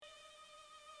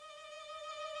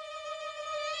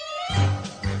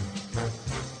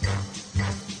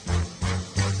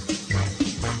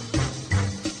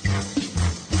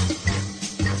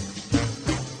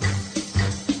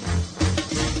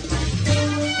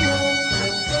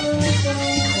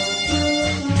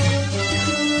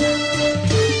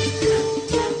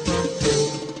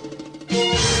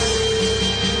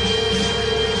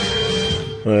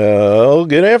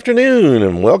good afternoon,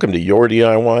 and welcome to Your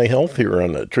DIY Health here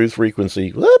on the Truth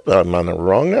Frequency. Whoop, I'm on the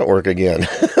wrong network again.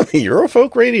 The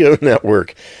Eurofolk Radio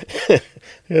Network.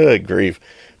 Good grief.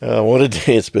 What a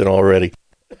day it's been already.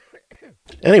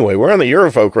 Anyway, we're on the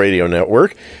Eurofolk Radio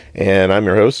Network, and I'm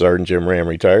your host, Sergeant Jim Ram,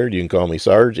 retired. You can call me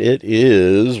Sarge. It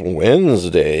is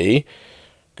Wednesday.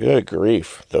 Good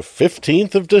grief. The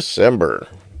 15th of December,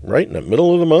 right in the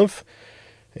middle of the month,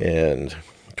 and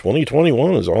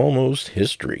 2021 is almost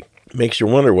history. Makes you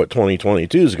wonder what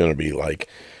 2022 is going to be like.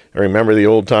 I remember the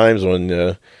old times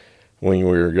when we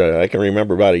were, I can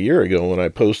remember about a year ago when I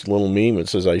posted a little meme that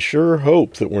says, I sure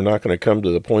hope that we're not going to come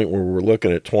to the point where we're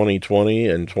looking at 2020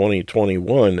 and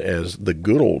 2021 as the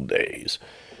good old days.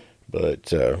 But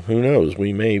who knows?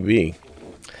 We may be.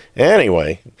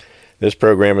 Anyway, this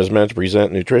program is meant to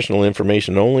present nutritional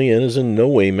information only and is in no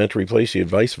way meant to replace the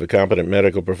advice of a competent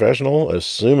medical professional,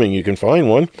 assuming you can find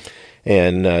one.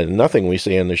 And nothing we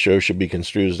say on the show should be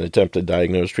construed as an attempt to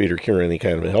diagnose, treat, or cure any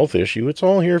kind of a health issue. It's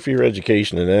all here for your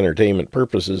education and entertainment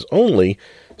purposes only,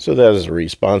 so that as a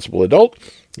responsible adult,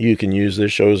 you can use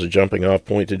this show as a jumping off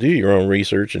point to do your own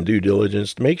research and due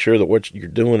diligence to make sure that what you're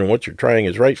doing and what you're trying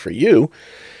is right for you.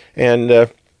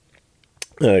 And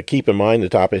keep in mind the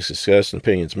topics discussed and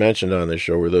opinions mentioned on this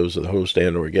show are those of the host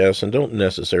and or guests and don't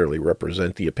necessarily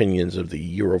represent the opinions of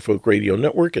the Eurofolk Radio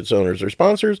Network, its owners or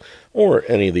sponsors, or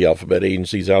any of the alphabet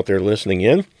agencies out there listening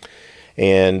in.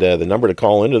 And the number to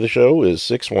call into the show is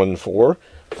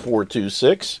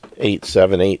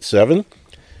 614-426-8787.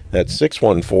 That's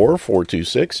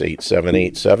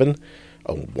 614-426-8787.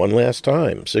 One last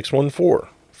time,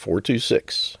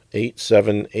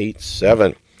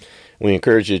 614-426-8787. We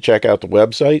encourage you to check out the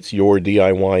websites,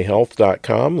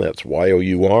 yourdiyhealth.com, that's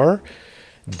Y-O-U-R,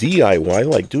 DIY,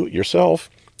 like do-it-yourself,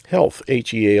 health,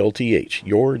 H-E-A-L-T-H,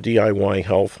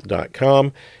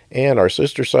 yourdiyhealth.com, and our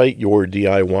sister site,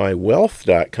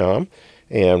 yourdiywealth.com.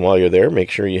 And while you're there,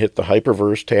 make sure you hit the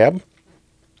Hyperverse tab.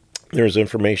 There's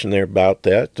information there about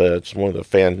that. It's one of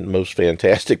the most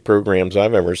fantastic programs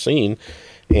I've ever seen,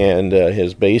 and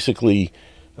has basically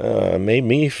made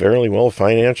me fairly well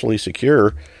financially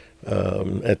secure.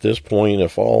 At this point,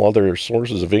 if all other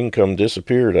sources of income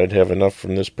disappeared, I'd have enough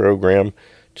from this program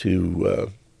to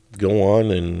go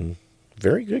on in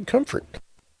very good comfort.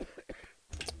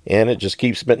 And it just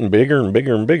keeps getting bigger and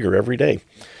bigger and bigger every day.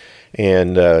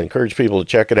 And encourage people to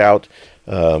check it out.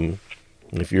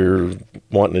 If you're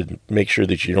wanting to make sure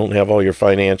that you don't have all your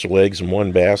financial eggs in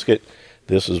one basket,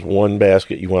 this is one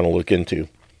basket you want to look into.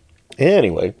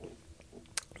 Anyway,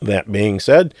 that being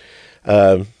said,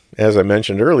 as I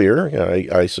mentioned earlier,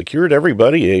 I secured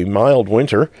everybody a mild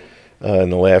winter in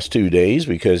the last 2 days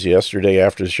because yesterday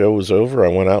after the show was over, I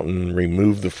went out and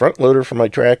removed the front loader from my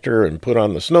tractor and put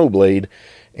on the snow blade.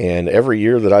 And every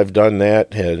year that I've done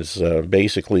that has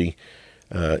basically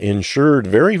ensured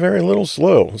very, very little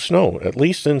snow, at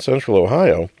least in central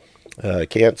Ohio.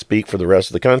 Can't speak for the rest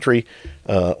of the country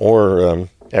or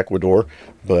Ecuador,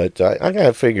 but I got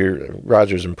to figure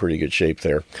Roger's in pretty good shape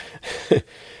there.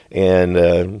 And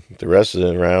the rest of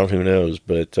it around, who knows?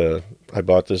 But I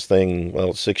bought this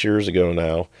thing, 6 years ago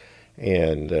now.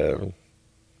 And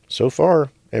so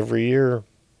far, every year,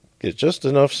 it's just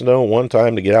enough snow one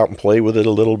time to get out and play with it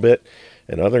a little bit.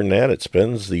 And other than that, it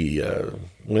spends the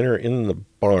winter in the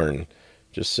barn,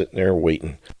 just sitting there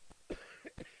waiting.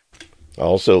 I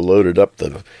also loaded up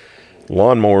the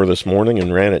lawnmower this morning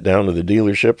and ran it down to the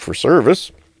dealership for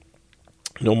service.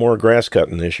 No more grass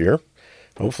cutting this year.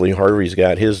 Hopefully Harvey's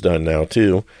got his done now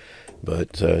too,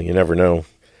 but you never know.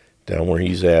 Down where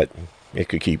he's at, it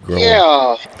could keep growing.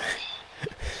 Yeah.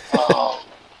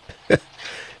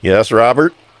 Yes,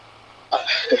 Robert?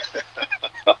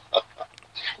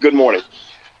 Good morning.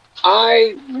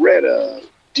 I read a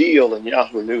deal in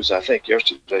Yahoo News, I think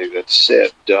yesterday, that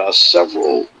said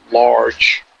several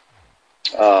large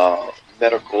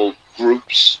medical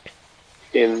groups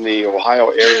in the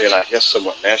Ohio area, and I guess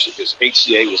somewhat nationally, because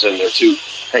HCA was in there too.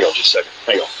 Hang on just a second.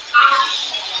 Hang on.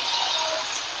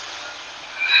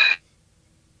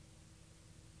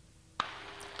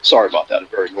 Sorry about that. A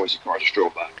very noisy car just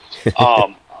drove by.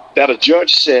 That a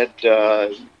judge said,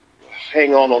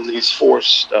 hang on these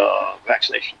forced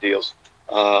vaccination deals,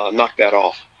 knock that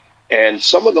off. And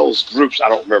some of those groups, I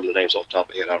don't remember the names off the top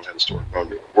of my head, I don't have the story in front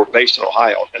of me, were based in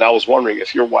Ohio. And I was wondering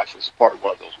if your wife was a part of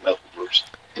one of those medical groups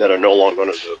that are no longer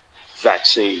under the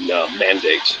vaccine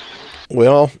mandates.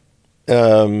 Well,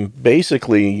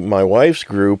 basically, my wife's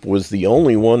group was the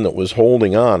only one that was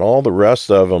holding on. All the rest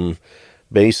of them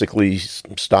basically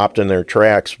stopped in their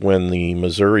tracks when the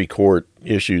Missouri court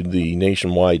issued the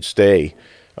nationwide stay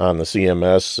on the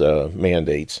CMS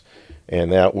mandates.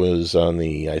 and that was on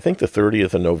I think the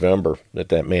 30th of November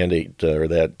that mandate or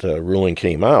that ruling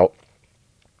came out.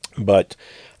 But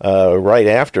right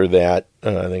after that,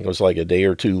 I think it was like a day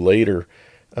or two later,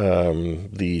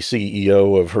 the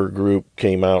CEO of her group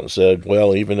came out and said,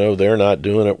 well, even though they're not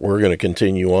doing it, we're going to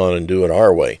continue on and do it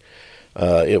our way.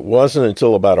 It wasn't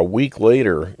until about a week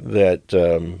later that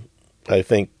I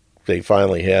think they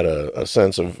finally had a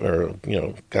sense of, or,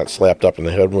 got slapped up in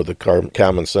the head with a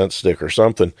common sense stick or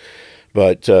something.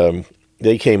 But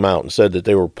they came out and said that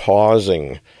they were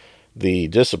pausing the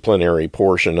disciplinary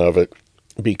portion of it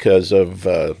because of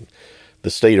the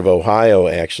state of Ohio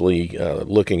actually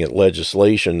looking at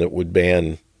legislation that would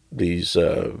ban these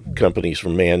companies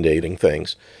from mandating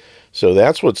things. So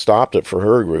that's what stopped it for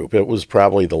her group. It was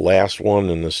probably the last one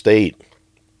in the state.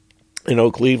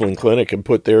 Cleveland Clinic had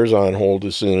put theirs on hold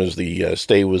as soon as the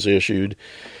stay was issued,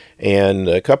 and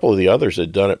a couple of the others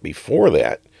had done it before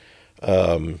that.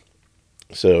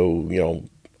 So,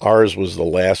 ours was the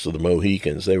last of the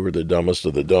Mohicans. They were the dumbest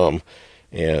of the dumb.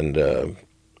 And,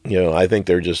 I think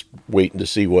they're just waiting to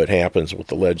see what happens with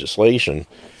the legislation.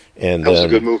 And that was a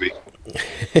good movie.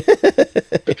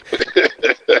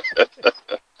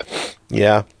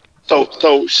 Yeah.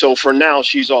 So for now,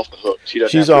 she's off the hook.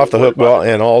 She's off the hook. Well,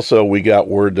 and also we got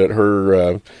word that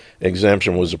her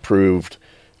exemption was approved.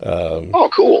 Oh,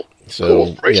 cool.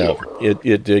 So cool. Yeah,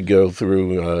 it did go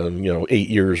through 8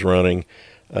 years running.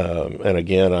 And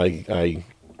again, I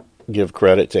give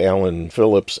credit to Alan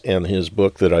Phillips and his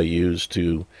book that I used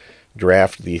to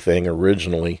draft the thing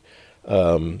originally.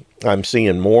 I'm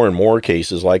seeing more and more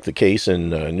cases, like the case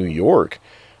in New York,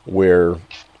 where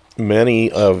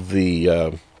many of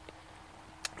the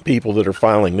people that are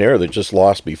filing there that just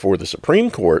lost before the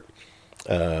Supreme Court,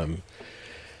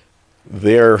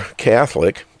 they're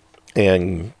Catholic,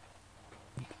 and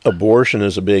abortion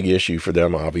is a big issue for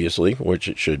them, obviously, which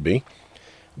it should be.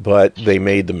 But they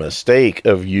made the mistake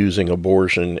of using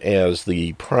abortion as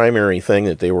the primary thing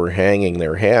that they were hanging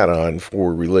their hat on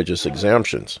for religious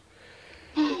exemptions.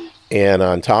 And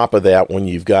on top of that, when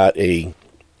you've got a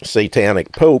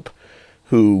satanic pope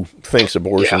who thinks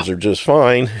abortions are just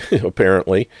fine,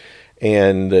 apparently,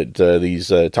 and that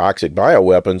these toxic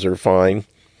bioweapons are fine,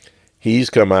 he's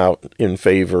come out in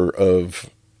favor of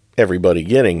everybody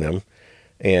getting them.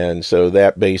 And so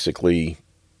that basically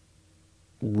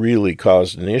really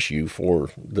caused an issue for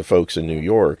the folks in New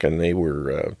York, and they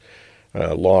were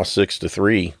lost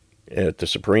 6-3 at the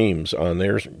Supremes on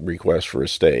their request for a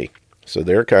stay. So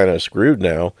they're kind of screwed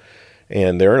now,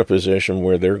 and they're in a position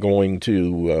where they're going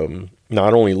to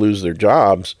not only lose their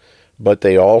jobs, but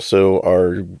they also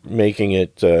are making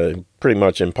it pretty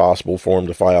much impossible for them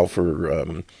to file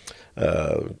for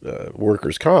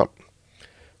workers' comp.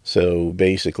 So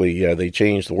basically, they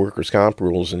changed the workers' comp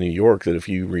rules in New York that if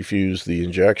you refuse the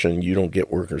injection, you don't get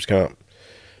workers' comp.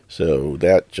 So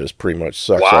that just pretty much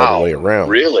sucks all the way around.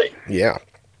 Really? Yeah.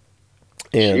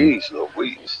 And jeez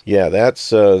Louise. Yeah,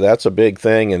 that's a big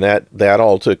thing, and that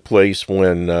all took place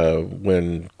when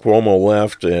Cuomo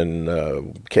left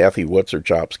and Kathy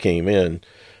What's-Her-Chops came in.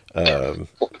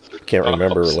 Can't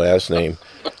remember her last name,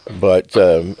 but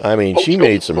she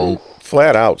made some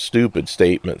flat out stupid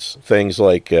statements. Things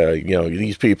like,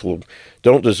 these people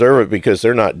don't deserve it because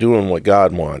they're not doing what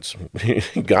God wants.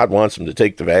 God wants them to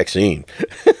take the vaccine.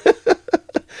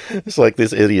 It's like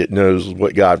this idiot knows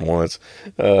what God wants.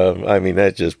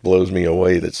 That just blows me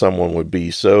away that someone would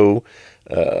be so,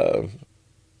 I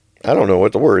don't know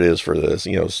what the word is for this,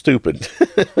 stupid.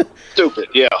 Stupid,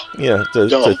 yeah. Yeah.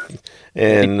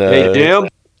 Hey, Jim?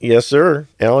 Yes, sir.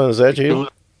 Alan, is that you?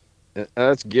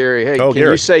 That's Gary. Hey, can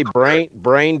Gary. You say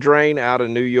brain drain out of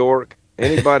New York?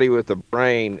 Anybody with a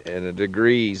brain and a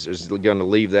degrees is going to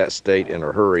leave that state in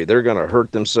a hurry. They're going to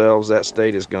hurt themselves. That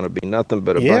state is going to be nothing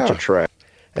but a bunch of trash.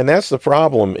 And that's the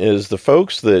problem, is the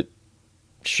folks that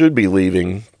should be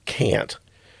leaving can't.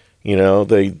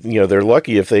 They're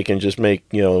lucky if they can just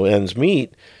make, ends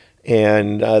meet.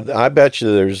 And I bet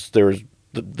you there's the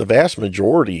vast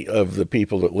majority of the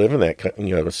people that live in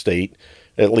that state,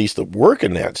 at least that work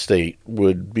in that state,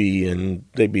 they'd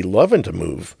be loving to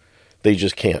move. They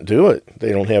just can't do it.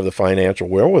 They don't have the financial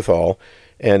wherewithal.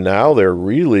 And now they're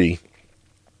really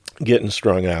getting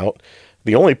strung out.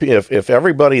 If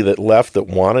everybody that left that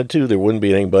wanted to, there wouldn't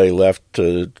be anybody left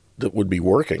that would be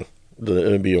working.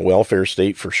 It would be a welfare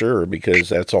state for sure, because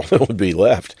that's all that would be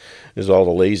left, is all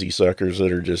the lazy suckers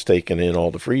that are just taking in all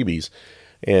the freebies.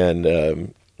 And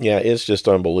it's just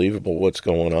unbelievable what's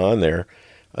going on there.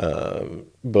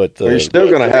 But you're still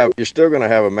going to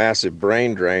have a massive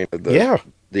brain drain of the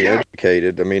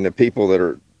educated. The people that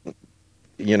are,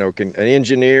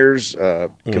 engineers,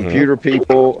 computer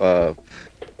people,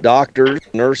 doctors,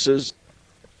 nurses,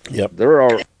 Yep.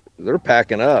 they're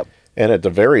packing up. And at the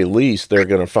very least, they're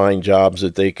going to find jobs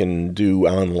that they can do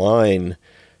online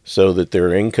so that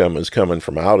their income is coming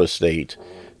from out of state.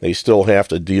 They still have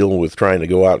to deal with trying to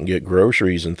go out and get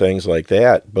groceries and things like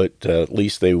that, but at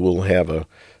least they will have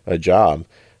a job.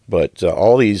 But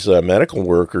all these medical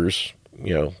workers,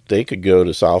 they could go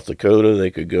to South Dakota, they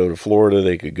could go to Florida,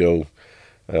 they could go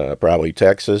probably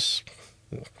Texas,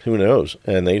 who knows,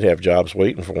 and they'd have jobs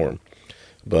waiting for them.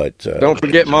 But don't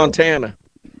forget Montana.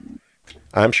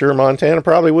 I'm sure Montana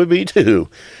probably would be too.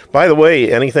 By the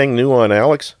way, anything new on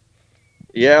Alex?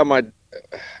 Yeah,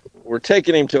 we're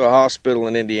taking him to a hospital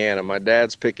in Indiana. My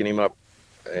dad's picking him up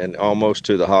and almost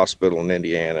to the hospital in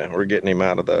Indiana. We're getting him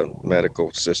out of the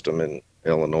medical system in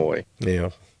Illinois. Yeah.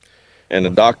 And a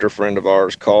doctor friend of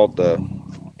ours called the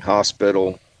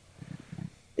hospital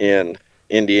in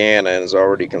Indiana and has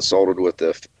already consulted with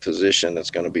the physician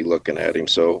that's going to be looking at him.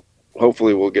 So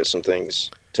hopefully we'll get some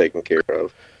things taken care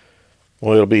of.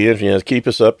 Well, it'll be interesting. Keep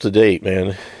us up to date,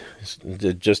 man.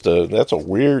 That's a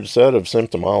weird set of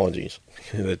symptomologies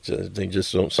that they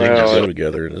just don't seem to go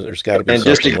together. There's got to be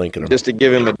something linking them. Just to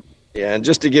give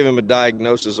him a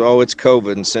diagnosis. Oh, it's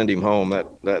COVID, and send him home.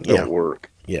 That don't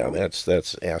work. Yeah, that's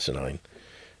asinine,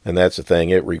 and that's the thing.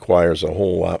 It requires a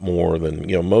whole lot more than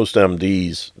most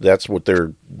MDs. That's what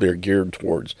they're geared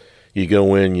towards. You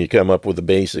go in, you come up with a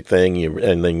basic thing,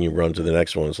 and then you run to the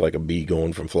next one. It's like a bee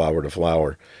going from flower to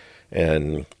flower.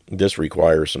 And this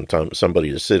requires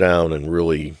somebody to sit down and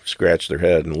really scratch their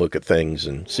head and look at things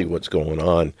and see what's going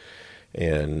on.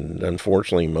 And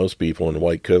unfortunately, most people in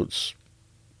white coats,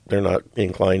 they're not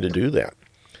inclined to do that.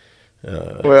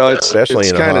 Especially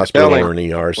in a hospital or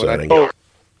an ER setting.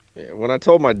 When I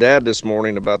told my dad this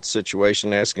morning about the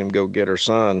situation, asking him to go get our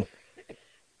son,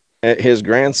 his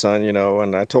grandson,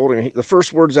 and I told him the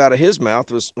first words out of his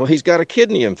mouth was, well, he's got a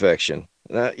kidney infection.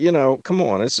 Come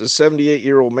on, it's a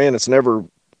 78-year-old man that's never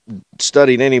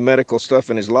studied any medical stuff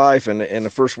in his life, and the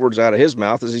first words out of his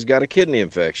mouth is he's got a kidney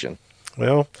infection.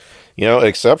 Well,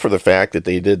 except for the fact that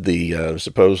they did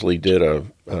supposedly did a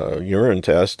urine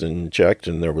test and checked,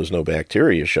 and there was no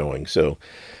bacteria showing. So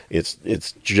it's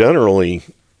generally,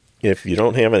 if you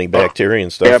don't have any bacteria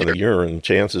and stuff in the urine,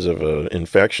 chances of an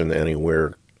infection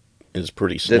anywhere is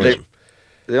pretty slim.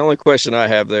 The only question I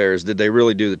have there is, did they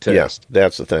really do the test? Yes,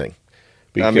 that's the thing.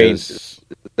 Because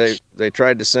they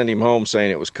tried to send him home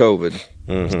saying it was COVID.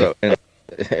 Mm-hmm. So,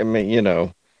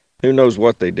 and, who knows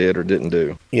what they did or didn't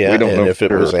do. Yeah, we don't know if it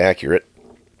was accurate.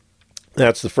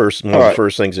 That's one of the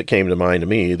first things that came to mind to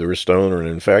me, either a stone or an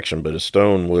infection. But a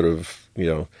stone would have,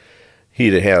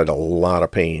 he'd have had a lot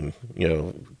of pain,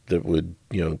 that would,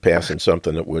 pass in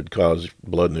something that would cause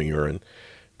blood in the urine.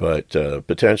 But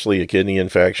potentially a kidney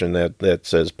infection, that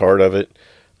says part of it.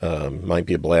 Might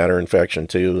be a bladder infection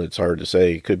too. It's hard to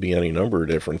say. It could be any number of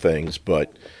different things,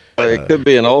 but it could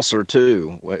be an ulcer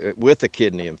too with a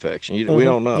kidney infection. We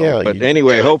don't know. Yeah, but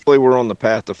anyway, hopefully we're on the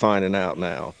path to finding out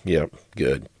now. Yep.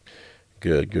 Good.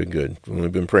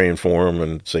 We've been praying for him,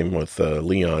 and same with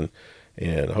Leon,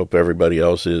 and I hope everybody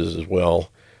else is as well.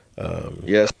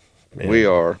 Yes, we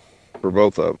are for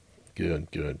both of them.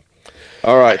 Good.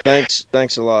 All right.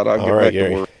 Thanks a lot. I'll get back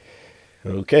to work.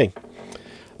 Okay.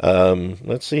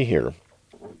 Let's see here.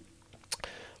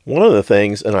 One of the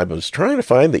things, and I was trying to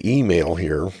find the email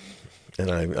here,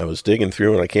 and I was digging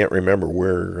through, and I can't remember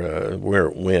where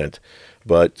it went.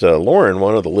 But Lauren,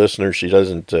 one of the listeners, she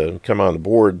doesn't come on the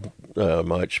board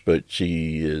much, but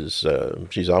she's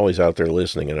always out there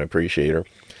listening, and I appreciate her.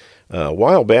 A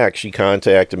while back, she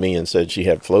contacted me and said she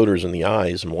had floaters in the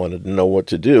eyes and wanted to know what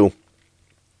to do.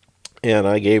 And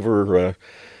I gave her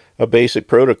a basic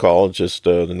protocol, just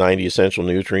the 90 essential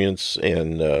nutrients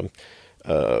and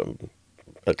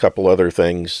a couple other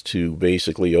things to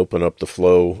basically open up the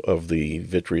flow of the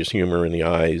vitreous humor in the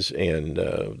eyes and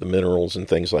the minerals and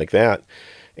things like that.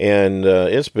 And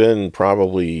it's been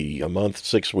probably a month,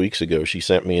 6 weeks ago, she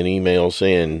sent me an email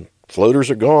saying, floaters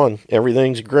are gone,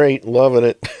 everything's great, loving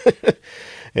it.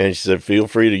 And she said, feel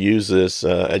free to use this.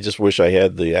 I just wish I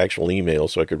had the actual email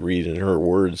so I could read in her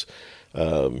words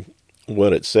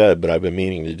what it said, but I've been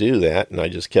meaning to do that, and I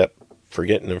just kept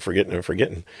forgetting.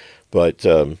 But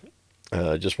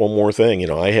just one more thing,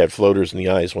 I had floaters in the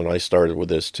eyes when I started with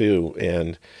this too,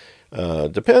 and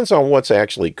depends on what's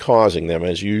actually causing them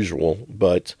as usual,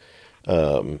 but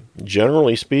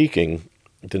generally speaking,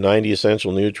 the 90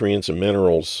 essential nutrients and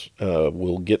minerals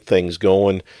will get things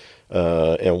going,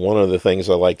 and one of the things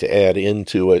I like to add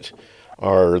into it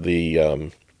are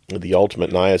the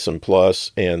Ultimate Niacin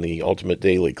Plus and the Ultimate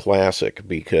Daily Classic,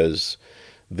 because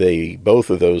both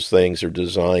of those things are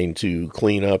designed to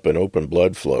clean up and open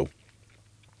blood flow.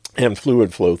 and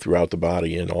fluid flow throughout the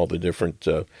body and all the different,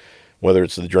 whether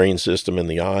it's the drain system in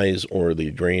the eyes or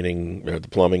the draining, or the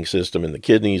plumbing system in the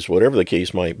kidneys, whatever the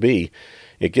case might be,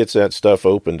 it gets that stuff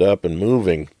opened up and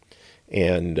moving.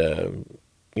 And,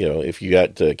 if you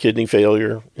got kidney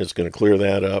failure, it's going to clear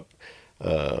that up.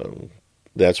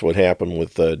 That's what happened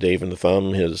with Dave and the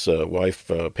Thumb, his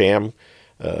wife, Pam.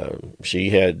 She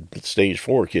had stage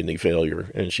 4 kidney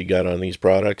failure, and she got on these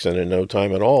products, and in no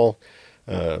time at all,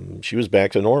 she was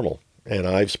back to normal. And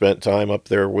I've spent time up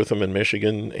there with them in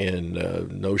Michigan,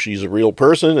 and know she's a real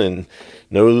person, and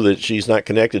know that she's not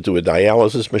connected to a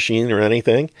dialysis machine or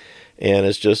anything. And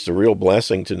it's just a real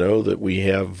blessing to know that we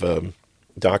have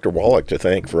Dr. Wallach to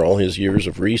thank for all his years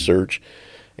of research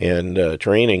and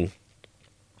training,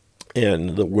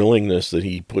 and the willingness that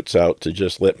he puts out to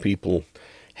just let people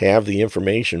have the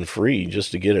information free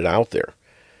just to get it out there.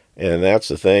 And that's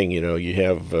the thing, you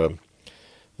have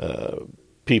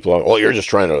people, oh, you're just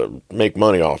trying to make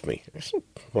money off me.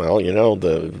 Well,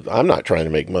 I'm not trying to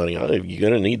make money. You're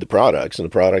going to need the products, and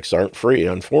the products aren't free,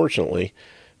 unfortunately.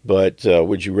 But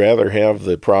would you rather have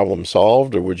the problem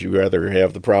solved, or would you rather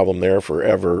have the problem there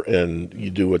forever and you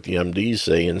do what the MDs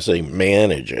say and say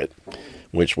manage it,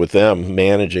 which with them,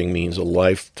 managing means a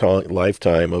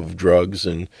lifetime of drugs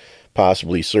and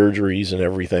possibly surgeries and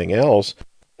everything else,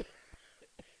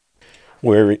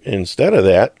 where instead of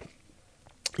that,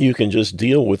 you can just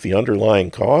deal with the underlying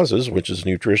causes, which is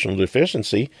nutritional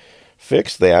deficiency,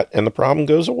 fix that, and the problem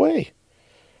goes away.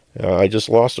 I just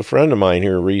lost a friend of mine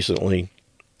here recently.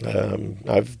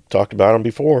 I've talked about him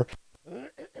before.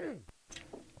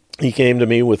 He came to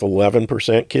me with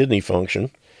 11% kidney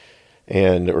function,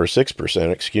 or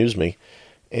 6%, excuse me,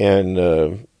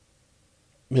 and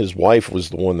his wife was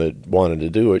the one that wanted to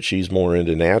do it. She's more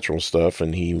into natural stuff,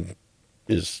 and he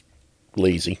is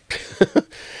lazy.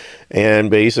 And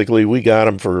basically, we got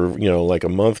him for, like a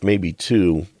month, maybe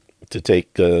 2, to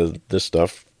take this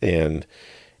stuff. And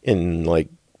in like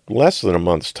less than a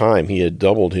month's time, he had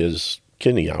doubled his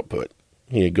kidney output.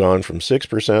 He had gone from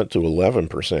 6% to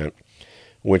 11%,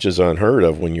 which is unheard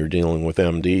of when you're dealing with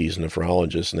MDs,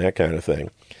 nephrologists, and that kind of thing.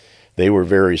 They were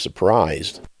very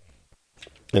surprised.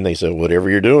 And they said, whatever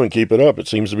you're doing, keep it up. It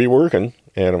seems to be working.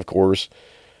 And of course,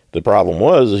 the problem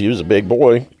was he was a big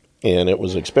boy, and it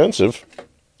was expensive.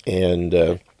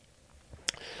 And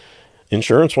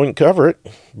insurance wouldn't cover it,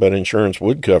 but insurance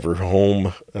would cover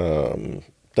home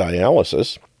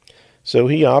dialysis. So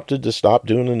he opted to stop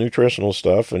doing the nutritional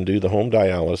stuff and do the home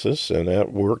dialysis, and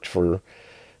that worked for,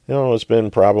 it's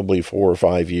been probably 4 or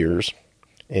 5 years.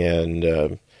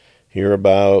 And here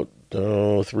about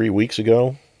 3 weeks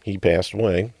ago, he passed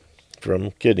away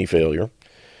from kidney failure.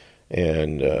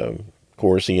 And of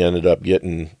course, he ended up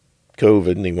getting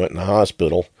COVID, and he went in the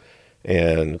hospital.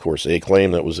 And of course, they claim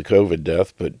that was a COVID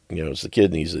death, but it's the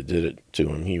kidneys that did it to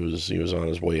him. He was on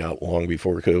his way out long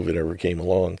before COVID ever came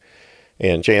along.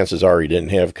 And chances are he didn't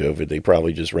have COVID. They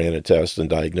probably just ran a test and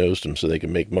diagnosed him so they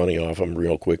could make money off him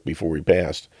real quick before he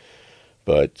passed.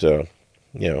 But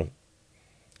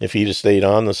if he'd have stayed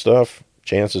on the stuff,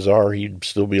 chances are he'd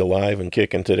still be alive and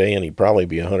kicking today, and he'd probably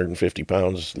be 150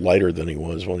 pounds lighter than he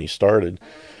was when he started,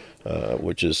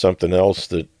 which is something else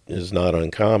that is not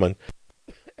uncommon.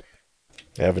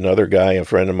 I have another guy, a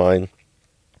friend of mine,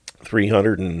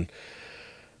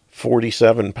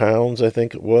 347 pounds, I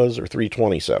think it was, or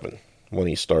 327 when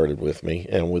he started with me.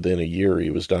 And within a year, he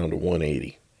was down to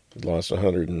 180. He lost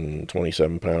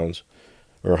 127 pounds,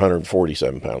 or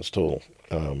 147 pounds total.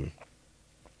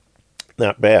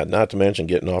 Not bad, not to mention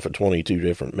getting off of 22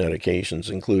 different medications,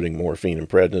 including morphine and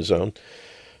prednisone.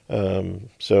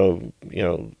 So,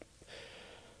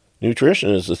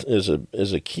 nutrition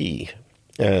is a key.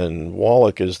 And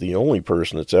Wallach is the only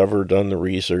person that's ever done the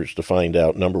research to find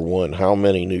out, number one, how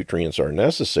many nutrients are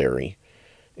necessary,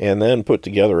 and then put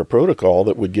together a protocol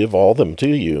that would give all them to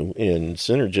you in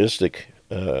synergistic,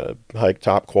 high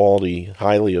top quality,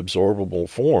 highly absorbable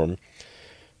form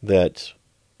that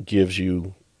gives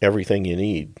you everything you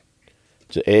need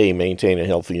to maintain a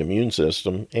healthy immune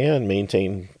system and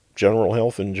maintain general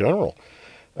health in general.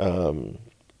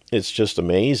 It's just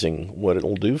amazing what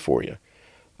it'll do for you.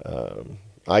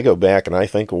 I go back and I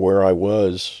think of where I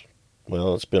was.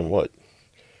 Well, it's been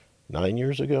 9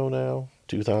 years ago now?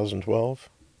 2012?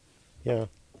 Yeah.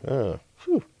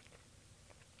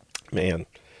 Man,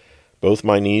 both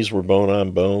my knees were bone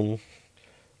on bone.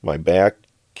 My back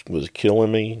was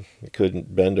killing me. I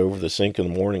couldn't bend over the sink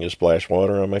in the morning and splash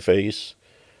water on my face.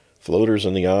 Floaters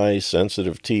in the eyes,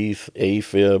 sensitive teeth,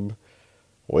 AFib,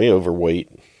 way overweight.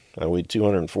 I weighed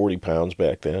 240 pounds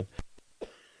back then.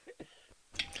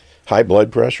 High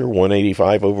blood pressure,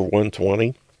 185 over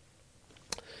 120.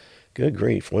 Good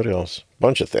grief. What else?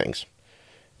 Bunch of things.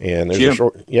 And there's a Jim,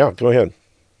 short. Yeah, go ahead.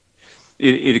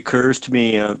 it occurs to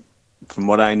me from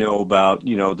what I know about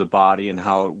the body and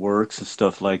how it works and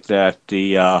stuff like that.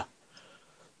 The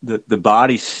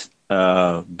body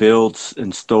builds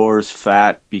and stores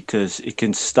fat because it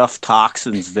can stuff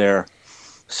toxins there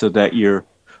so that your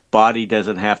body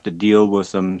doesn't have to deal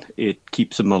with them. It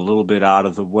keeps them a little bit out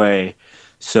of the way.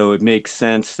 So it makes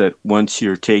sense that once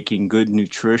you're taking good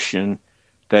nutrition,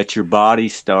 that your body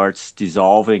starts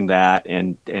dissolving that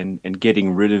and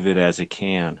getting rid of it as it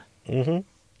can. Mm-hmm.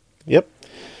 Yep.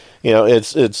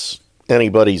 It's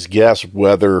anybody's guess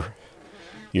whether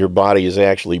your body is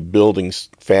actually building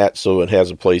fat so it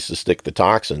has a place to stick the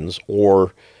toxins,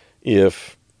 or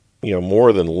if,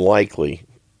 more than likely,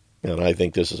 and I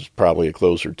think this is probably a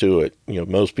closer to it,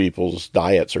 most people's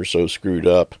diets are so screwed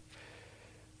up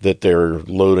that they're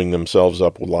loading themselves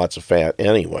up with lots of fat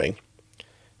anyway.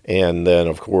 And then,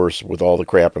 of course, with all the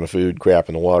crap in the food, crap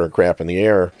in the water, crap in the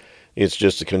air, it's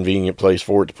just a convenient place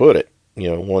for it to put it,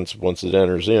 once it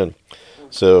enters in.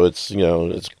 So it's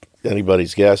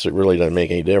anybody's guess. It really doesn't make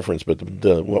any difference. But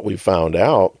what we found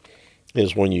out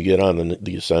is when you get on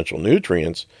the essential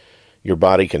nutrients, your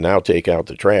body can now take out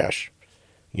the trash.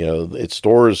 It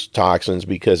stores toxins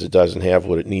because it doesn't have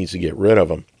what it needs to get rid of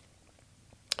them.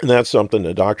 And that's something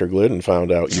that Dr. Glidden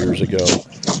found out years ago,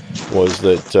 was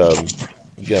that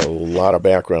you got a lot of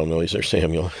background noise there,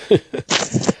 Samuel.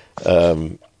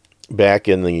 Back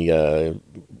in the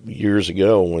years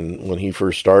ago when he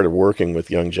first started working with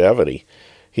longevity,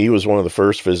 he was one of the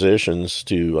first physicians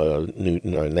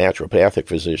naturopathic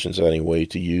physicians anyway,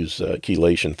 to use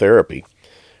chelation therapy,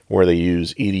 where they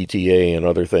use EDTA and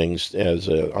other things as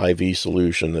an IV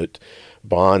solution that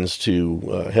bonds to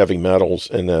heavy metals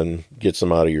and then gets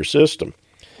them out of your system.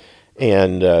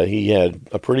 And he had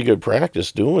a pretty good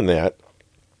practice doing that.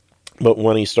 But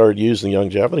when he started using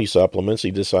longevity supplements,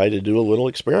 he decided to do a little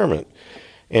experiment.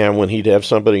 And when he'd have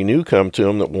somebody new come to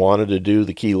him that wanted to do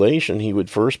the chelation, he would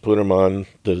first put him on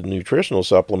the nutritional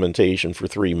supplementation for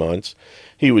 3 months.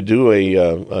 He would do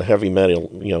a heavy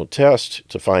metal test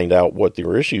to find out what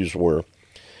their issues were.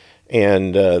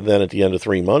 And then at the end of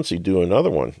 3 months, he'd do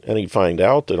another one. And he'd find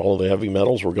out that all the heavy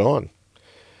metals were gone.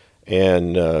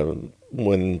 And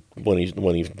when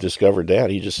he discovered that,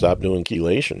 he just stopped doing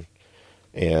chelation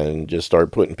and just started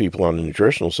putting people on the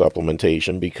nutritional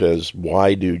supplementation, because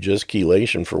why do just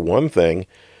chelation for one thing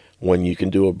when you can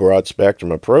do a broad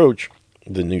spectrum approach?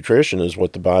 The nutrition is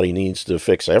what the body needs to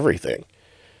fix everything.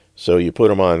 So you put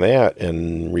them on that,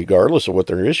 and regardless of what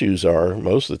their issues are,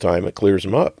 most of the time it clears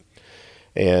them up.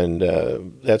 And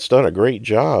that's done a great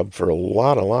job for a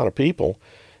lot of people.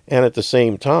 And at the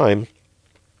same time,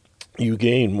 you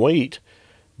gain weight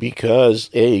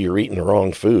because, A, you're eating the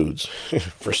wrong foods,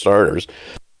 for starters,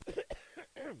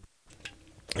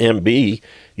 and B,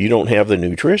 you don't have the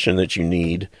nutrition that you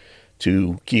need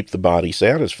to keep the body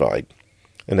satisfied.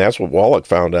 And that's what Wallach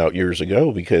found out years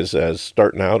ago, because as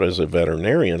starting out as a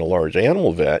veterinarian, a large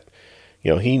animal vet,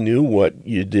 he knew what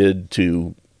you did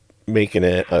to make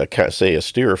a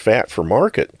steer fat for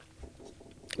market.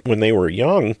 When they were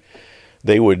young,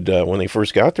 they would, when they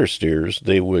first got their steers,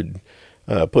 they would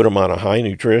put them on a high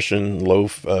nutrition, low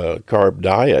carb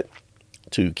diet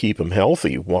to keep them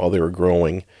healthy while they were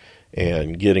growing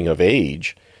and getting of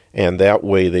age. And that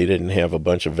way they didn't have a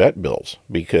bunch of vet bills,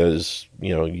 because,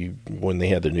 when they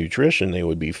had the nutrition, they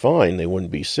would be fine. They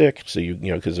wouldn't be sick. So,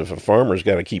 because if a farmer's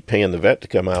got to keep paying the vet to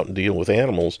come out and deal with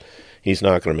animals, he's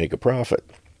not going to make a profit.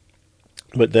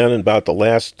 But then in about the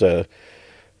last,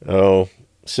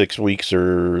 6 weeks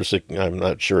I'm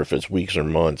not sure if it's weeks or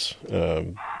months,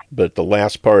 but the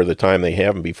last part of the time they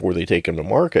have them before they take them to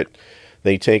market,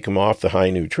 they take them off the high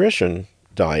nutrition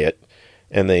diet,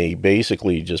 and they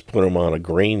basically just put them on a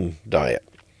grain diet.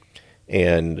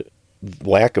 And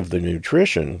lack of the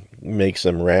nutrition makes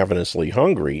them ravenously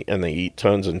hungry, and they eat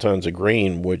tons and tons of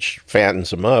grain, which fattens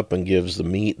them up and gives the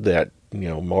meat that,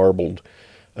 marbled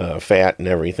fat and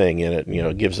everything in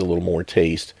it, gives it a little more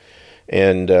taste.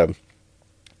 And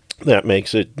that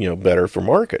makes it, better for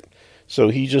market. So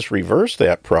he just reversed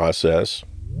that process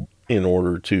in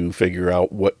order to figure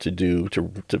out what to do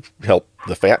to help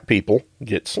the fat people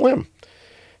get slim.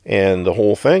 And the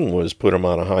whole thing was put them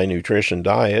on a high nutrition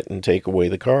diet and take away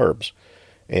the carbs.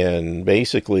 And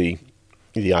basically,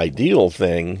 the ideal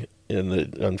thing, and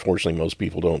that unfortunately most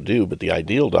people don't do, but the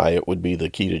ideal diet would be the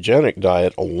ketogenic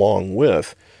diet along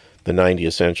with the 90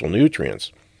 essential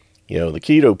nutrients. The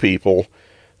keto people,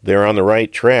 they're on the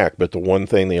right track, but the one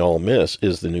thing they all miss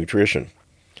is the nutrition.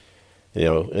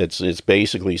 It's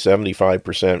basically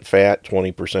 75% fat,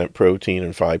 20% protein,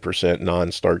 and 5%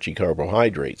 non-starchy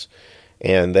carbohydrates.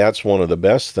 And that's one of the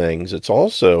best things. It's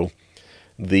also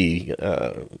the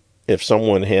if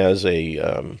someone has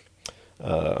a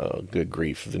good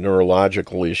grief, the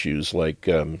neurological issues like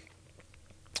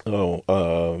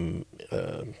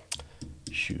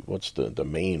what's the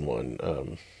main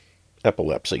one?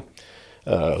 Epilepsy.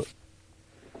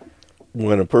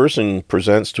 When a person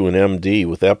presents to an MD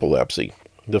with epilepsy,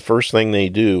 the first thing they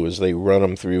do is they run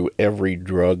them through every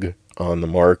drug on the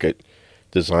market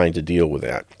designed to deal with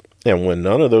that. And when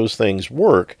none of those things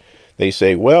work, they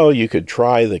say, well, you could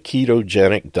try the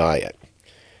ketogenic diet.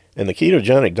 And the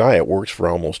ketogenic diet works for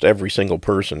almost every single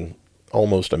person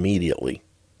almost immediately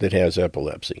that has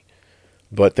epilepsy.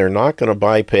 But they're not going to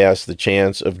bypass the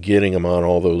chance of getting them on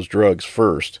all those drugs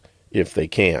first if they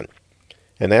can.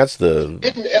 And that's the...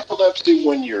 Isn't epilepsy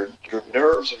when your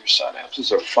nerves or your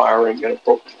synapses are firing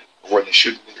inappropriately, or where they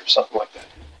shouldn't be, or something like that?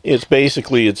 It's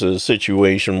a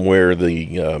situation where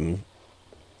the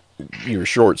you're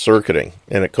short-circuiting,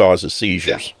 and it causes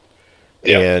seizures.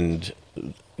 Yeah. And,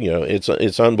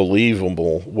 it's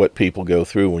unbelievable what people go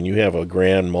through when you have a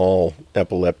grand mal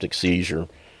epileptic seizure.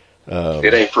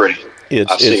 It ain't pretty.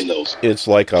 I've seen those. It's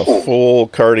like a full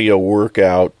cardio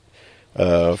workout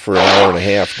for an hour and a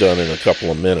half done in a couple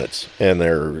of minutes. And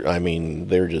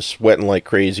they're just sweating like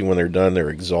crazy when they're done. They're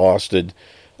exhausted,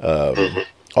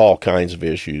 all kinds of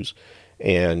issues.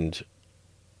 And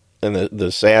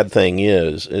the sad thing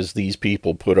is these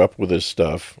people put up with this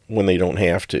stuff when they don't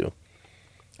have to.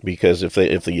 Because if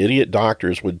the idiot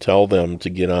doctors would tell them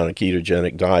to get on a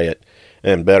ketogenic diet,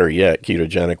 and better yet,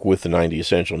 ketogenic with the 90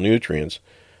 essential nutrients,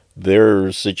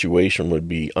 their situation would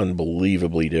be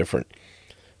unbelievably different.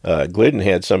 Glidden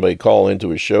had somebody call into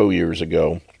his show years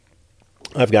ago.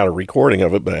 I've got a recording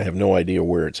of it, but I have no idea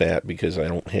where it's at because I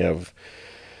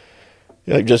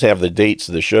just have the dates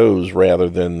of the shows rather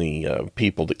than the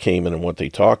people that came in and what they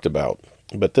talked about.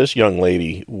 But this young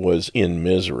lady was in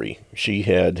misery. She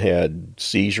had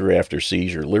seizure after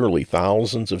seizure, literally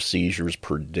thousands of seizures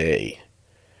per day.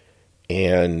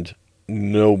 And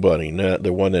there wasn't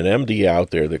an MD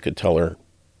out there that could tell her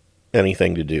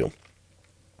anything to do.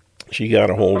 She got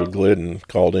a hold of Glidden,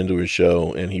 called into his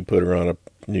show, and he put her on a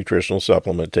nutritional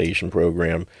supplementation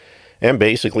program. And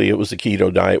basically it was a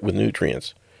keto diet with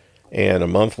nutrients. And a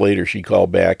month later she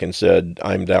called back and said,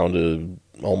 I'm down to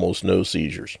almost no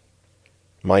seizures.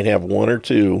 Might have one or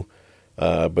two,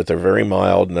 but they're very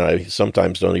mild, and I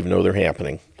sometimes don't even know they're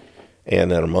happening.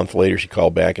 And then a month later, she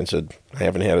called back and said, I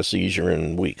haven't had a seizure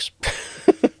in weeks.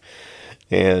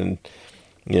 And,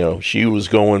 she was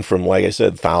going from, like I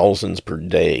said, thousands per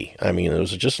day. I mean, it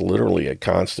was just literally a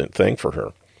constant thing for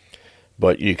her.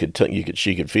 But she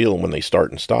could feel them when they start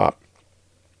and stop.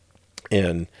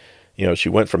 And, she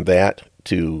went from that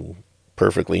to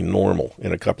perfectly normal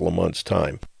in a couple of months'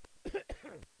 time.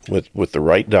 With the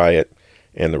right diet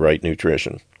and the right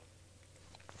nutrition.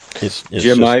 It's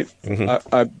Jim, just,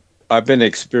 I've been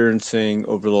experiencing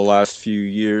over the last few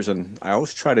years, and I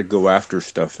always try to go after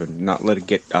stuff and not let it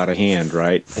get out of hand,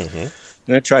 right? Mm-hmm.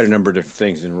 And I tried a number of different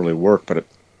things, didn't really work, but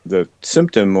the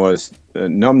symptom was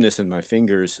numbness in my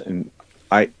fingers, and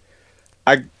I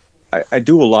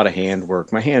do a lot of hand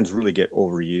work. My hands really get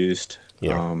overused,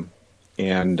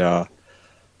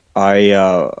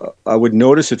 I would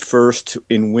notice it first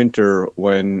in winter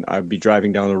when I'd be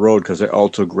driving down the road because I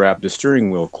also grabbed the steering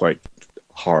wheel quite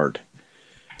hard.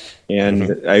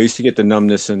 And I used to get the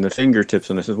numbness in the fingertips,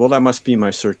 and I said, well, that must be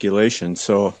my circulation.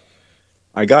 So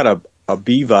I got a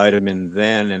B vitamin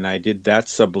then, and I did that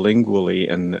sublingually,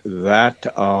 and that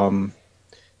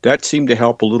seemed to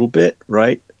help a little bit,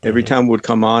 right? Every time it would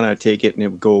come on, I'd take it, and it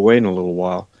would go away in a little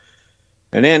while.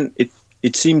 And then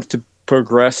it seemed to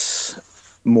progress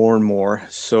more and more.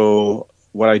 So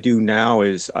what I do now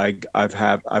is I've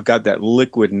got that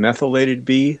liquid methylated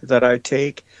B that I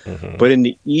take, but in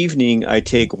the evening I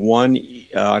take one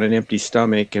on an empty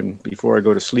stomach, and before I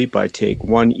go to sleep I take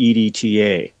one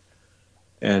EDTA,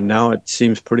 and now it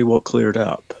seems pretty well cleared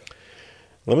up.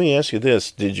 Let me ask you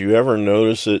this: did you ever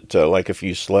notice it? Like if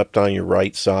you slept on your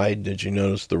right side, did you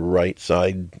notice the right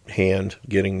side hand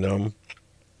getting numb?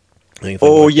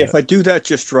 If I do that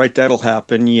just right, that'll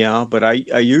happen. Yeah, but I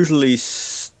usually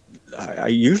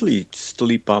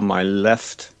sleep on my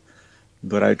left,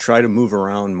 but I try to move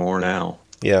around more now.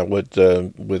 Yeah,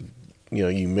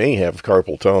 you may have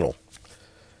carpal tunnel.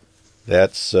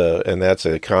 That's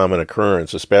a common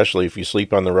occurrence, especially if you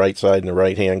sleep on the right side and the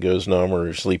right hand goes numb, or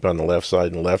you sleep on the left side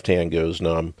and the left hand goes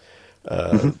numb.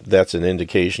 That's an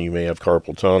indication you may have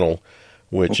carpal tunnel,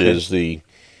 which is the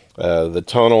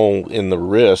tunnel in the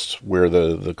wrist where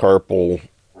the carpal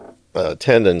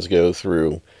tendons go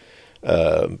through.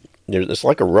 It's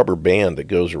like a rubber band that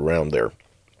goes around there.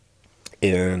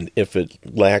 And if it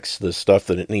lacks the stuff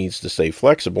that it needs to stay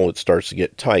flexible, it starts to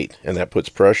get tight, and that puts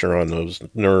pressure on those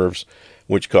nerves,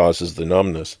 which causes the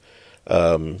numbness.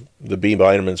 The B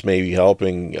vitamins may be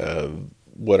helping.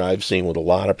 What I've seen with a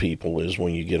lot of people is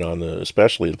when you get on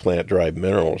especially the plant-derived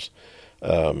minerals,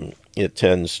 it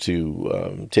tends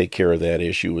to take care of that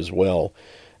issue as well.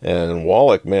 And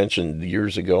Wallach mentioned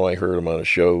years ago, I heard him on a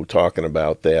show talking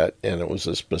about that, and it was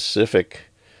a specific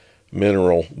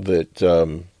mineral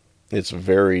that it's a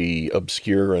very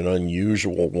obscure and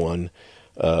unusual one,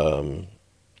 and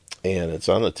it's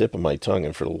on the tip of my tongue,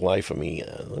 and for the life of me,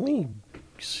 let me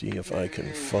see if I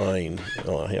can find,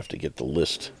 I have to get the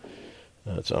list.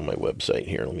 It's on my website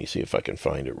here. Let me see if I can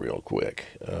find it real quick.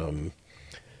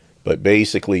 But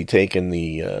basically, taking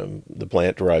the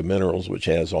plant-derived minerals, which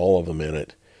has all of them in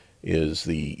it, is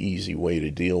the easy way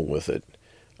to deal with it.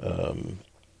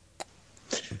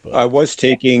 I was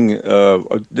taking,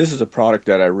 this is a product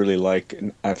that I really like,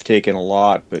 and I've taken a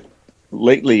lot, but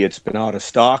lately it's been out of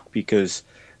stock because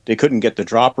they couldn't get the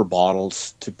dropper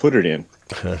bottles to put it in.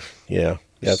 Yeah,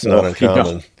 that's not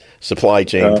uncommon. Supply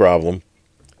chain problem.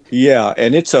 Yeah,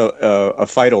 and it's a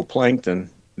phytoplankton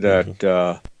that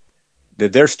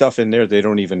that there's stuff in there they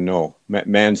don't even know.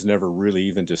 Man's never really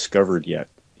even discovered yet,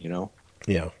 you know.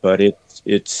 Yeah. But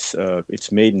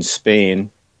it's made in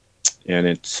Spain, and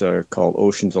it's called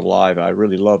Oceans Alive. I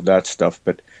really love that stuff,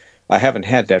 but I haven't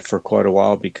had that for quite a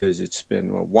while because it's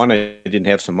been, well, one, I didn't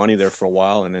have some money there for a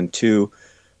while, and then two,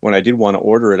 when I did want to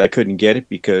order it, I couldn't get it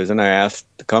because, and I asked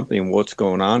the company what's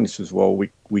going on. He says, well,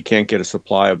 we can't get a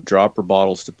supply of dropper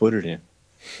bottles to put it in.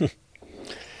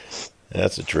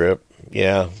 That's a trip.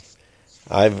 Yeah.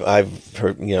 I've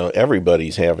heard,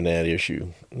 everybody's having that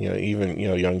issue. Even,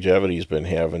 Longevity's been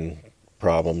having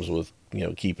problems with,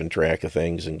 keeping track of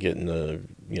things and getting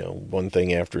one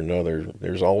thing after another.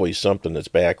 There's always something that's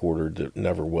back ordered that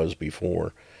never was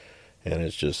before. And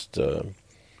it's just,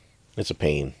 it's a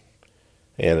pain.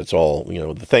 And it's all,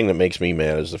 the thing that makes me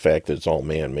mad is the fact that it's all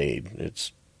man-made.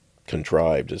 It's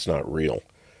contrived. It's not real.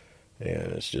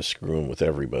 And it's just screwing with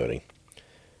everybody.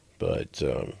 But,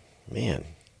 man,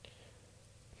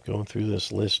 going through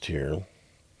this list here,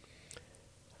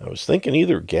 I was thinking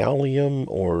either gallium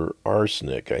or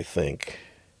arsenic, I think.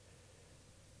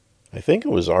 I think it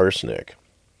was arsenic.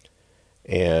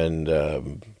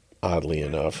 And oddly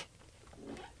enough.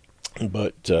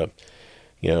 But,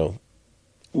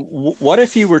 What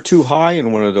if you were too high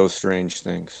in one of those strange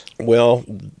things? Well,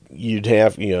 you'd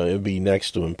have, it'd be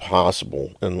next to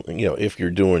impossible. And, if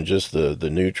you're doing just the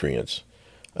nutrients.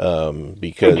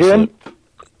 Because, hey, Jim?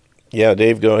 Yeah,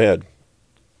 Dave, go ahead.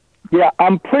 Yeah,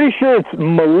 I'm pretty sure it's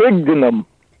molybdenum.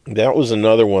 That was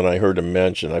another one I heard him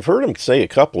mention. I've heard him say a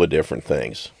couple of different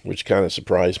things, which kind of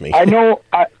surprised me. I know,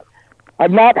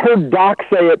 I've not heard Doc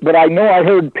say it, but I know I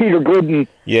heard Peter Gooden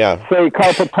say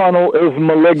carpal tunnel is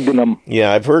molybdenum.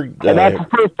 Yeah, I've heard... and that's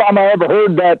the first time I ever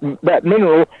heard that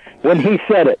mineral when he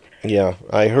said it. Yeah,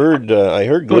 I heard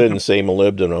Glidden say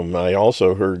molybdenum. I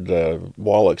also heard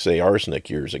Wallach say arsenic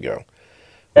years ago.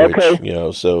 Which,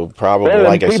 Okay. So probably,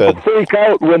 like I said... People freak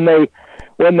out when they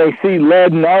see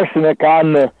lead and arsenic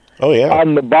on the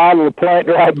bottle of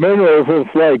plant-derived minerals.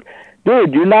 It's like,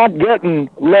 dude, you're not getting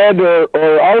lead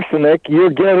or arsenic. You're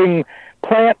getting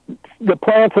the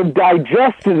plants have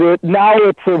digested it. Now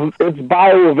it's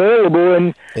bioavailable,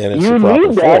 and it's you the proper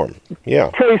need that form.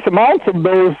 Yeah. trace amounts of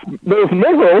those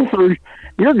minerals, or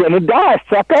you're gonna die,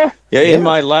 sucker. Yeah, in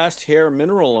my last hair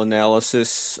mineral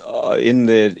analysis, in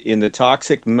the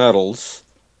toxic metals,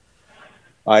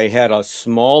 I had a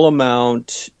small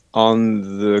amount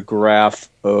on the graph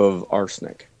of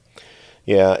arsenic.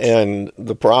 Yeah, and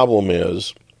the problem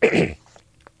is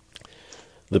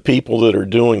the people that are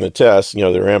doing the tests, they're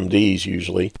MDs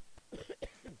usually,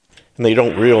 and they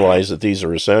don't realize that these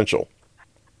are essential.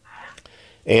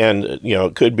 And,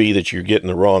 it could be that you're getting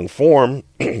the wrong form,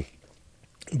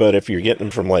 but if you're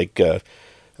getting from like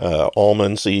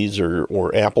almond seeds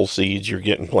or apple seeds, you're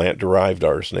getting plant-derived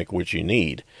arsenic, which you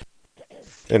need.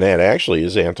 And that actually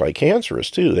is anti-cancerous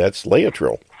too. That's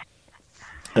Laetrile.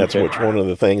 That's which one of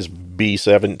the things,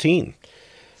 B17.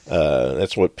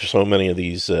 That's what so many of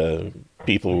these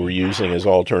people were using as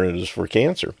alternatives for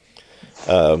cancer.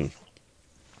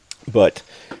 But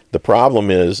the problem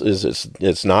is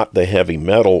it's not the heavy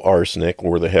metal arsenic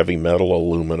or the heavy metal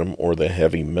aluminum or the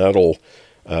heavy metal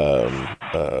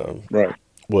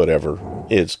whatever.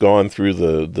 It's gone through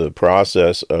the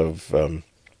process of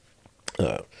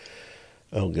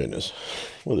oh goodness,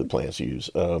 what do the plants use?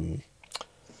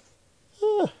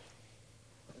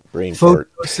 brain fart.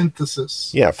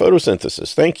 Photosynthesis. Yeah,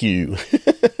 photosynthesis. Thank you.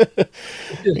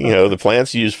 The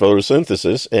plants use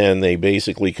photosynthesis, and they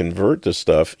basically convert the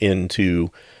stuff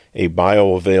into a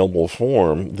bioavailable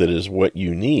form that is what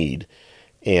you need.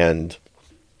 And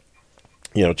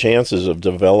chances of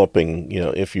developing,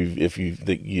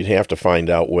 you'd have to find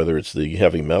out whether it's the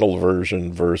heavy metal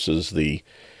version versus the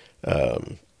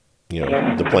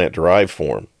the plant-derived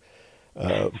form.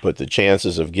 But the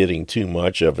chances of getting too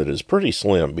much of it is pretty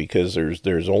slim, because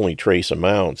there's only trace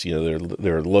amounts.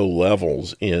 There are low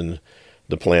levels in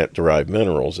the plant-derived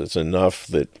minerals. It's enough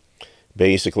that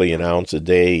basically an ounce a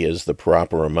day is the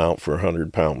proper amount for a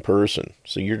 100-pound person.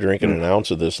 So you're drinking an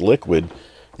ounce of this liquid,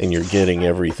 and you're getting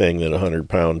everything that a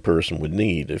 100-pound person would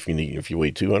need. If you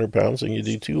weigh 200 pounds, then you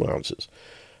do 2 ounces.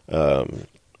 And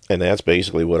that's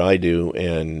basically what I do.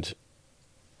 And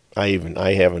I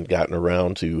haven't gotten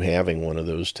around to having one of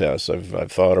those tests.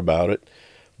 I've thought about it,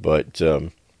 but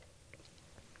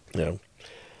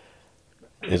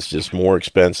it's just more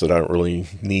expense that I don't really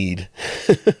need.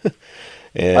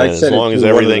 And as long as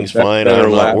everything's fine,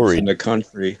 I'm not worried. In the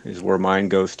country is where mine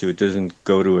goes to. It doesn't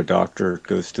go to a doctor. It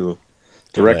goes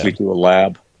directly to a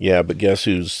lab. Yeah, but guess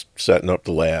who's setting up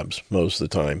the labs most of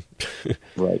the time?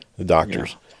 Right. The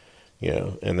doctors.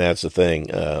 Yeah. And that's the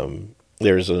thing.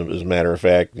 As a matter of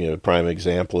fact, prime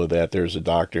example of that, there's a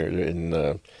doctor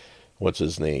in, what's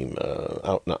his name,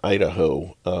 out in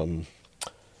Idaho.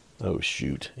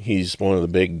 He's one of the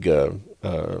big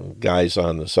guys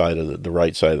on the side of the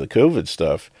right side of the COVID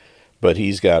stuff, but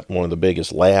he's got one of the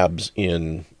biggest labs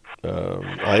in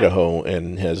Idaho,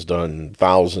 and has done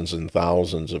thousands and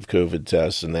thousands of COVID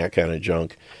tests and that kind of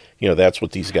junk. That's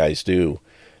what these guys do.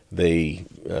 They,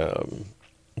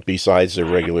 besides their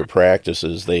regular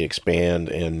practices, they expand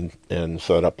and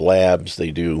set up labs.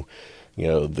 They do,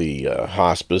 the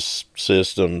hospice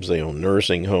systems. They own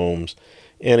nursing homes.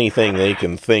 Anything they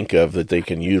can think of that they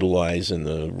can utilize in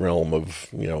the realm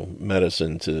of,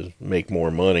 medicine to make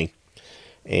more money.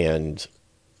 And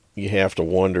you have to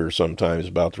wonder sometimes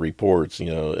about the reports,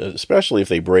 especially if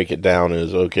they break it down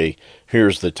as, okay,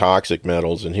 here's the toxic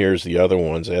metals and here's the other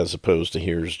ones, as opposed to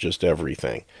here's just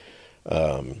everything.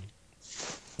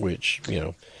 Which,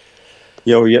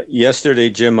 yesterday,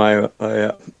 Jim, I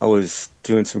was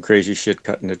doing some crazy shit,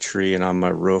 cutting a tree and on my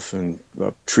roof, and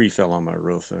a tree fell on my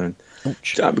roof, and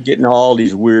I'm getting all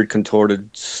these weird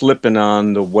contorted, slipping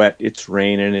on the wet. It's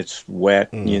raining, it's wet,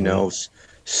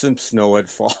 some snow had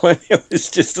fallen. It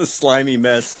was just a slimy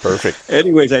mess. Perfect.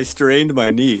 Anyways, I strained my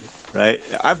knee, right?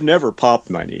 I've never popped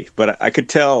my knee, but I could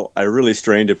tell I really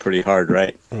strained it pretty hard,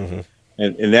 right? Mm-hmm.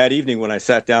 And that evening when I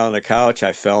sat down on the couch,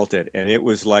 I felt it. And it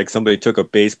was like somebody took a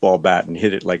baseball bat and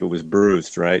hit it like it was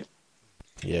bruised, right?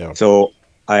 Yeah. So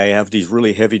I have these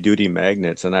really heavy-duty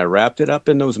magnets, and I wrapped it up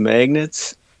in those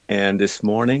magnets. And this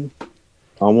morning,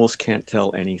 almost can't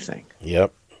tell anything.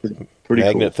 Yep. Pretty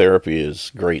Magnet cool. therapy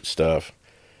is great stuff.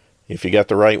 If you got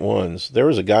the right ones. There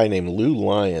was a guy named Lou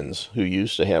Lyons who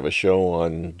used to have a show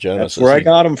on Genesis. That's where I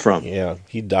got him from. Yeah,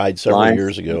 he died several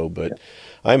years ago, but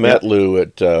I met Lou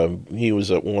at, he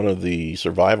was at one of the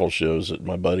survival shows that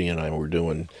my buddy and I were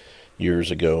doing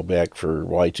years ago, back for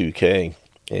Y2K,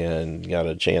 and got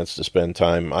a chance to spend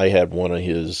time. I had one of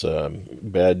his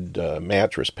bed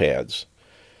mattress pads.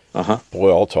 Uh-huh.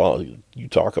 Boy, you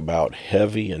talk about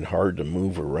heavy and hard to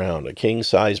move around. A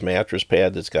king-size mattress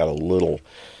pad that's got a little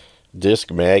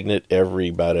disc magnet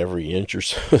about every inch or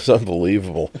so. It's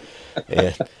unbelievable.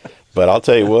 But I'll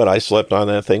tell you what, I slept on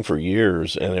that thing for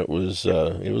years, and it was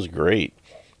great.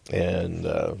 And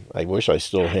I wish I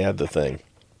still had the thing.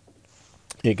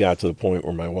 It got to the point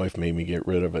where my wife made me get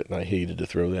rid of it, and I hated to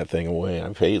throw that thing away. I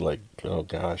paid back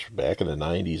in the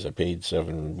 90s, I paid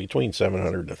between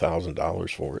 $700 and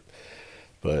 $1,000 for it.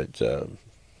 But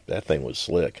that thing was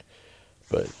slick.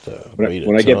 But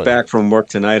when I get back from work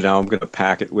tonight, I'm going to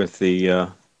pack it with the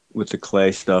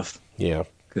clay stuff. Yeah,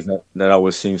 because that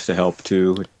always seems to help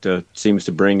too. It seems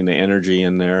to bring the energy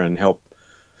in there and help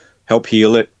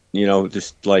heal it.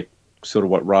 Just like sort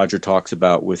of what Roger talks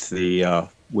about with the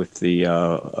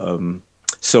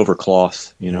silver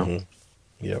cloth. Mm-hmm.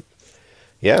 Yep.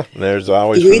 Yeah, there's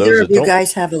always. Do either of you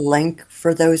guys have a link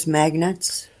for those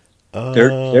magnets?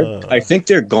 I think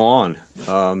they're gone.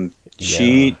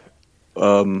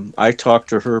 I talked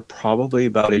to her probably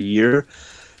about a year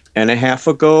and a half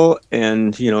ago,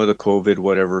 and the COVID,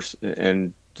 whatever,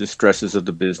 and the stresses of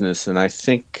the business, and I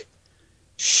think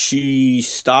she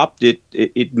stopped it.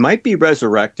 It might be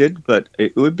resurrected, but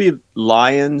it would be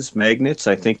Lions Magnets.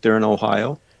 I think they're in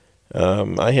Ohio.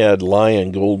 I had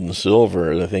Lion Gold and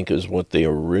Silver, I think is what they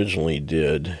originally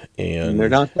did. And they're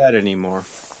not that anymore.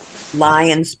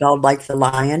 Lion spelled like the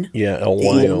lion. Yeah,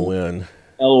 Lyon.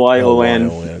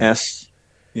 Lyons.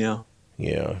 Yeah.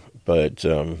 Yeah, but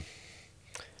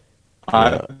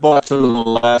I bought some of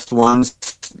the last ones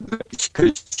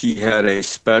because she had a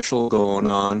special going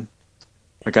on.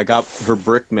 Like I got her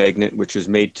brick magnet, which is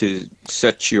made to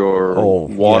set your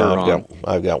water on.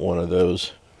 I've got one of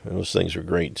those. And those things are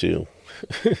great too.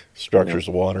 Structures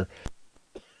of water.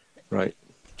 Right.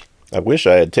 I wish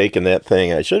I had taken that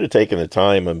thing. I should have taken the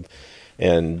time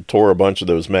and tore a bunch of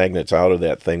those magnets out of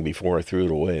that thing before I threw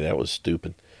it away. That was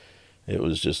stupid. It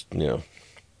was just,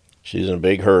 she's in a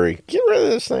big hurry. Get rid of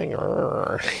this thing.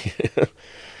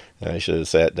 I should have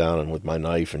sat down and with my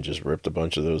knife and just ripped a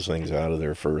bunch of those things out of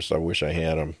there first. I wish I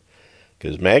had them,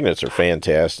 because magnets are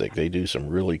fantastic. They do some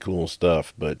really cool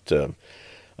stuff. But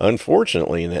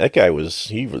unfortunately, and that guy was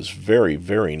very,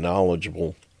 very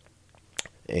knowledgeable,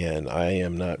 and I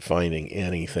am not finding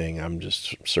anything. I'm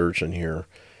just searching here.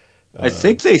 I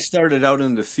think they started out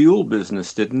in the fuel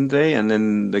business, didn't they? And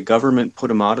then the government put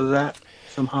them out of that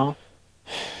somehow.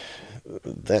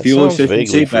 That fuel sounds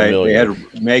vaguely familiar. They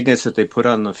had magnets that they put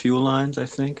on the fuel lines, I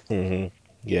think. Mm-hmm.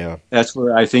 Yeah. That's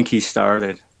where I think he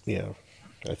started. Yeah,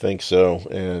 I think so.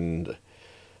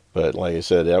 But like I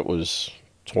said, that was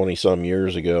 20-some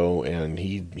years ago, and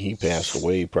he passed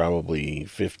away probably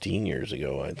 15 years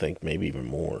ago, I think, maybe even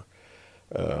more.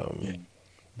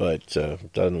 But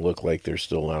doesn't look like they're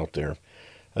still out there.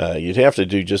 You'd have to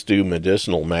do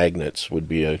medicinal magnets would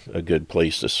be a good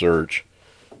place to search,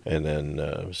 and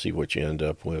then see what you end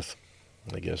up with.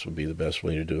 I guess would be the best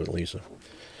way to do it, Lisa.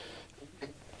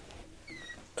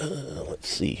 Let's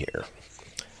see here.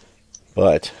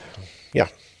 But, yeah.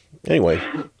 Anyway,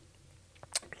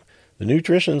 the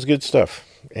nutrition's good stuff,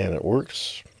 and it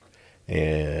works.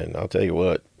 And I'll tell you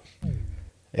what,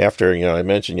 after, I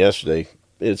mentioned yesterday,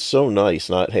 it's so nice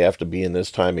not have to be in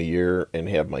this time of year and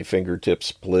have my fingertips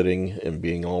splitting and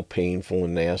being all painful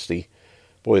and nasty.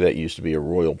 Boy, that used to be a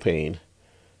royal pain.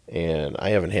 And I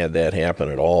haven't had that happen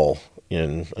at all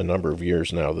in a number of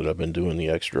years now that I've been doing the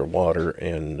extra water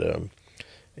and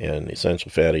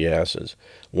essential fatty acids.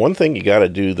 One thing you got to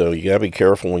do, though, you got to be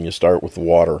careful when you start with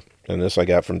water. And this I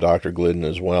got from Dr. Glidden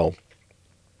as well.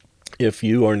 If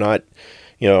you are not,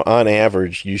 on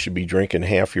average, you should be drinking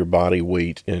half your body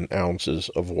weight in ounces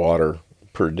of water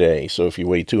per day. So if you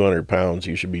weigh 200 pounds,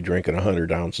 you should be drinking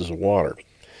 100 ounces of water.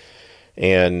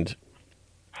 And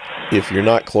if you're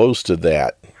not close to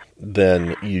that,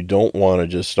 then you don't want to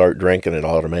just start drinking it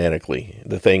automatically.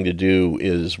 The thing to do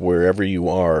is, wherever you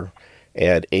are,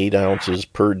 add 8 ounces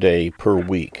per day per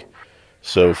week.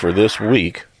 So for this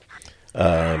week,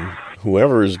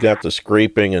 whoever has got the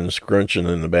scraping and scrunching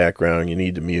in the background, you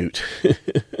need to mute.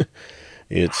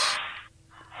 It's,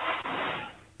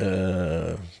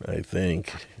 I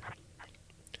think,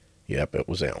 yep, it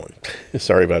was Alan.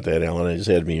 Sorry about that, Alan. I just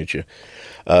had to mute you.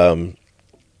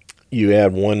 You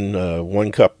add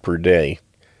one cup per day.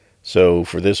 So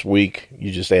for this week,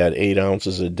 you just add 8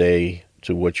 ounces a day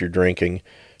to what you're drinking.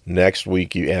 Next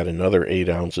week, you add another 8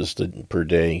 ounces per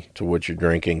day to what you're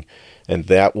drinking. And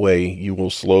that way, you will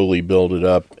slowly build it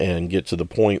up and get to the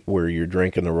point where you're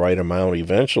drinking the right amount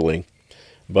eventually,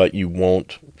 but you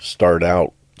won't start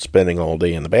out spending all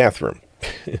day in the bathroom.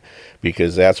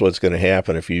 Because that's what's going to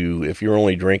happen. If you're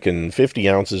only drinking 50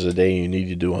 ounces a day, you need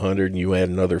to do 100, and you add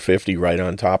another 50 right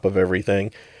on top of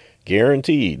everything,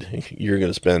 guaranteed you're going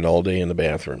to spend all day in the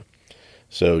bathroom.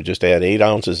 So just add 8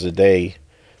 ounces a day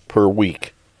per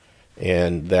week,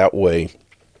 and that way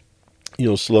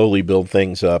you'll slowly build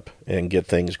things up and get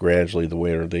things gradually the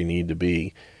way they need to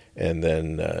be, and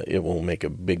then it will make a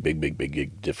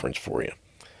big difference for you.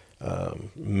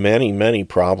 Many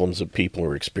problems that people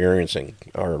are experiencing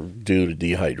are due to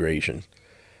dehydration.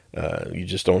 You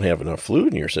just don't have enough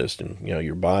fluid in your system.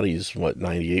 Your body's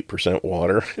 98%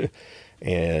 water,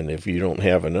 and if you don't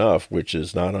have enough, which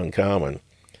is not uncommon,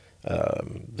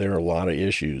 there are a lot of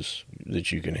issues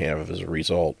that you can have as a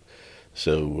result.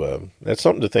 So that's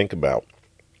something to think about.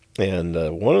 And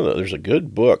there's a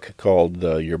good book called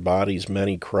Your Body's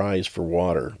Many Cries for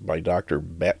Water by Dr.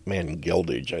 Batman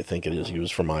Geldage, I think it is. He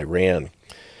was from Iran.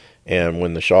 And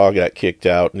when the Shah got kicked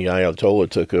out and the Ayatollah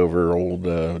took over,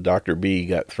 old Dr. B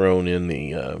got thrown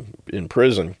in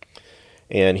prison.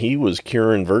 And he was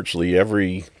curing virtually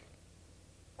every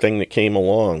thing that came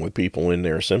along with people in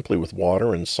there simply with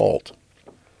water and salt.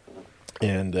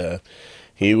 And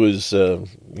he was, it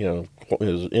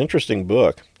was an interesting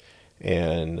book.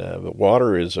 And but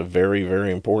water is a very,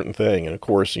 very important thing. And of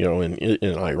course, in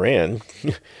Iran,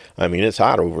 I mean, it's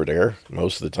hot over there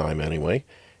most of the time anyway.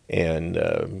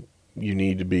 And you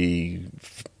need to be,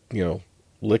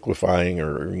 liquefying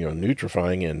or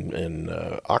nutrifying and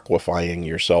aquifying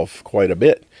yourself quite a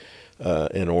bit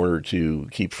in order to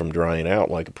keep from drying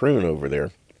out like a prune over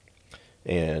there.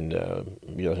 And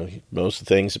most of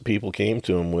the things that people came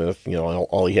to him with,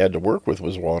 all he had to work with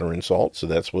was water and salt, so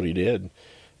that's what he did.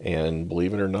 And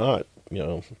believe it or not,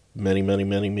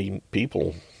 many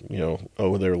people,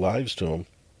 owe their lives to him.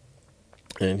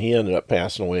 And he ended up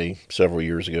passing away several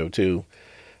years ago too.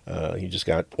 He just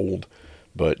got old,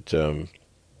 but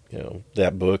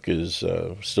that book is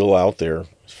still out there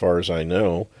as far as I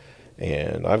know,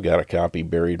 and I've got a copy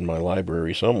buried in my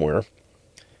library somewhere.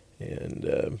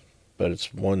 And but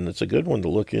it's one that's a good one to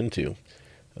look into.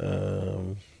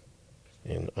 And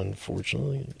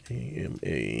unfortunately,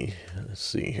 AMA, let's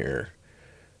see here,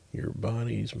 your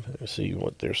body's, let's see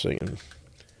what they're saying,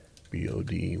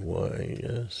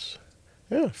 BODYS.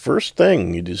 Yeah, first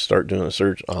thing, you just start doing a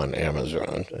search on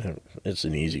Amazon. It's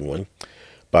an easy one.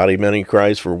 Body Many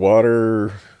Cries for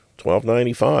Water,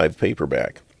 $12.95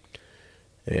 paperback.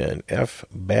 And F.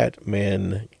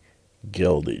 Batman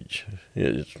Geldage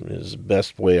is the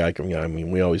best way I can. I mean,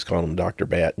 we always call him Dr.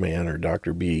 Batman or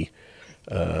Dr. B,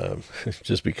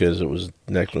 just because it was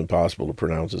next to impossible to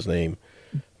pronounce his name.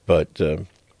 But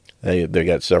they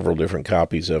got several different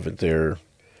copies of it there,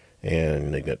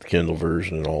 and they got the Kindle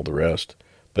version and all the rest.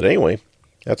 But anyway,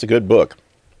 that's a good book.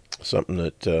 Something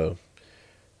that a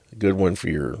good one for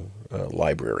your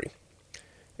library.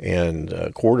 And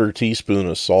a quarter teaspoon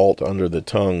of salt under the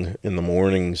tongue in the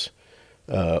mornings.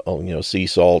 Sea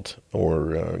salt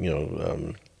or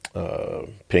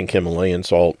pink Himalayan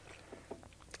salt.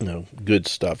 Good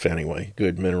stuff anyway.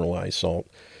 Good mineralized salt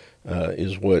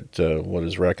is what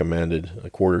is recommended. A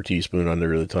quarter teaspoon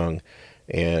under the tongue,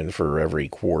 and for every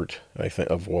quart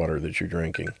of water that you're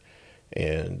drinking,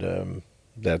 and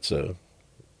that's a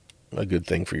good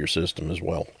thing for your system as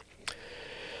well.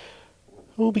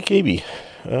 OBKB.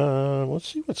 Let's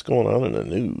see what's going on in the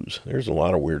news. There's a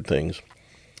lot of weird things.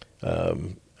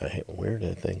 Where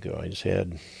did that thing go? I just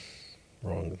had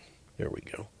wrong. There we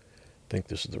go. I think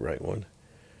this is the right one.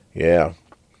 Yeah.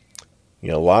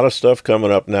 A lot of stuff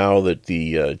coming up now that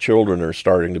the children are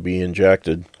starting to be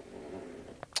injected.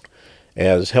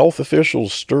 As health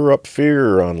officials stir up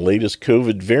fear on latest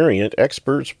COVID variant,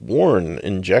 experts warn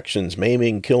injections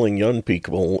maiming, killing young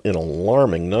people in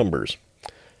alarming numbers.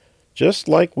 Just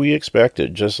like we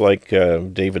expected, just like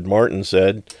David Martin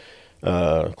said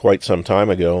quite some time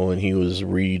ago, and he was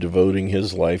redevoting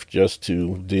his life just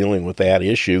to dealing with that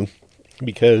issue,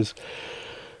 because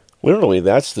literally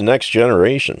that's the next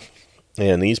generation,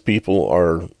 and these people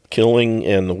are killing,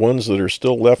 and the ones that are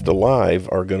still left alive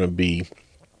are going to be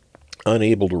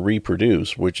unable to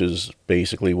reproduce, which is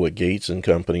basically what Gates and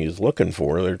company is looking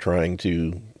for. They're trying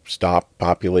to stop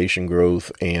population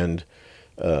growth and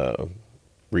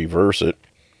reverse it.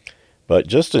 But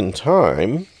just in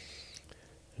time,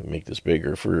 make this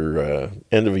bigger, for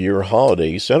end of year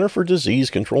holidays, Center for Disease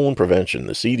Control and Prevention,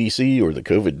 the CDC, or the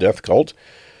COVID death cult,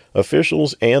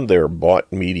 officials and their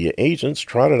bought media agents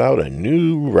trotted out a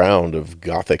new round of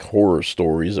gothic horror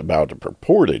stories about a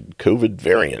purported COVID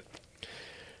variant.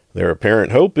 Their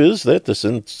apparent hope is that the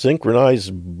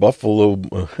synchronized buffalo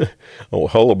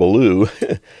hullabaloo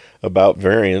about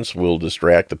variants will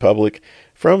distract the public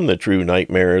from the true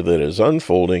nightmare that is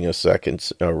unfolding,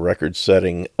 a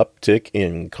record-setting uptick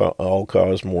in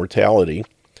all-cause mortality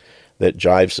that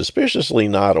jives suspiciously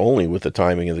not only with the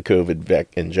timing of the COVID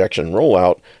injection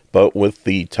rollout, but with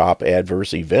the top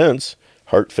adverse events: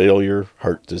 heart failure,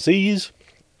 heart disease,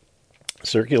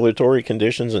 circulatory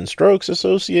conditions, and strokes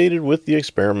associated with the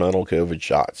experimental COVID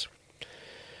shots.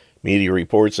 Media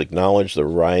reports acknowledge the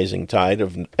rising tide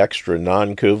of extra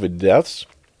non-COVID deaths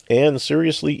and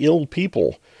seriously ill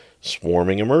people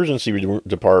swarming emergency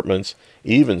departments,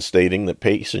 even stating that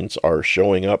patients are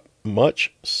showing up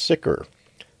much sicker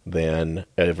than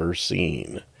ever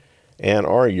seen and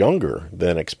are younger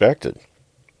than expected.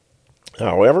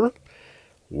 However,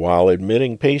 while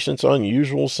admitting patients'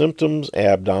 unusual symptoms,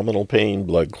 abdominal pain,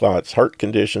 blood clots, heart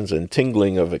conditions, and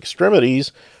tingling of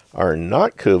extremities are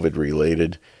not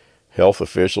COVID-related, health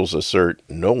officials assert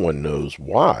no one knows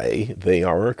why they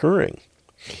are occurring.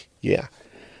 Yeah.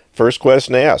 First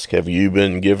question asked, have you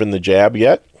been given the jab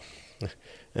yet?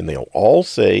 And they'll all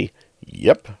say,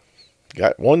 yep.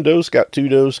 Got 1 dose, got 2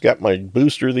 doses, got my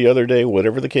booster the other day,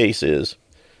 whatever the case is,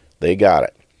 they got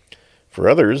it. For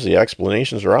others, the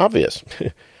explanations are obvious.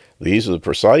 These are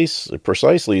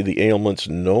precisely the ailments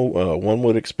one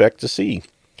would expect to see,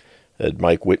 said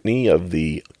Mike Whitney of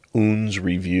the UNS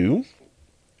Review.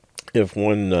 if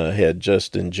one had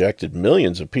just injected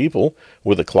millions of people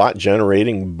with a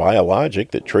clot-generating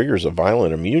biologic that triggers a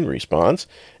violent immune response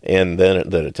and then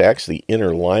that attacks the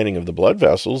inner lining of the blood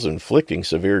vessels, inflicting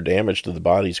severe damage to the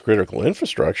body's critical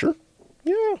infrastructure,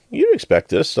 yeah, you'd expect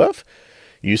this stuff.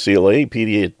 UCLA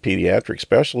pediatric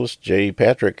specialist J.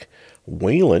 Patrick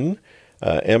Whalen,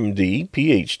 MD,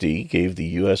 PhD, gave the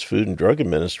U.S. Food and Drug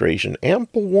Administration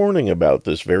ample warning about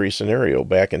this very scenario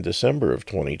back in December of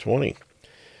 2020.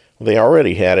 They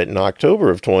already had it in October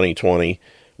of 2020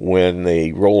 when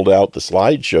they rolled out the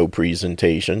slideshow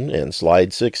presentation, and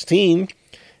slide 16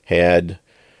 had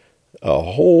a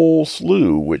whole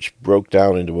slew, which broke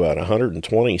down into about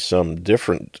 120 some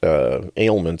different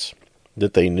ailments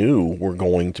that they knew were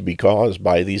going to be caused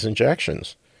by these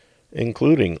injections,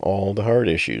 including all the heart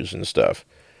issues and stuff.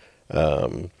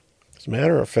 As a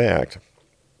matter of fact,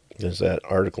 as that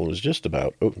article is just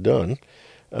about done,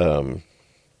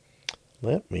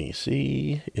 let me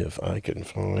see if I can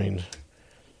find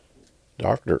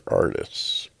Dr.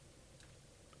 Ardis.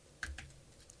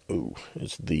 Oh,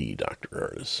 it's the Dr.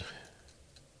 Ardis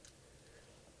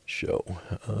show.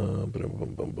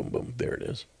 There it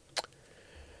is.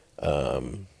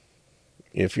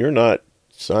 If you're not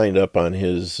signed up on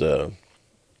his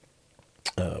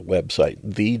website,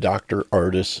 the Dr.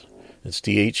 Ardis, it's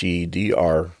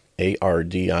TheDrArdis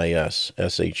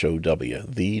SHOW,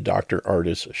 the Dr.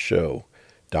 Ardis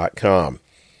Show.com.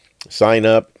 Sign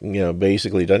up,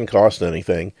 basically it doesn't cost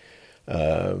anything.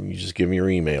 You just give me your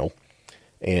email,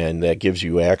 and that gives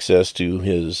you access to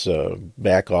his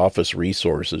back office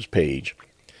resources page.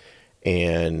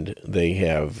 And they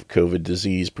have COVID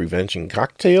disease prevention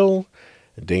cocktail,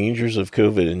 dangers of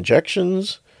COVID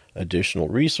injections, additional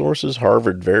resources,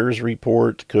 Harvard VAERS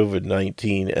report,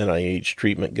 COVID-19 NIH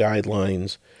treatment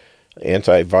guidelines,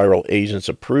 antiviral agents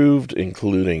approved,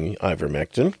 including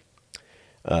ivermectin,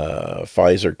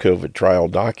 Pfizer COVID trial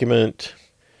document,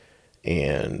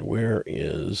 and where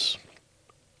is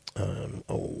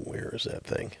that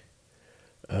thing?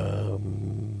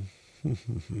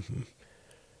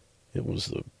 It was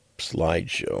the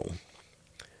slideshow.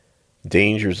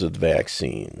 Dangers of the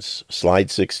vaccines. Slide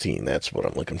 16, that's what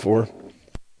I'm looking for.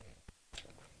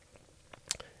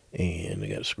 And I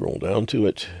got to scroll down to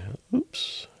it.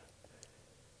 Oops.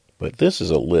 But this is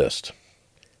a list.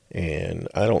 And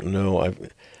I don't know,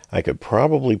 I could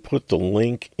probably put the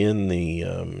link in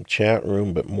the chat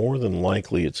room, but more than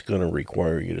likely it's going to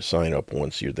require you to sign up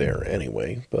once you're there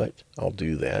anyway. But I'll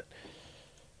do that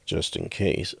just in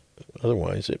case.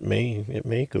 Otherwise, it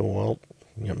may go out.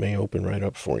 It may open right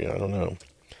up for you. I don't know.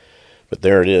 But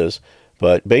there it is.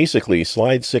 But basically,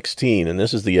 slide 16, and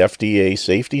this is the FDA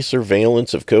Safety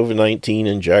Surveillance of COVID-19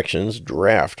 Injections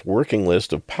Draft Working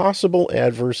List of Possible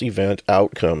Adverse Event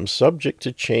Outcomes Subject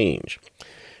to Change.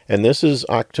 And this is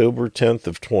October 10th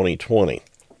of 2020.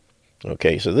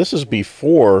 Okay, so this is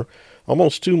before,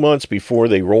 almost 2 months before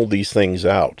they rolled these things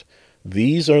out.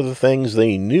 These are the things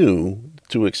they knew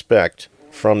to expect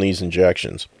from these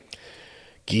injections.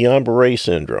 Guillain-Barré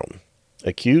syndrome,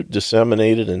 acute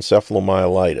disseminated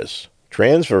encephalomyelitis,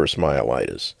 transverse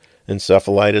myelitis,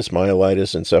 encephalitis,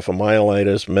 myelitis,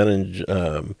 encephalomyelitis,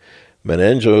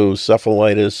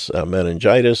 meningoencephalitis,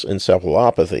 meningitis,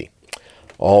 encephalopathy.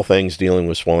 All things dealing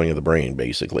with swelling of the brain,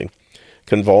 basically.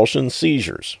 Convulsions,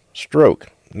 seizures,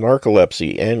 stroke,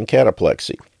 narcolepsy, and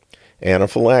cataplexy.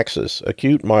 Anaphylaxis,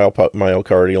 acute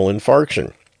myocardial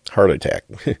infarction, heart attack.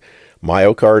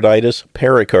 Myocarditis,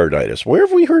 pericarditis. Where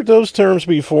have we heard those terms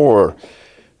before?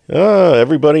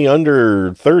 Everybody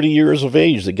under 30 years of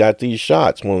age that got these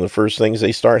shots, one of the first things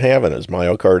they start having is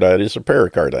myocarditis or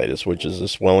pericarditis, which is the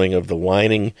swelling of the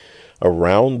lining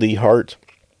around the heart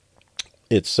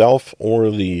itself, or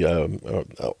the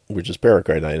which is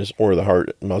pericarditis, or the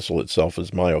heart muscle itself is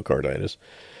myocarditis.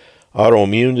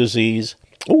 Autoimmune disease.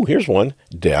 Oh, here's one.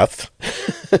 Death.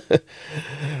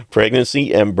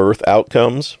 Pregnancy and birth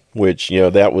outcomes, which,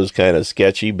 that was kind of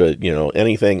sketchy, but,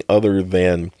 anything other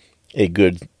than a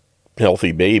good,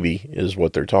 healthy baby is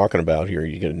what they're talking about here.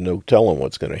 You can no telling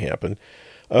what's going to happen.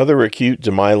 Other acute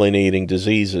demyelinating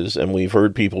diseases, and we've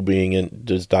heard people being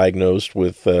diagnosed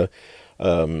with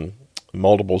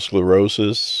multiple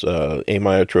sclerosis,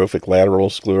 amyotrophic lateral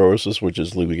sclerosis, which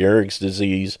is Lou Gehrig's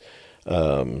disease,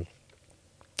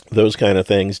 those kind of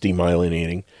things,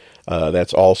 demyelinating.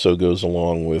 That also goes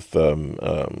along with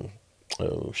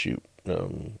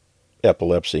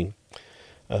epilepsy,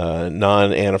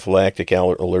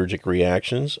 non-anaphylactic allergic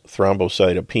reactions,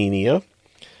 thrombocytopenia,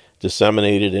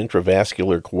 disseminated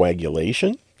intravascular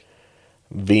coagulation,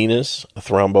 venous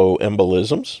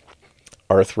thromboembolisms,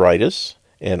 arthritis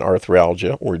and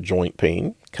arthralgia or joint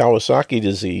pain, Kawasaki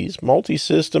disease,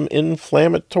 multisystem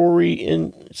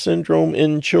inflammatory syndrome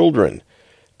in children.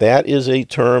 That is a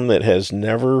term that has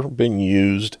never been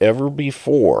used ever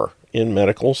before in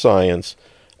medical science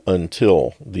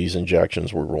until these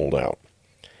injections were rolled out.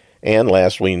 And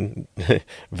lastly,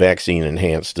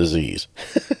 vaccine-enhanced disease.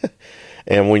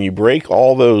 And when you break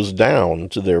all those down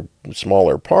to their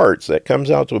smaller parts, that comes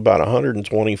out to about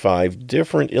 125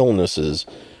 different illnesses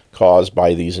caused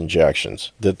by these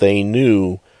injections that they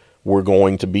knew were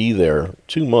going to be there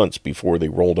 2 months before they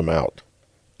rolled them out.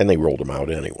 And they rolled them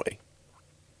out anyway.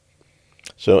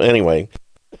 So anyway,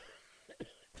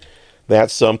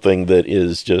 that's something that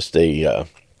is just a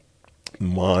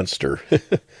monster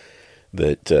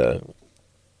that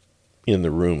in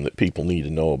the room that people need to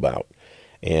know about.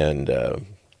 And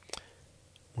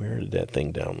where did that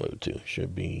thing download to?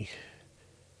 Should be,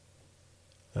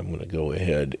 I'm going to go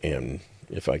ahead and,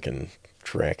 if I can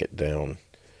track it down,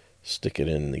 stick it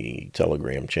in the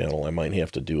Telegram channel. I might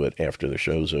have to do it after the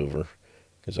show's over,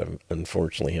 because I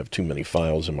unfortunately have too many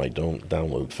files in my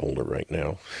download folder right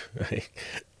now.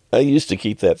 I used to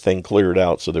keep that thing cleared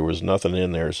out so there was nothing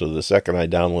in there, so the second I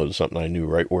downloaded something, I knew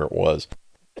right where it was.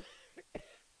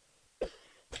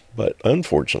 But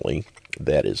unfortunately,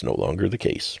 that is no longer the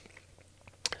case,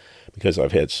 because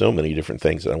I've had so many different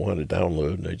things that I wanted to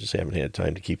download, and I just haven't had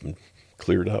time to keep them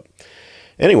cleared up.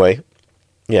 Anyway,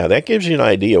 yeah, that gives you an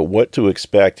idea what to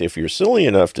expect if you're silly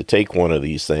enough to take one of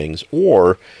these things,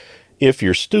 or if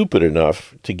you're stupid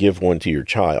enough to give one to your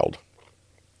child.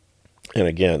 And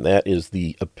again, that is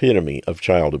the epitome of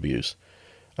child abuse.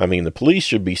 I mean, the police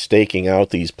should be staking out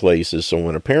these places so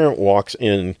when a parent walks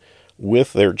in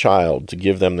with their child to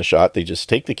give them the shot, they just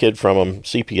take the kid from them,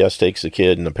 CPS takes the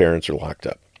kid, and the parents are locked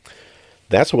up.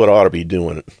 That's what ought to be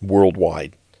doing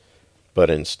worldwide. But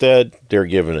instead, they're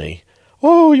given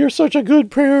oh, you're such a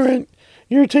good parent.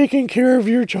 You're taking care of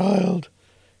your child.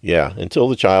 Yeah, until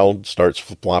the child starts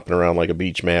flopping around like a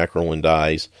beach mackerel and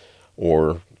dies,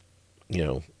 or,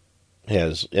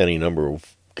 has any number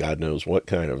of God knows what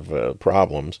kind of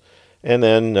problems. And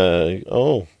then,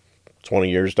 20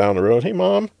 years down the road, hey,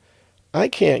 Mom, I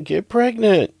can't get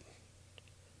pregnant.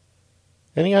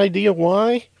 Any idea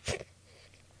why?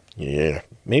 Yeah,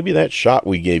 maybe that shot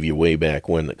we gave you way back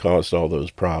when that caused all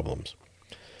those problems.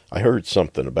 I heard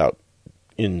something about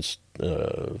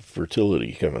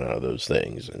fertility coming out of those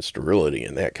things, and sterility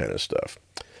and that kind of stuff.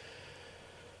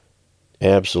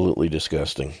 Absolutely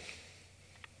disgusting.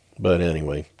 But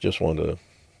anyway, just wanted to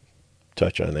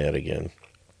touch on that again.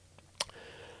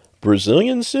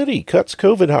 Brazilian city cuts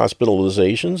COVID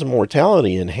hospitalizations and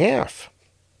mortality in half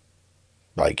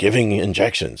by giving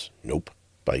injections. Nope.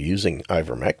 By using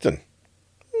ivermectin.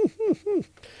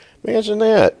 Imagine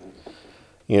that.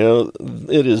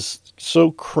 It is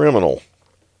so criminal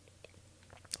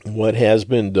what has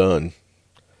been done,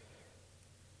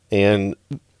 and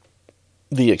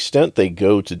the extent they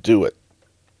go to do it.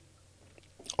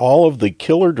 All of the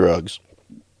killer drugs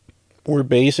were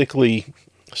basically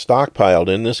stockpiled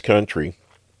in this country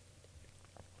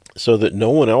so that no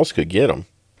one else could get them,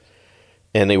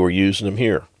 and they were using them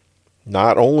here.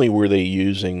 Not only were they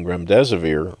using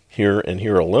remdesivir here and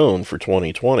here alone for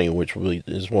 2020, which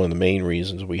is one of the main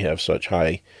reasons we have such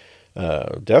high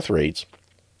death rates,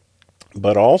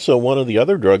 but also one of the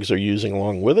other drugs they're using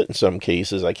along with it in some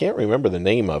cases. I can't remember the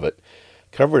name of it.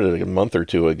 Covered it a month or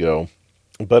two ago,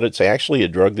 but it's actually a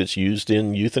drug that's used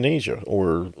in euthanasia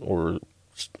or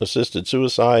assisted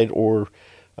suicide or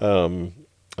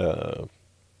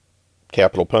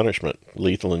capital punishment,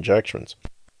 lethal injections.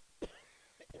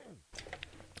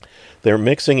 They're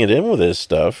mixing it in with this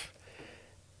stuff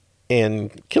and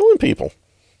killing people.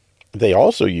 They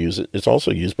also use it. It's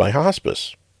also used by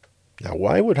hospice. Now,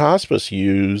 why would hospice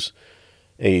use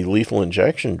a lethal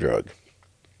injection drug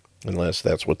unless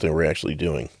that's what they were actually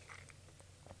doing?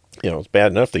 It's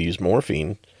bad enough they use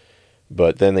morphine,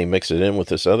 but then they mix it in with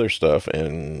this other stuff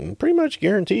and pretty much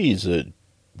guarantees that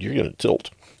you're going to tilt.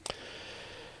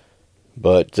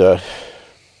 But,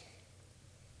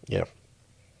 yeah.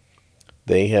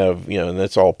 They have, and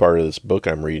that's all part of this book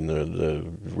I'm reading, the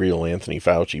Real Anthony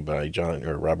Fauci by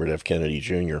Robert F. Kennedy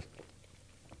Jr.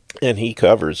 And he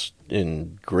covers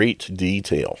in great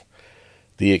detail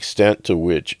the extent to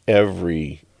which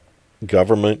every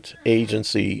government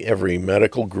agency, every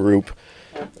medical group,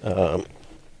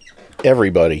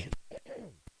 everybody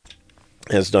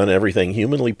has done everything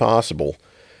humanly possible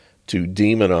to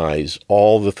demonize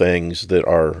all the things that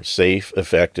are safe,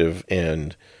 effective,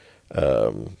 and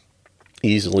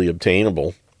easily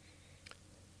obtainable,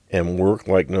 and work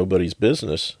like nobody's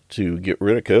business to get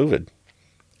rid of COVID.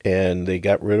 And they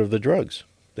got rid of the drugs.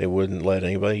 They wouldn't let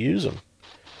anybody use them.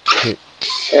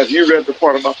 Have you read the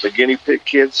part about the guinea pig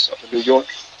kids up in New York,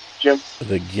 Jim?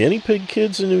 The guinea pig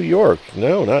kids in New York?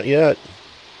 No, not yet.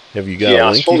 Have you got a Yeah,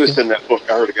 I link? suppose it's in that book.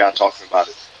 I heard a guy talking about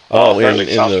it. Oh, in the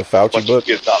Fauci book?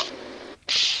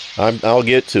 I'll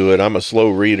get to it. I'm a slow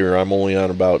reader. I'm only on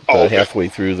about halfway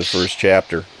through the first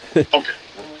chapter. Okay.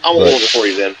 I won't hold it for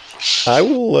you then. I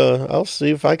will. I'll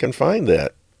see if I can find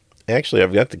that. Actually,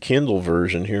 I've got the Kindle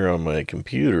version here on my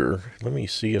computer. Let me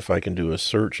see if I can do a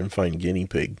search and find guinea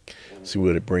pig. See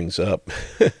what it brings up.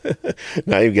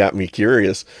 Now you've got me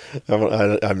curious.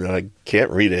 I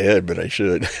can't read ahead, but I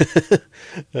should.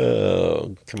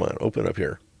 Come on, open up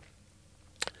here.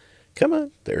 Come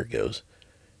on, there it goes.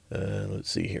 Let's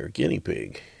see here, guinea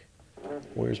pig.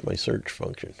 Where's my search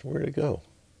function? Where'd it go?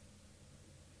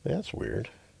 That's weird.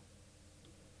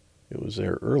 It was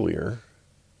there earlier.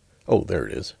 Oh, there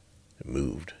it is. It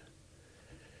moved.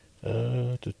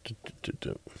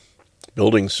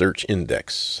 Building search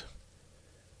index.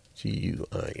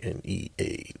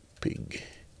 GUINEA, pig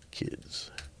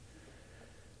kids.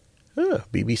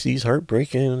 BBC's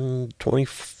heartbreaking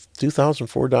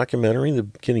 2004 documentary, The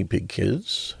Guinea Pig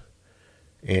Kids.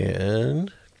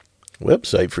 And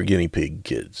website for guinea pig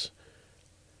kids.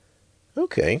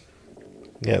 Okay.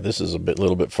 Yeah, this is a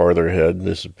little bit farther ahead.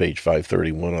 This is page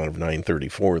 531 out of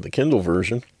 934, the Kindle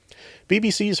version.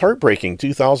 BBC's heartbreaking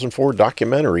 2004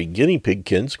 documentary, Guinea Pig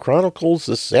Kids, chronicles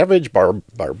the savage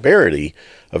barbarity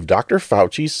of Dr.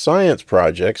 Fauci's science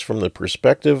projects from the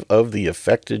perspective of the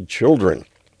affected children.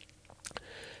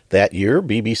 That year,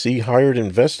 BBC hired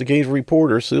investigative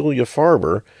reporter Celia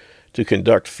Farber to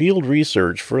conduct field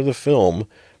research for the film,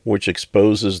 which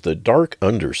exposes the dark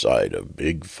underside of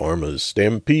Big Pharma's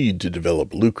stampede to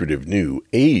develop lucrative new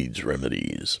AIDS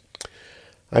remedies.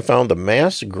 I found a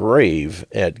mass grave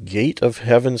at Gate of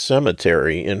Heaven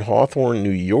Cemetery in Hawthorne, New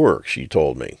York, she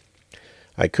told me.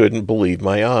 I couldn't believe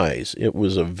my eyes. It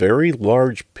was a very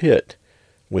large pit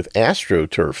with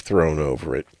astroturf thrown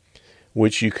over it,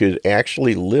 which you could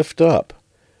actually lift up.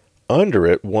 Under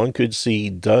it, one could see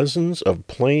dozens of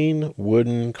plain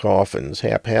wooden coffins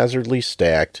haphazardly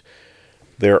stacked.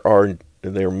 There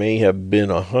may have been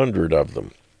 100 of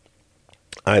them.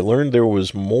 I learned there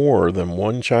was more than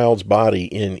one child's body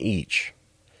in each.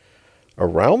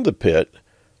 Around the pit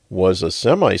was a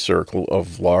semicircle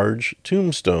of large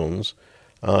tombstones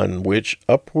on which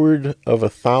upward of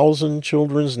 1,000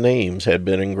 children's names had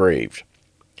been engraved.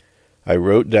 I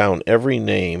wrote down every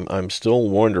name. I'm still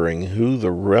wondering who the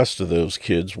rest of those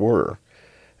kids were.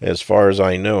 As far as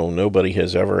I know, nobody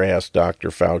has ever asked Dr.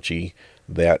 Fauci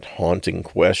that haunting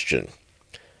question.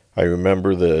 I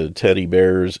remember the teddy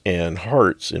bears and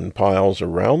hearts in piles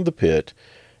around the pit,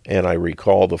 and I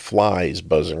recall the flies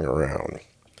buzzing around.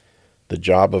 The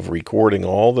job of recording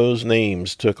all those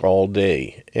names took all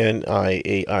day.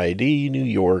 NIAID, New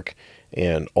York,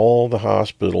 and all the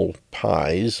hospital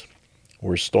pies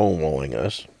were stonewalling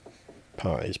us.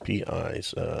 Pies,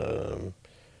 P-I's. I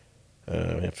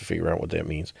have to figure out what that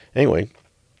means. Anyway,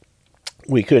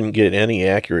 we couldn't get any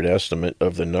accurate estimate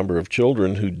of the number of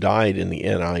children who died in the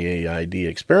NIAID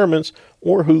experiments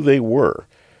or who they were.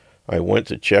 I went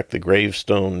to check the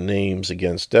gravestone names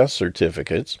against death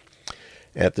certificates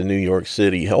at the New York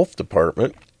City Health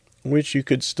Department, which you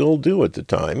could still do at the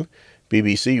time.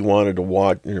 BBC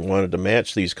wanted to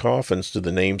match these coffins to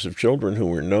the names of children who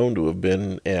were known to have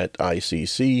been at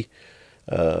ICC.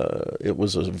 It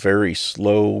was a very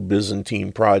slow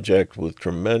Byzantine project with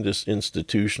tremendous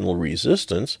institutional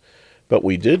resistance, but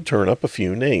we did turn up a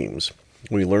few names.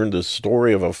 We learned the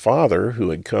story of a father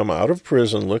who had come out of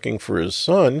prison looking for his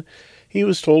son. He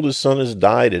was told his son has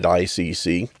died at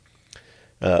ICC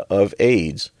of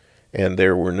AIDS, and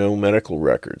there were no medical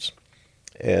records,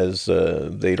 as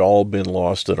they'd all been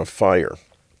lost in a fire.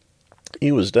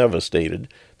 He was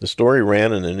devastated. The story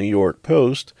ran in the New York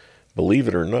Post, believe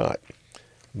it or not.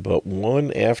 But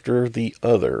one after the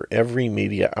other, every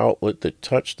media outlet that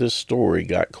touched this story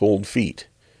got cold feet.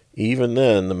 Even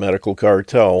then, the medical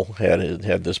cartel had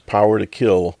this power to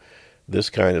kill this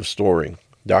kind of story.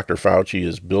 Dr. Fauci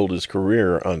has built his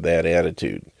career on that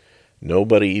attitude.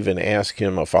 Nobody even asked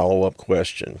him a follow-up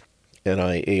question.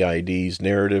 NIAID's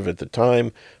narrative at the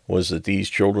time was that these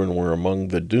children were among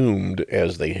the doomed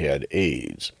as they had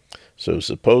AIDS. So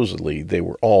supposedly they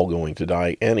were all going to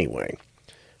die anyway.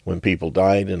 When people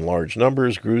died in large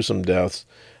numbers, gruesome deaths,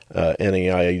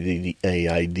 NIAID's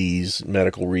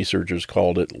medical researchers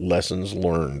called it lessons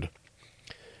learned.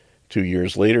 2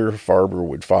 years later, Farber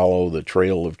would follow the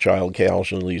trail of child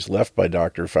casualties left by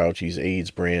Dr. Fauci's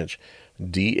AIDS branch,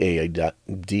 DAIDS,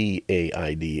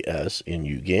 in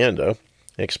Uganda,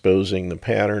 exposing the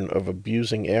pattern of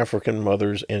abusing African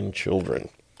mothers and children.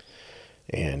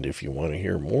 And if you want to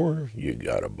hear more, you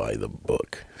got to buy the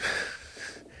book.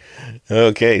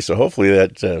 Okay, so hopefully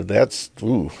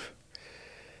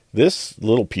this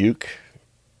little puke,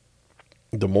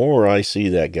 the more I see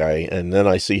that guy, and then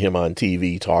I see him on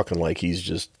TV talking like he's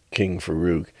just King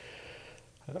Farouk,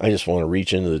 I just want to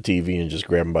reach into the TV and just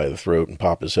grab him by the throat and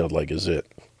pop his head like a zit.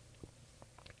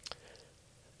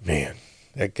 Man,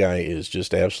 that guy is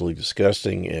just absolutely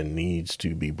disgusting and needs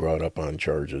to be brought up on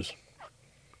charges.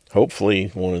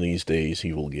 Hopefully, one of these days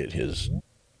he will get his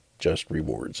just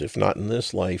rewards. If not in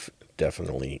this life,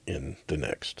 definitely in the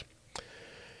next.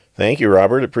 Thank you,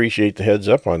 Robert. Appreciate the heads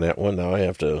up on that one. Now I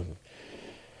have to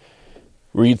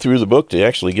read through the book to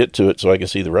actually get to it so I can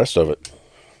see the rest of it.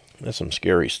 That's some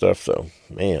scary stuff, though.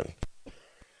 Man.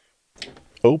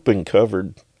 Open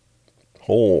covered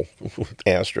hole with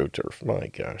AstroTurf. My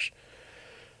gosh.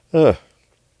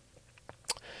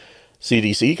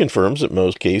 CDC confirms that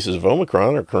most cases of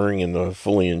Omicron are occurring in the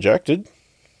fully injected.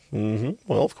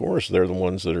 Well, of course, they're the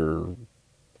ones that are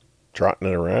trotting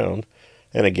it around.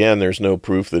 And again, there's no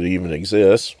proof that it even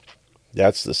exists.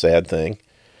 That's the sad thing.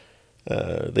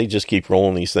 They just keep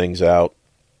rolling these things out.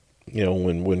 You know,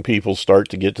 when people start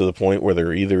to get to the point where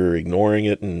they're either ignoring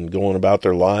it and going about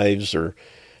their lives or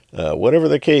whatever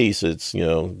the case, it's, you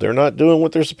know, they're not doing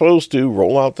what they're supposed to.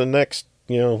 Roll out the next,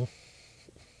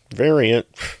 variant.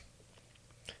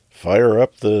 Fire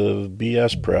up the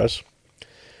BS press.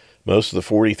 Most of the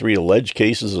 43 alleged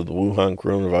cases of the Wuhan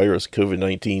coronavirus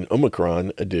COVID-19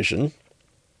 Omicron edition.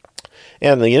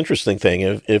 And the interesting thing,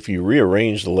 if you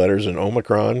rearrange the letters in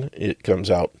Omicron, it comes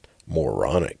out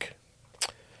moronic.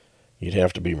 You'd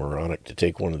have to be moronic to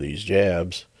take one of these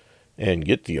jabs and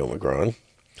get the Omicron.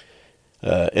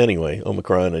 Anyway,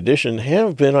 Omicron edition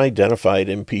have been identified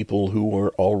in people who are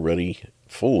already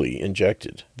fully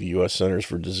injected. The U.S. Centers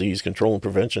for Disease Control and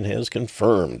Prevention has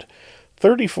confirmed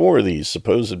 34 of these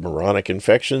supposed moronic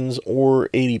infections, or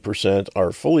 80%,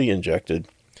 are fully injected.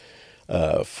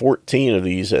 14 of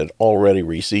these had already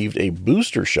received a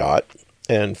booster shot,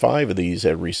 and 5 of these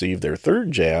had received their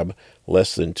third jab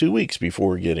less than 2 weeks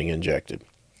before getting injected.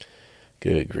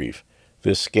 Good grief.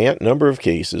 This scant number of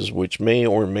cases, which may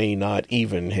or may not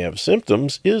even have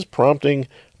symptoms, is prompting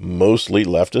mostly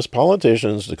leftist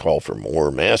politicians to call for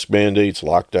more mask mandates,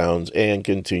 lockdowns, and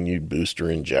continued booster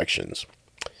injections.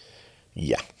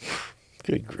 Yeah,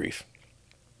 good grief.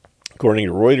 According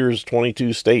to Reuters,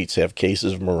 22 states have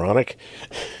cases of moronic.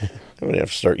 I'm going to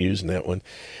have to start using that one.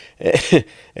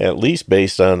 At least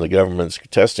based on the government's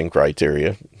testing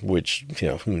criteria, which,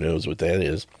 who knows what that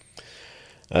is.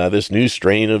 This new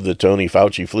strain of the Tony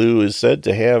Fauci flu is said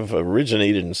to have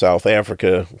originated in South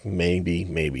Africa. Maybe,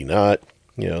 maybe not.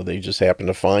 They just happened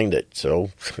to find it,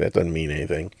 so that doesn't mean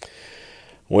anything.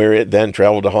 Where it then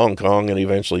traveled to Hong Kong and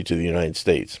eventually to the United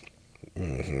States.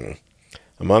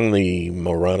 Among the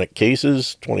moronic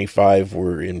cases, 25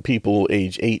 were in people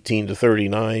aged 18 to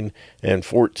 39, and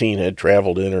 14 had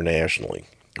traveled internationally.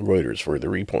 Reuters further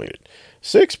reported.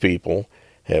 6 people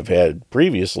had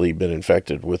previously been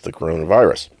infected with the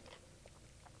coronavirus.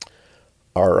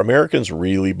 Are Americans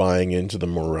really buying into the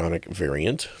moronic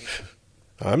variant?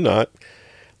 I'm not.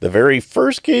 The very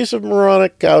first case of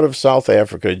moronic out of South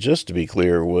Africa, just to be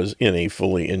clear, was in a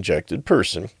fully injected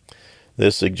person.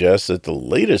 This suggests that the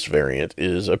latest variant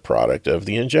is a product of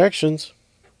the injections.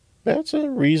 That's a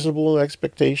reasonable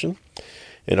expectation.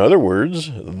 In other words,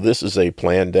 this is a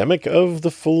plandemic of the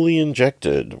fully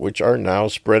injected, which are now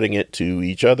spreading it to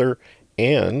each other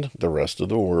and the rest of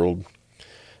the world.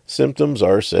 Symptoms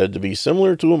are said to be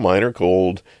similar to a minor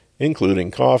cold, including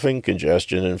coughing,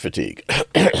 congestion, and fatigue.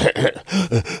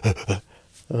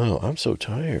 Oh, I'm so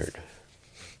tired.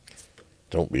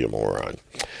 Don't be a moron.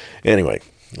 Anyway,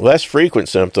 less frequent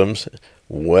symptoms,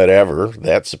 whatever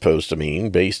that's supposed to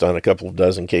mean, based on a couple of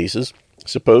dozen cases,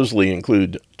 supposedly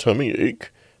include tummy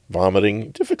ache,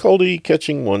 vomiting, difficulty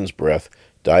catching one's breath,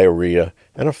 diarrhea,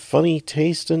 and a funny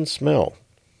taste and smell.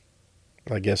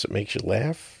 I guess it makes you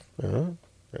laugh? I don't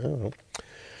know.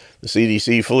 The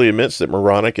CDC fully admits that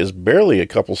moronic is barely a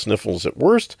couple sniffles at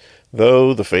worst,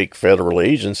 though the fake federal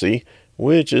agency,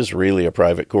 which is really a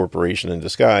private corporation in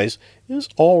disguise, is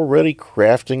already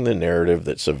crafting the narrative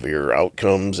that severe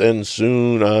outcomes and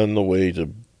soon on the way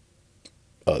to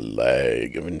a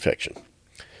lag of infection.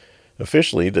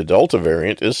 Officially, the Delta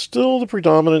variant is still the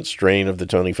predominant strain of the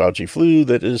Tony Fauci flu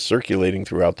that is circulating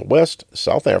throughout the West,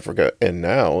 South Africa, and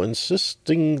now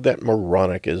insisting that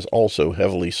moronic is also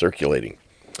heavily circulating.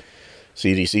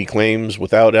 CDC claims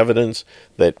without evidence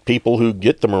that people who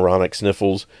get the moronic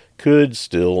sniffles could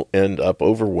still end up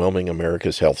overwhelming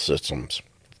America's health systems,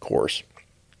 of course.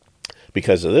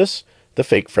 Because of this, The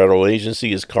fake federal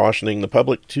agency is cautioning the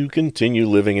public to continue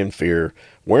living in fear,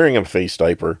 wearing a face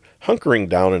diaper, hunkering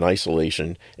down in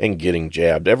isolation, and getting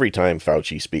jabbed every time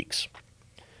Fauci speaks.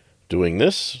 Doing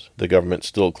this, the government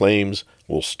still claims,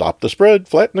 will stop the spread,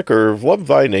 flatten the curve, love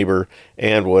thy neighbor,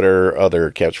 and whatever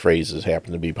other catchphrases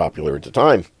happen to be popular at the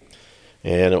time.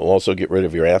 And it will also get rid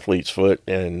of your athlete's foot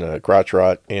and crotch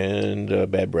rot and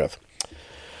bad breath.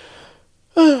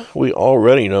 We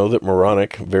already know that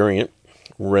moronic variant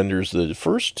renders the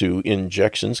first 2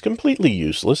 injections completely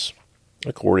useless,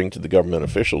 according to the government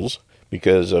officials.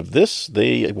 Because of this,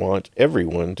 they want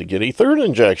everyone to get a 3rd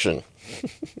injection,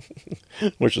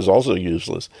 which is also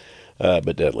useless,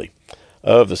 but deadly.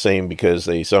 Of the same, because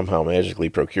they somehow magically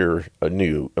procure a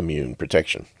new immune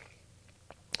protection.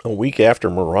 A week after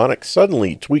moronic,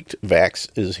 suddenly tweaked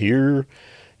vax is here.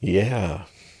 Yeah,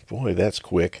 boy, that's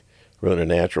quick. Wrote a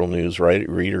Natural News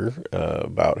reader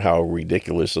about how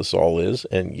ridiculous this all is.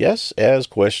 And yes, as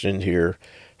questioned here,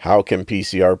 how can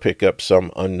PCR pick up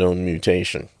some unknown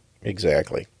mutation?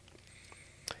 Exactly.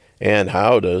 And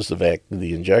how does the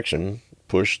injection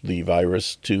push the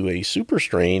virus to a super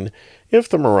strain if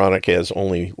the moronic has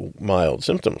only mild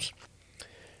symptoms?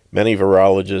 Many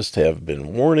virologists have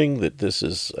been warning that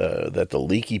that the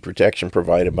leaky protection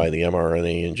provided by the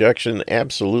mRNA injection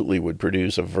absolutely would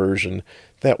produce a version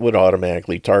that would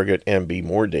automatically target and be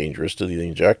more dangerous to the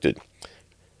injected,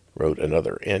 wrote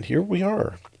another. And here we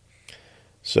are.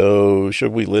 So,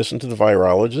 should we listen to the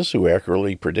virologists who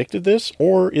accurately predicted this,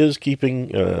 or keep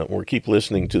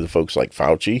listening to the folks like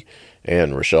Fauci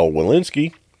and Rochelle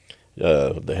Walensky,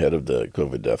 the head of the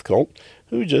COVID death cult,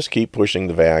 who just keep pushing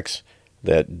the vax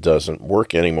that doesn't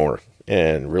work anymore,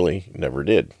 and really never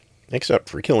did, except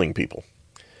for killing people.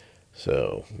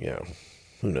 So, yeah,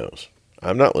 who knows?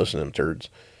 I'm not listening to turds.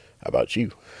 How about you?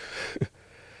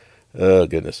 Oh,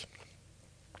 goodness.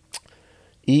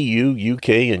 EU, UK,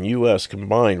 and US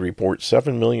combined report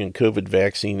 7 million COVID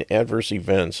vaccine adverse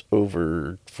events,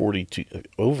 over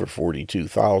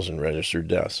 42,000 registered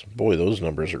deaths. Boy, those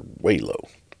numbers are way low.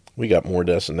 We got more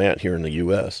deaths than that here in the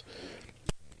US.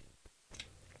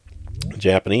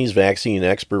 Japanese vaccine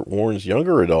expert warns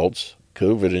younger adults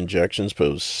COVID injections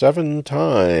pose 7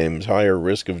 times higher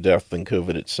risk of death than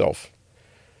COVID itself.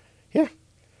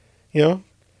 Yeah,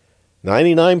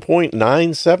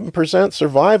 99.97%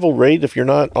 survival rate if you're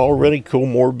not already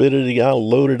comorbidity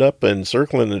loaded up and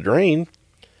circling the drain.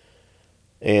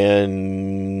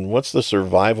 And what's the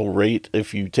survival rate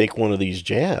if you take one of these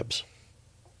jabs?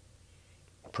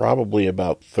 Probably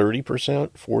about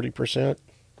 30%, 40%,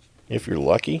 if you're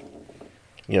lucky.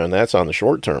 And that's on the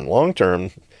short term. Long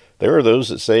term, there are those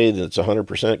that say that it's a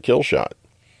 100% kill shot,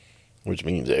 which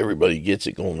means everybody gets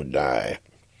it going to die.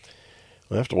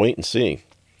 We'll have to wait and see.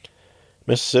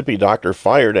 Mississippi doctor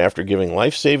fired after giving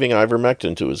life-saving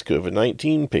ivermectin to his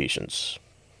COVID-19 patients.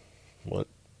 What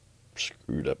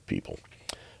screwed up people.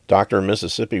 Doctor in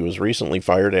Mississippi was recently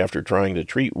fired after trying to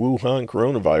treat Wuhan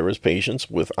coronavirus patients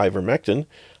with ivermectin,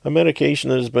 a medication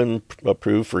that has been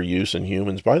approved for use in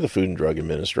humans by the Food and Drug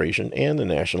Administration and the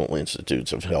National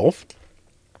Institutes of Health.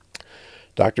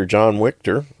 Dr. John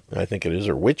Witcher, I think it is,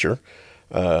 or Witcher,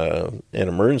 an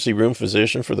emergency room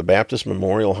physician for the Baptist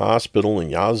Memorial Hospital in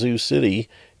Yazoo City,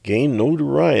 gained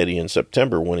notoriety in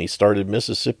September when he started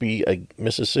Mississippi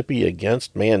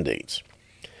Against Mandates,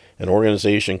 an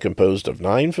organization composed of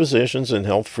 9 physicians and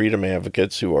health freedom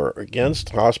advocates who are against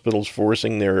hospitals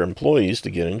forcing their employees to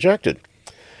get injected.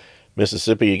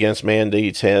 Mississippi Against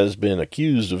Mandates has been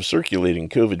accused of circulating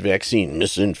COVID vaccine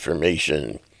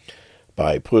misinformation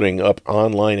by putting up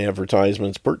online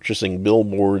advertisements, purchasing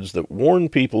billboards that warn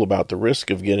people about the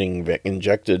risk of getting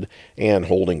injected, and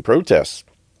holding protests.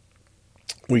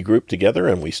 We grouped together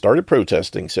and we started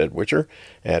protesting, said Witcher.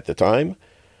 At the time,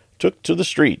 took to the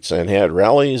streets and had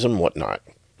rallies and whatnot.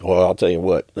 Well, I'll tell you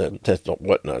what, that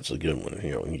whatnot's a good one.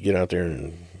 You get out there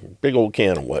and big old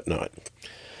can of whatnot.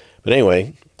 But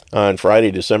anyway, on Friday,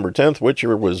 December 10th,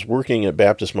 Witcher was working at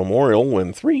Baptist Memorial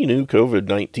when 3 new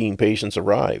COVID-19 patients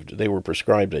arrived. They were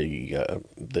prescribed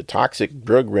the toxic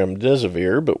drug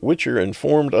remdesivir, but Witcher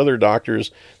informed other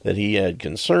doctors that he had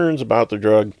concerns about the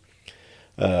drug.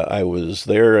 I was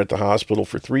there at the hospital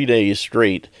for 3 days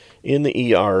straight in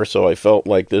the ER, so I felt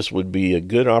like this would be a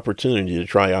good opportunity to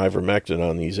try ivermectin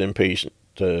on these inpatient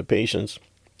patients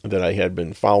that I had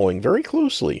been following very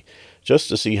closely, just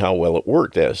to see how well it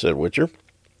worked, said Witcher.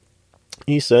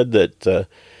 He said that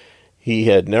he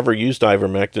had never used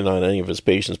ivermectin on any of his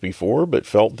patients before, but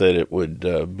felt that it would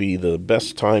be the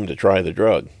best time to try the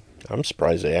drug. I'm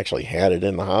surprised they actually had it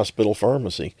in the hospital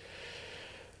pharmacy.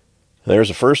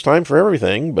 There's a first time for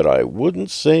everything, but I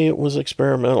wouldn't say it was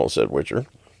experimental, said Witcher.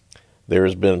 There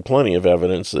has been plenty of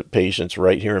evidence that patients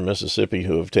right here in Mississippi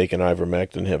who have taken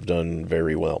ivermectin have done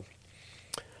very well.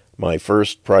 My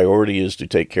first priority is to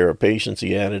take care of patients,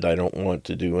 he added. I don't want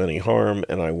to do any harm,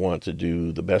 and I want to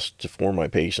do the best for my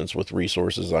patients with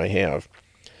resources I have.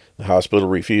 The hospital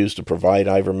refused to provide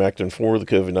ivermectin for the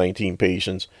COVID-19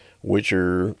 patients,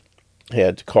 Witcher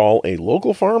had to call a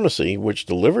local pharmacy, which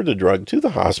delivered the drug to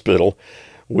the hospital.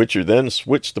 Witcher then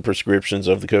switched the prescriptions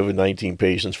of the COVID-19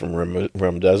 patients from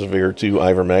remdesivir to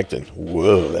ivermectin.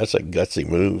 Whoa, that's a gutsy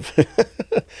move.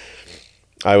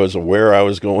 I was aware I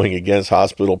was going against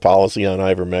hospital policy on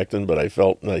ivermectin, but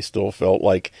I still felt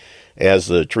like, as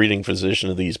the treating physician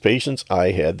of these patients,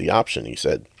 I had the option, he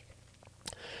said.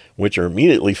 Witcher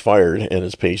immediately fired and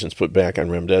his patients put back on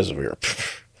remdesivir.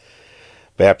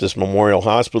 Baptist Memorial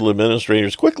Hospital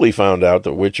administrators quickly found out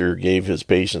that Witcher gave his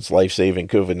patients life-saving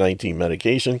COVID-19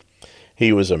 medication.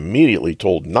 He was immediately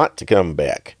told not to come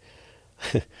back.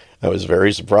 I was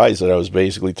very surprised that I was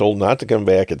basically told not to come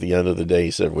back at the end of the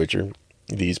day, said Witcher.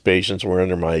 These patients were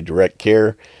under my direct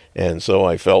care, and so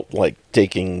I felt like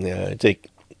taking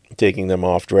them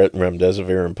off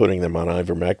remdesivir and putting them on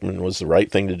ivermectin was the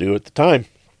right thing to do at the time.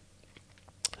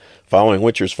 Following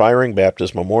Witcher's firing,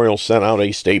 Baptist Memorial sent out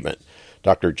a statement.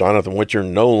 Dr. Jonathan Witcher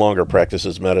no longer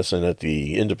practices medicine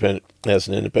as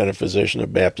an independent physician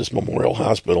at Baptist Memorial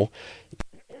Hospital,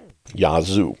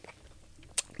 Yazoo.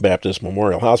 Baptist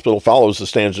Memorial Hospital follows the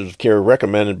standards of care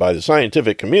recommended by the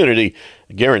scientific community,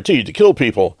 guaranteed to kill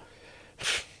people.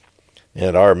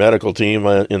 And our medical team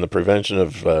in the prevention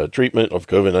of treatment of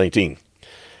COVID-19.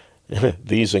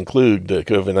 These include the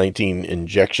COVID-19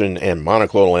 injection and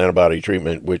monoclonal antibody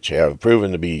treatment, which have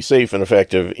proven to be safe and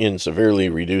effective in severely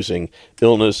reducing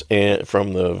illness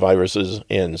from the viruses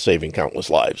and saving countless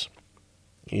lives.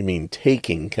 You mean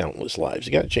taking countless lives.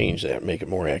 You got to change that, make it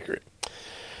more accurate.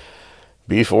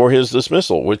 Before his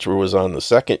dismissal, which was on the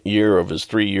second year of his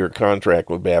 3-year contract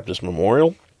with Baptist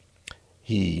Memorial,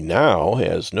 he now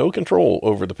has no control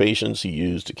over the patients he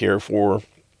used to care for,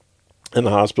 and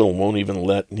the hospital won't even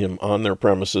let him on their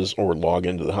premises or log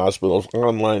into the hospital's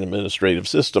online administrative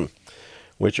system.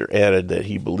 Witcher added that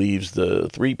he believes the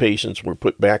 3 patients were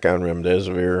put back on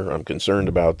remdesivir. I'm concerned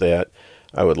about that.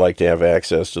 I would like to have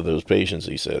access to those patients,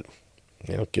 he said.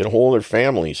 Get a hold of their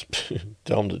families.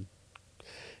 Tell them to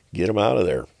get them out of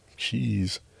there.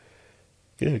 Jeez.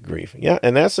 Good grief. Yeah,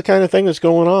 and that's the kind of thing that's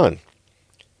going on.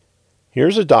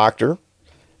 Here's a doctor,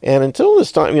 and until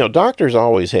this time, doctors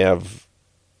always have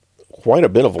quite a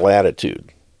bit of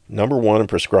latitude. Number one, in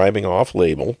prescribing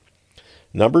off-label.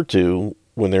 Number two,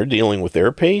 when they're dealing with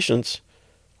their patients,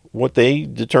 what they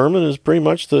determine is pretty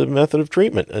much the method of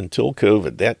treatment until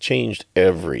COVID. That changed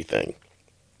everything.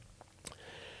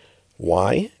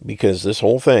 Why? Because this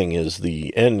whole thing is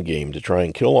the end game to try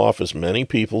and kill off as many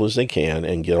people as they can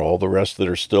and get all the rest that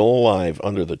are still alive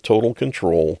under the total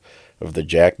control of the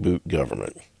jackboot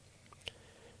government.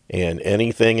 And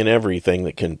anything and everything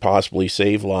that can possibly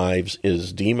save lives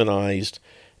is demonized,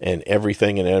 and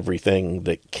everything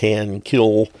that can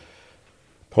kill,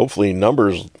 hopefully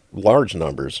large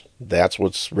numbers, that's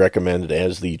what's recommended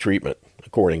as the treatment,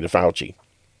 according to Fauci.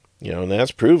 And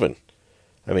that's proven.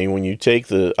 I mean, when you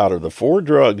take out of the 4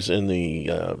 drugs in the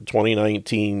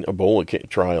 2019 Ebola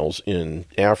trials in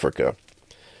Africa,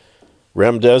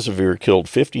 remdesivir killed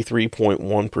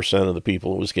 53.1% of the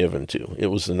people it was given to. It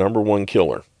was the number one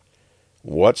killer.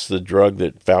 What's the drug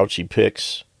that Fauci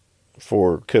picks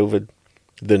for COVID?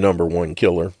 The number one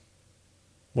killer.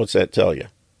 What's that tell you?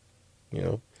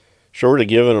 Short of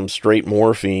giving them straight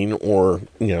morphine or,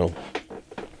 the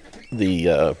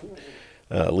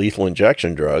lethal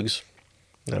injection drugs,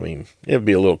 I mean, it'd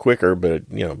be a little quicker, but,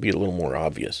 be a little more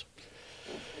obvious.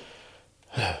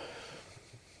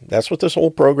 That's what this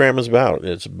whole program is about.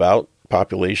 It's about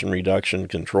population reduction,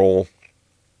 control,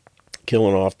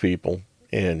 killing off people,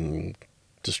 and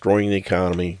destroying the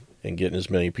economy and getting as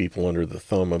many people under the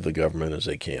thumb of the government as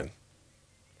they can.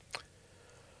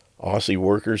 Aussie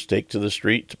workers take to the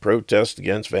street to protest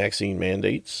against vaccine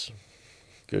mandates.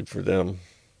 Good for them.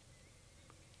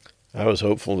 I was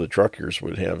hopeful the truckers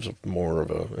would have more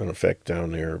of an effect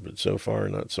down there, but so far,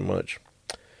 not so much.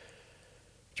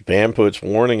 Japan puts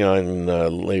warning on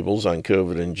labels on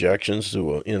COVID injections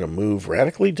in a move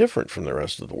radically different from the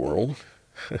rest of the world.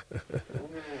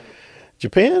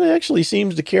 Japan actually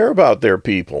seems to care about their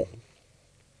people,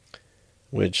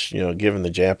 which, given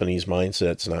the Japanese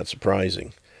mindset, is not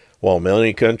surprising. While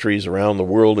many countries around the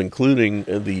world, including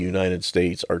the United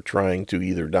States, are trying to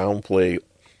either downplay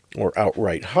or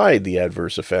outright hide the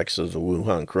adverse effects of the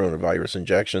Wuhan coronavirus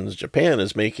injections, Japan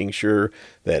is making sure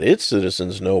that its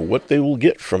citizens know what they will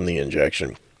get from the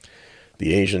injection.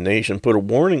 The Asian nation put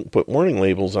warning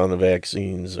labels on the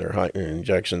vaccines or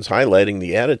injections highlighting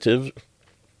the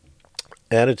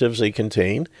additives they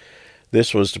contain.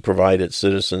 This was to provide its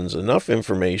citizens enough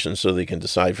information so they can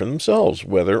decide for themselves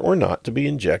whether or not to be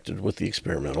injected with the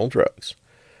experimental drugs.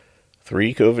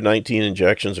 3 COVID-19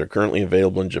 injections are currently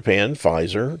available in Japan,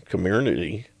 Pfizer,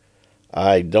 Comirnaty.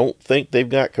 I don't think they've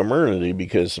got Comirnaty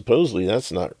because supposedly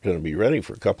that's not going to be ready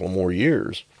for a couple more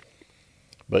years.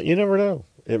 But you never know.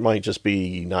 It might just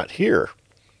be not here.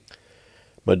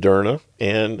 Moderna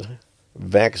and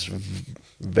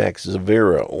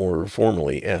Vaxzevria, or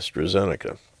formerly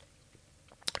AstraZeneca.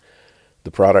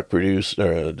 The product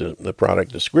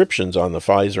descriptions on the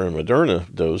Pfizer and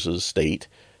Moderna doses state,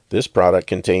 this product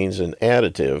contains an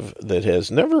additive that has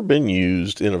never been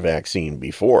used in a vaccine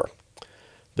before.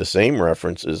 The same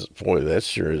reference is, boy, that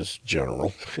sure is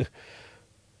general.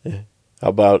 How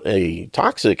about a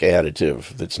toxic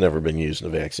additive that's never been used in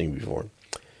a vaccine before?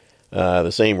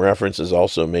 The same reference is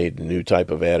also made a new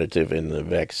type of additive in the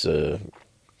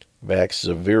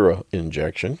Vaxzevria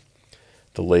injection.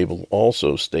 The label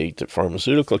also states that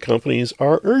pharmaceutical companies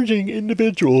are urging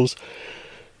individuals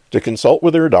to consult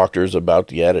with their doctors about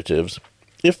the additives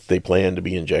if they plan to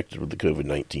be injected with the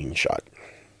COVID-19 shot.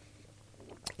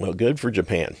 Well, good for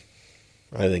Japan.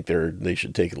 I think they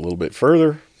should take it a little bit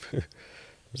further.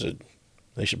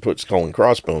 They should put skull and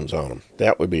crossbones on them.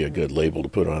 That would be a good label to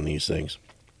put on these things.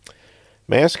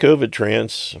 Mass COVID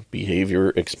trance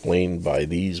behavior explained by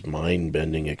these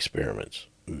mind-bending experiments.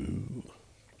 Ooh.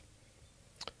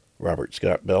 Robert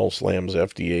Scott Bell slams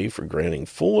FDA for granting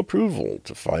full approval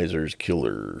to Pfizer's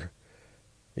killer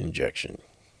injection.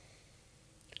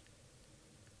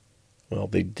 Well,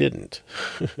 they didn't.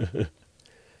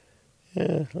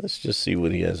 Yeah, let's just see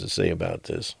what he has to say about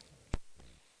this.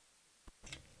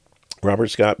 Robert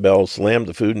Scott Bell slammed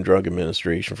the Food and Drug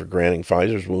Administration for granting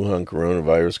Pfizer's Wuhan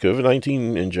coronavirus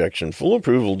COVID-19 injection full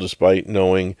approval despite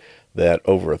knowing that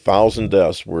over 1,000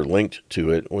 deaths were linked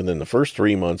to it within the first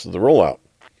 3 months of the rollout.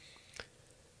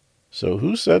 So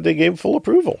who said they gave full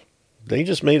approval? They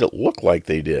just made it look like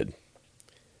they did.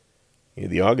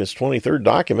 The August 23rd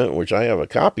document, which I have a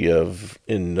copy of,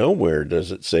 in nowhere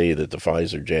does it say that the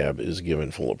Pfizer jab is given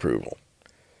full approval.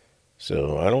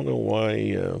 So I don't know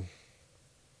why,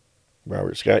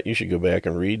 Robert Scott, you should go back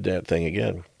and read that thing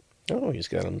again. Oh, he's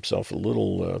got himself a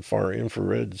little far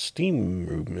infrared steam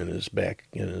room in his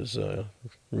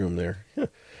room there.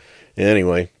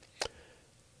 Anyway,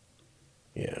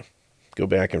 yeah. Go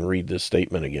back and read this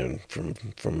statement again from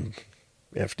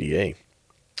FDA.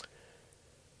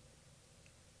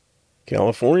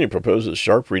 California proposes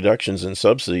sharp reductions in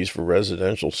subsidies for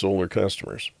residential solar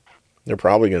customers. They're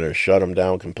probably going to shut them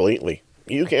down completely.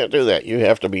 You can't do that. You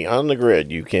have to be on the grid.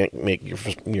 You can't make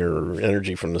your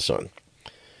energy from the sun.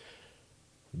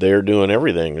 They're doing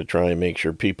everything to try and make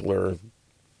sure people are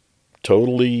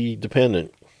totally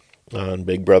dependent on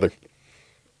Big Brother.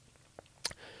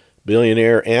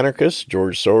 Billionaire anarchist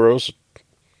George Soros'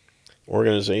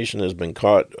 organization has been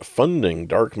caught funding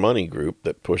dark money group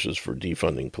that pushes for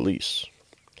defunding police.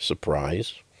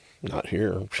 Surprise. Not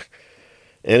here.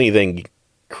 Anything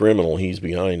criminal, he's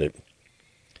behind it.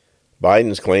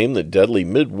 Biden's claim that deadly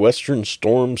Midwestern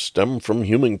storms stem from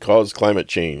human-caused climate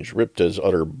change, ripped as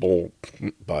utter bull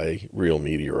by real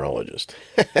meteorologists.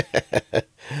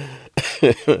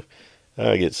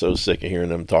 I get so sick of hearing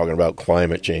them talking about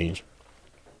climate change.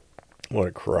 What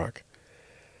a crock.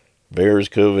 VAERS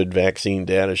COVID vaccine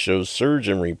data shows surge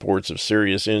in reports of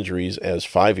serious injuries as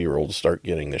 5-year-olds start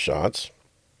getting the shots.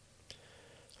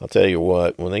 I'll tell you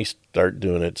what, when they start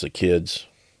doing it to kids,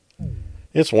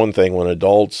 it's one thing when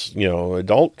adults,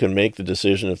 adult can make the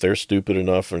decision if they're stupid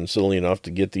enough and silly enough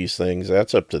to get these things.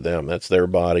 That's up to them. That's their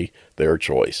body, their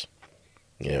choice.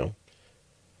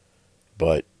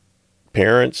 But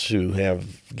parents who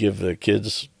give the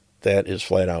kids, that is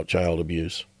flat out child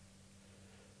abuse.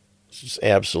 It's just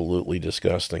absolutely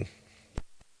disgusting.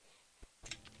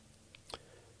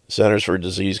 Centers for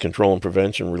Disease Control and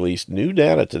Prevention released new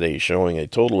data today showing a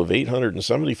total of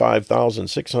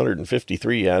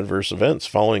 875,653 adverse events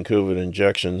following COVID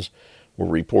injections were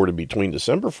reported between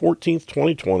December 14th,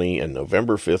 2020 and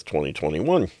November 5th,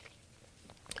 2021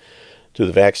 to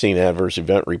the Vaccine Adverse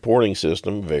Event Reporting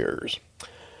System, VAERS.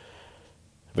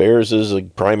 VAERS is a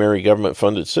primary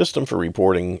government-funded system for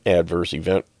reporting adverse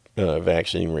event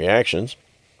vaccine reactions.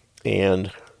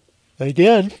 And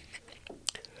again,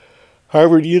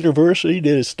 Harvard University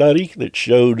did a study that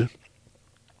showed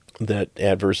that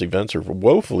adverse events are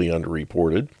woefully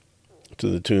underreported to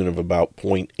the tune of about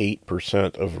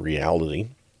 0.8% of reality.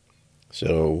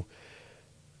 So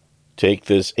take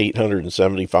this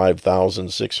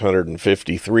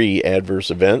 875,653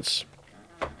 adverse events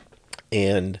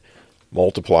and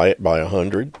multiply it by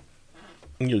 100,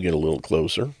 and you'll get a little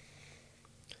closer.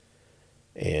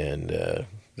 And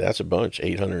that's a bunch,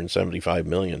 875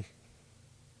 million.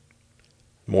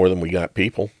 More than we got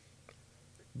people.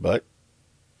 But,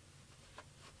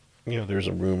 there's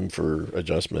a room for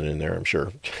adjustment in there, I'm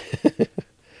sure.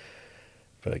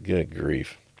 But good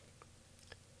grief.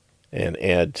 And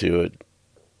add to it,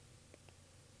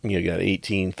 you got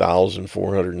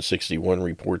 18,461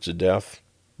 reports of death.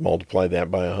 Multiply that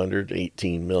by 100,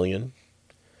 18 million.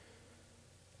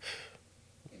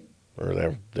 Or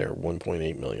they're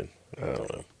 1.8 million. I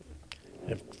don't know. I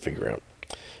have to figure out.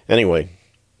 Anyway,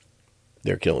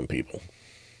 they're killing people.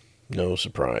 No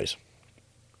surprise.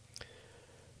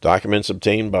 Documents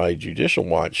obtained by Judicial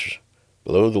Watch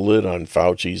blow the lid on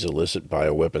Fauci's illicit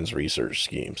bioweapons research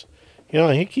schemes.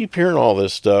 I keep hearing all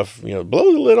this stuff. Blow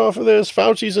the lid off of this.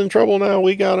 Fauci's in trouble now.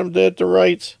 We got him dead to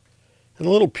rights. And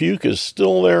the little puke is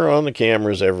still there on the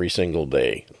cameras every single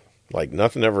day. Like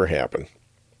nothing ever happened.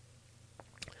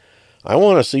 I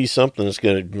want to see something that's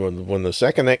going to, when the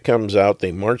second that comes out,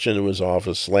 they march into his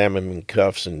office, slam him in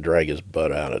cuffs, and drag his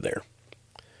butt out of there.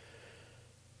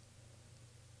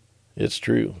 It's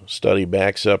true. Study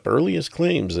backs up earliest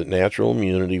claims that natural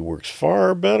immunity works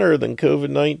far better than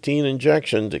COVID-19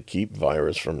 injection to keep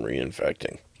virus from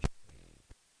reinfecting.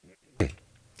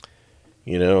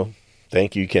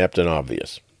 Thank you, Captain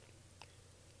Obvious.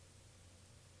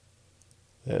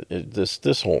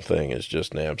 This whole thing is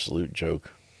just an absolute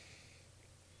joke.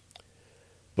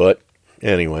 But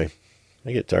anyway,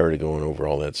 I get tired of going over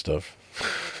all that stuff.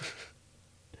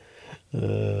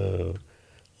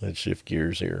 Let's shift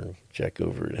gears here and check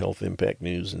over at Health Impact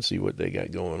News and see what they got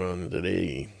going on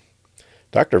today.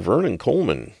 Dr. Vernon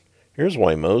Coleman, here's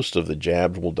why most of the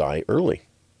jabbed will die early.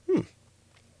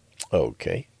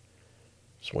 Okay.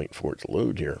 Just waiting for it to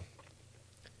load here.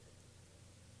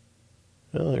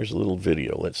 Well, there's a little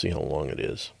video. Let's see how long it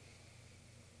is.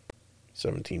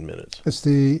 17 minutes. It's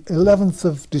the 11th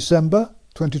of December,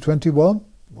 2021,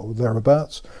 or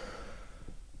thereabouts.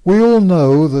 We all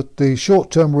know that the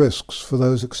short-term risks for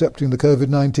those accepting the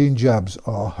COVID-19 jabs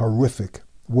are horrific,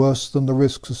 worse than the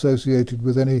risks associated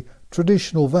with any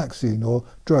traditional vaccine or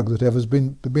drug that has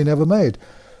been ever made.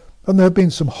 And there have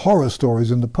been some horror stories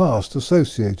in the past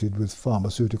associated with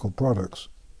pharmaceutical products.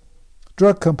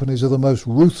 Drug companies are the most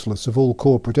ruthless of all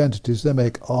corporate entities. They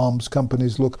make arms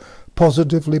companies look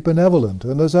positively benevolent,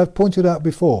 and as I've pointed out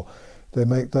before, they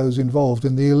make those involved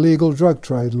in the illegal drug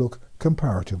trade look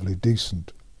comparatively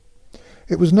decent.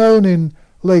 It was known in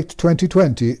late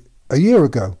 2020, a year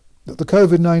ago, that the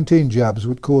COVID-19 jabs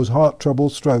would cause heart trouble,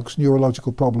 strokes,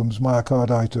 neurological problems,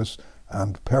 myocarditis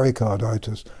and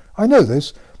pericarditis. I know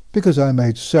this because I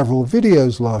made several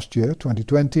videos last year,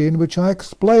 2020, in which I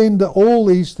explained that all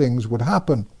these things would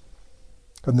happen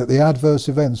and that the adverse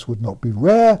events would not be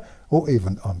rare or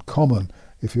even uncommon.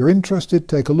 If you're interested,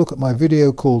 take a look at my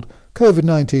video called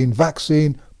COVID-19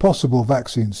 Vaccine, Possible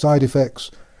Vaccine Side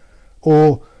Effects,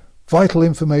 or Vital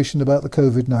Information about the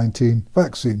COVID-19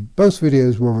 Vaccine. Both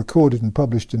videos were recorded and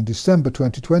published in December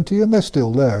 2020, and they're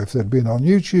still there. If they'd been on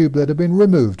YouTube, they'd have been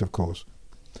removed, of course.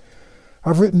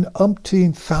 I've written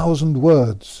umpteen thousand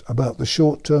words about the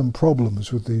short-term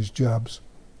problems with these jabs.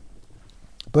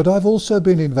 But I've also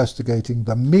been investigating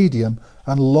the medium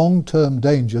and long-term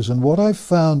dangers, and what I've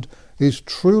found is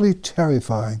truly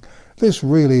terrifying. This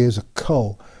really is a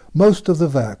cull. Most of the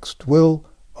vaxxed will,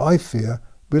 I fear,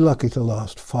 be lucky to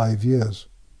last 5 years.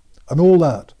 And all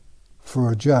that for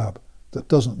a jab that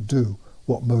doesn't do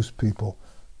what most people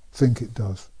think it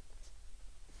does.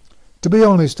 To be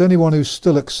honest, anyone who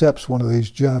still accepts one of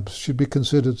these jabs should be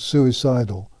considered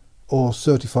suicidal or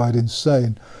certified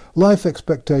insane. Life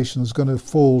expectations are going to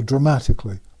fall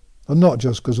dramatically, and not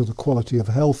just because of the quality of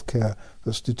health care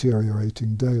that's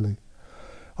deteriorating daily.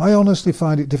 I honestly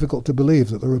find it difficult to believe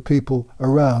that there are people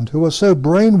around who are so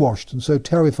brainwashed and so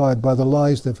terrified by the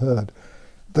lies they've heard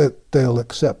that they'll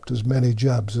accept as many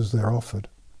jabs as they're offered.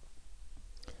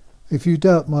 If you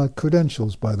doubt my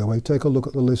credentials, by the way, take a look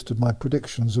at the list of my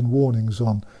predictions and warnings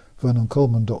on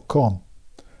vernoncoleman.com.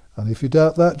 And if you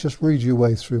doubt that, just read your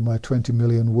way through my 20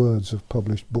 million words of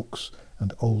published books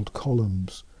and old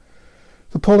columns.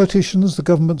 The politicians, the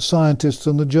government scientists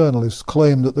and the journalists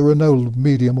claim that there are no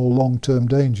medium or long-term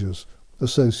dangers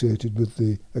associated with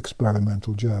the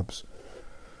experimental jabs.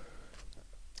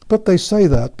 But they say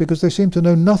that because they seem to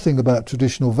know nothing about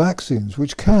traditional vaccines,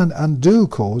 which can and do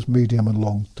cause medium and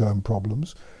long-term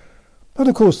problems. And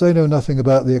of course they know nothing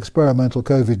about the experimental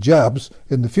COVID jabs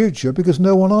in the future because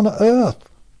no one on earth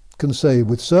can say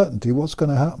with certainty what's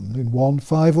going to happen in 1,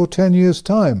 5 or 10 years'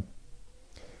 time.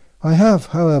 I have,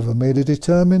 however, made a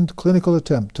determined clinical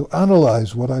attempt to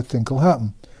analyse what I think will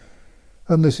happen,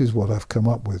 and this is what I've come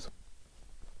up with.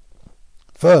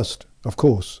 First, of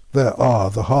course, there are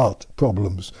the heart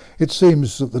problems. It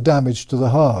seems that the damage to the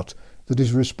heart that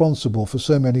is responsible for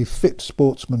so many fit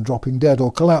sportsmen dropping dead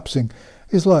or collapsing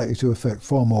is likely to affect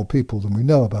far more people than we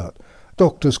know about.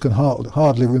 Doctors can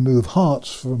hardly remove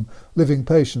hearts from living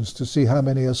patients to see how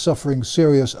many are suffering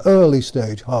serious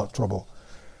early-stage heart trouble.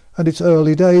 And it's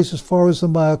early days as far as the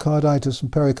myocarditis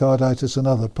and pericarditis and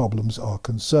other problems are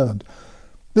concerned.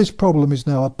 This problem is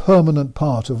now a permanent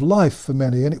part of life for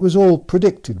many, and it was all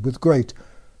predicted with great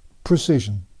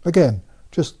precision. Again,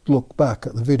 just look back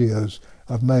at the videos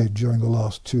I've made during the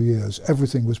last 2 years.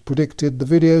 Everything was predicted. The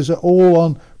videos are all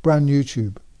on brand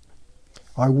YouTube.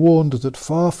 I warned that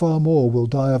far, far more will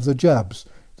die of the jabs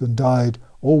than died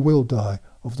or will die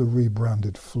of the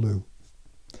rebranded flu.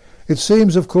 It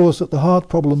seems, of course, that the heart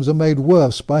problems are made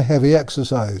worse by heavy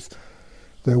exercise.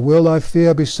 There will, I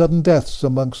fear, be sudden deaths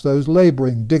amongst those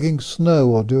labouring, digging snow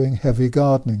or doing heavy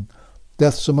gardening.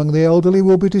 Deaths among the elderly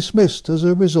will be dismissed as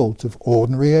a result of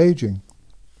ordinary ageing.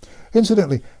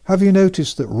 Incidentally, have you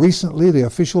noticed that recently the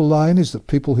official line is that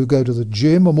people who go to the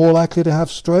gym are more likely to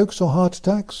have strokes or heart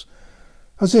attacks?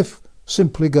 As if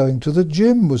simply going to the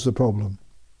gym was the problem.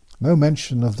 No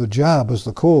mention of the jab as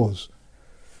the cause.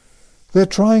 They're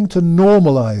trying to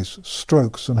normalise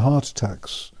strokes and heart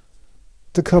attacks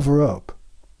to cover up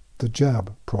the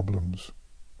jab problems.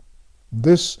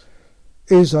 This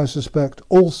is, I suspect,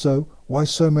 also why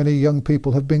so many young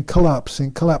people have been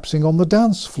collapsing on the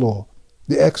dance floor.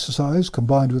 The exercise,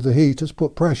 combined with the heat, has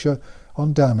put pressure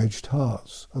on damaged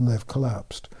hearts, and they've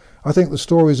collapsed. I think the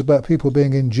stories about people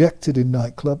being injected in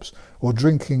nightclubs or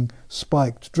drinking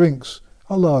spiked drinks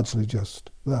are largely just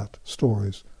that,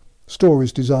 stories.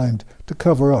 Stories designed to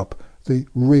cover up the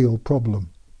real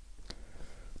problem.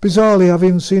 Bizarrely, I've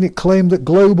even seen it claimed that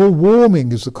global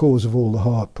warming is the cause of all the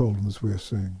heart problems we're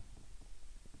seeing.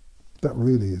 That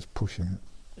really is pushing it.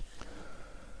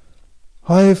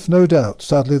 I've no doubt,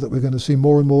 sadly, that we're going to see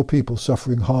more and more people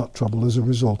suffering heart trouble as a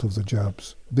result of the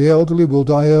jabs. The elderly will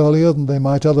die earlier than they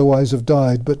might otherwise have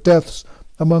died, but deaths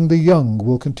among the young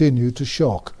will continue to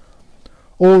shock.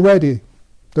 Already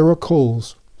there are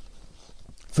calls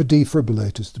for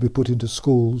defibrillators to be put into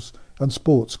schools and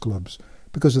sports clubs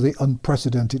because of the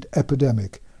unprecedented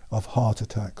epidemic of heart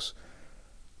attacks.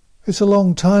 It's a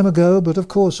long time ago, but of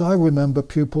course I remember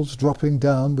pupils dropping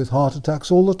down with heart attacks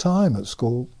all the time at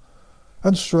school.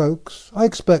 And strokes. I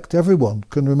expect everyone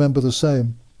can remember the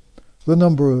same. The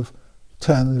number of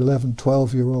 10, 11,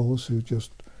 12-year-olds who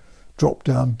just drop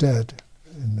down dead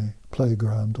in the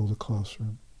playground or the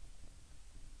classroom.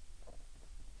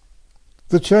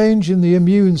 The change in the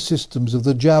immune systems of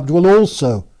the jabbed will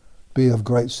also be of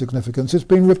great significance. It's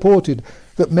been reported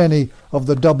that many of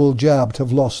the double jabbed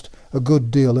have lost a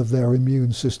good deal of their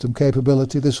immune system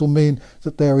capability. This will mean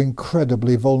that they're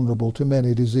incredibly vulnerable to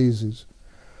many diseases.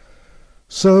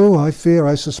 So I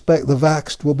suspect the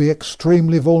vaxxed will be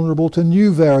extremely vulnerable to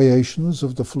new variations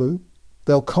of the flu.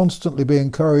 They'll constantly be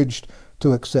encouraged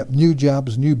to accept new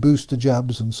jabs, new booster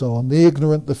jabs and so on. The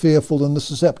ignorant, the fearful and the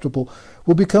susceptible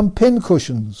will become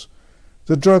pincushions.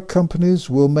 The drug companies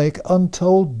will make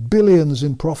untold billions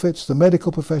in profits. The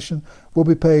medical profession will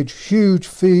be paid huge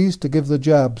fees to give the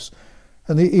jabs.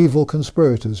 And the evil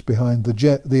conspirators behind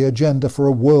the agenda for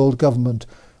a world government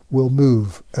will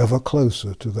move ever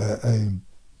closer to their aim.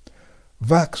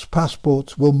 Vax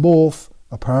passports will morph,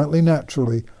 apparently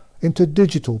naturally, into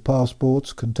digital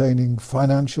passports containing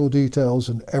financial details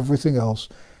and everything else,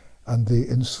 and the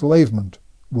enslavement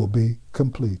will be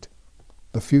complete.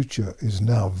 The future is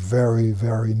now very,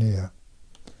 very near.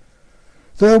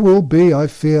 There will be, I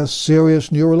fear,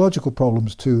 serious neurological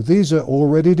problems too. These are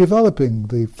already developing.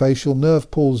 The facial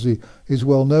nerve palsy is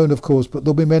well known, of course, but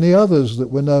there'll be many others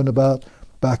that were known about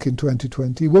back in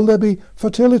 2020. Will there be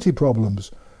fertility problems?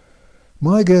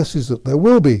 My guess is that there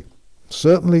will be.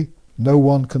 Certainly no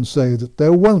one can say that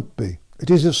there won't be. It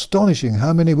is astonishing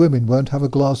how many women won't have a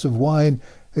glass of wine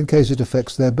in case it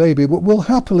affects their baby, but will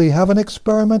happily have an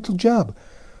experimental jab.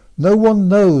 No one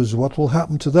knows what will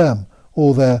happen to them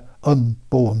or their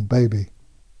unborn baby.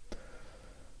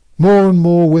 More and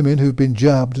more women who've been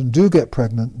jabbed and do get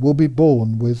pregnant will be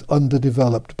born with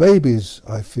underdeveloped babies,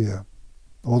 I fear.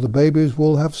 Or the babies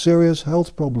will have serious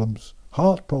health problems,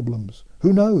 heart problems,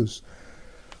 who knows?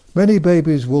 Many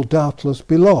babies will doubtless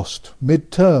be lost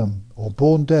mid-term or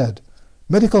born dead.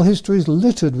 Medical history is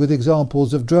littered with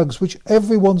examples of drugs which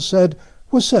everyone said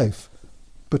were safe,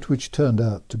 but which turned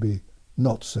out to be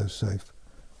not so safe.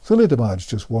 Thalidomide's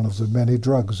just one of the many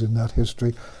drugs in that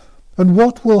history. And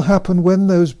what will happen when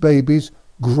those babies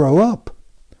grow up?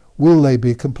 Will they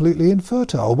be completely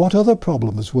infertile? What other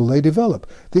problems will they develop?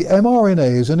 The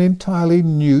mRNA is an entirely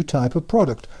new type of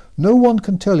product. No one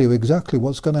can tell you exactly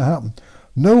what's going to happen.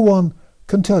 No one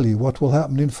can tell you what will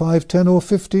happen in 5, 10 or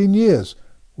 15 years.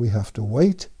 We have to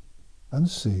wait and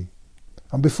see.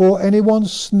 And before anyone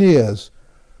sneers,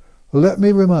 let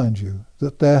me remind you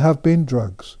that there have been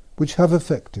drugs which have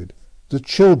affected the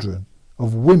children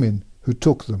of women who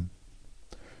took them.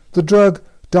 The drug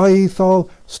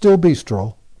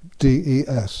diethylstilbestrol,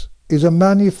 DES, is a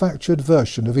manufactured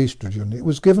version of estrogen. It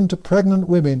was given to pregnant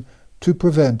women to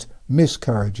prevent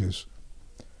miscarriages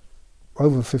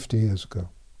over 50 years ago.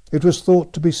 It was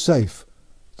thought to be safe,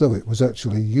 though it was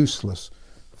actually useless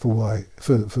for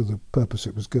the purpose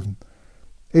it was given.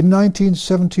 In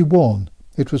 1971,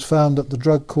 it was found that the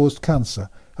drug caused cancer,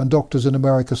 and doctors in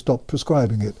America stopped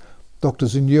prescribing it.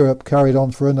 Doctors in Europe carried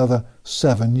on for another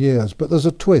 7 years. But there's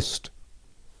a twist.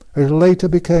 It later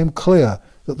became clear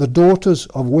that the daughters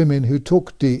of women who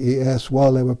took DES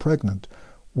while they were pregnant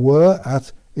were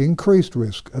at increased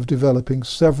risk of developing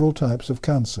several types of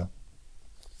cancer.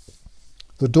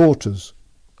 The daughters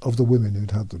of the women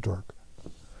who'd had the drug.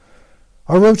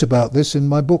 I wrote about this in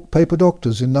my book Paper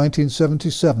Doctors in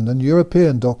 1977, and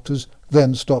European doctors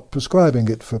then stopped prescribing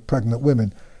it for pregnant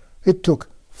women. It took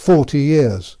 40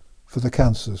 years for the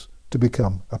cancers to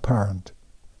become apparent.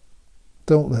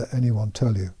 Don't let anyone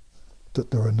tell you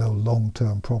that there are no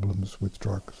long-term problems with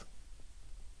drugs.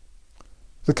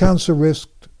 The cancer risk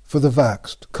for the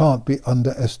vaxxed can't be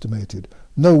underestimated.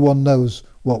 No one knows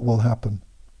what will happen.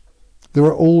 There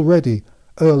are already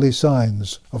early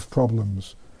signs of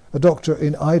problems. A doctor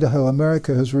in Idaho,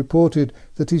 America, has reported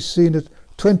that he's seen a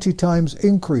 20 times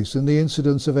increase in the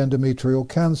incidence of endometrial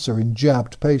cancer in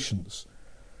jabbed patients.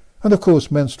 And of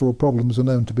course, menstrual problems are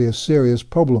known to be a serious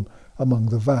problem among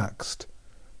the vaxxed.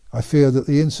 I fear that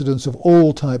the incidence of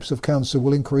all types of cancer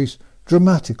will increase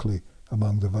dramatically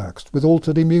among the vaxxed. With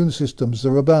altered immune systems,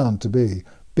 there are bound to be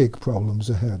big problems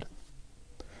ahead.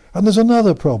 And there's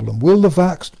another problem. Will the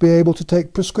vaxxed be able to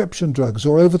take prescription drugs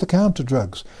or over-the-counter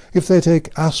drugs? If they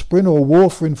take aspirin or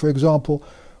warfarin, for example,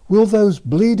 will those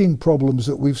bleeding problems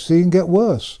that we've seen get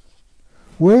worse?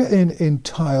 We're in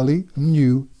entirely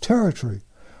new territory.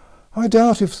 I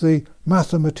doubt if the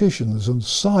mathematicians and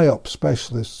PSYOP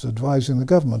specialists advising the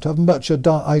government have much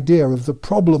idea of the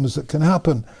problems that can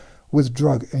happen with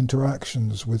drug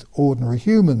interactions with ordinary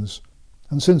humans.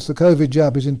 And since the COVID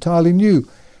jab is entirely new,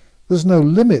 there's no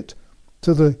limit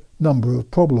to the number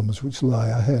of problems which lie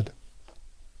ahead.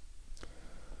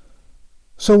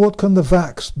 So what can the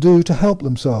vaxxed do to help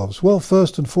themselves? Well,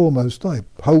 first and foremost, I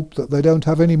hope that they don't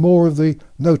have any more of the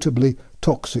notably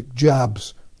toxic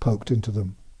jabs poked into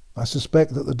them. I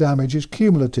suspect that the damage is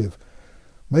cumulative.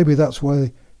 Maybe that's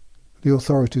why the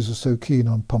authorities are so keen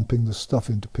on pumping the stuff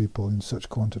into people in such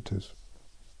quantities.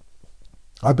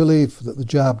 I believe that the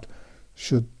jabbed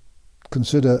should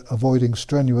consider avoiding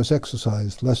strenuous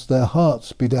exercise, lest their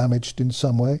hearts be damaged in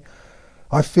some way.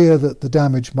 I fear that the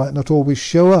damage might not always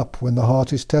show up when the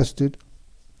heart is tested.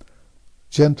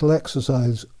 Gentle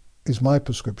exercise is my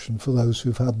prescription for those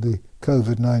who've had the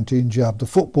COVID-19 jab. The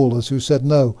footballers who said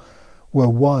no were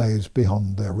wise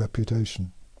beyond their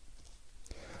reputation.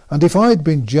 And if I'd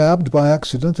been jabbed by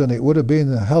accident, and it would have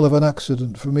been a hell of an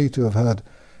accident for me to have had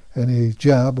any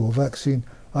jab or vaccine,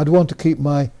 I'd want to keep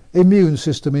my immune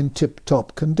system in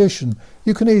tip-top condition.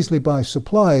 You can easily buy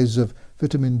supplies of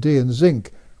vitamin D and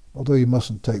zinc, although you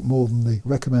mustn't take more than the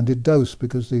recommended dose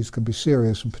because these can be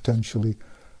serious and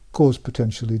cause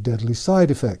potentially deadly side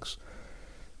effects.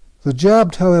 The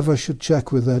jabbed, however, should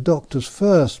check with their doctors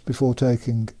first before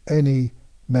taking any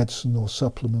medicine or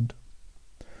supplement.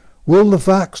 Will the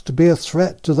vaxxed be a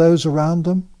threat to those around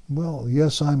them? Well,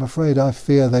 yes, I'm afraid I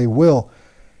fear they will.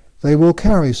 They will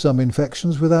carry some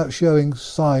infections without showing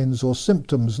signs or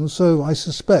symptoms, and so I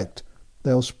suspect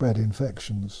they'll spread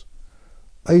infections.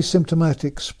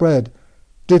 Asymptomatic spread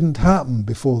didn't happen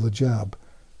before the jab,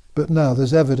 but now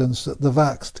there's evidence that the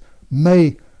vaxxed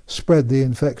may spread the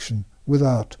infection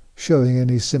without showing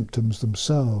any symptoms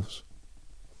themselves.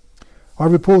 I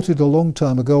reported a long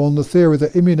time ago on the theory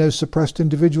that immunosuppressed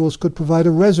individuals could provide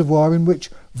a reservoir in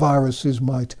which viruses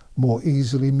might more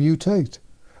easily mutate.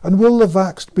 And will the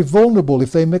vaxxed be vulnerable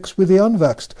if they mix with the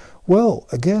unvaxxed? Well,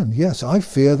 again, yes, I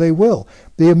fear they will.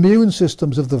 The immune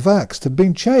systems of the vaxxed have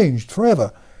been changed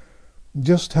forever.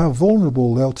 Just how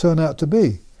vulnerable they'll turn out to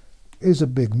be is a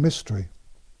big mystery.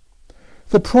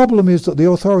 The problem is that the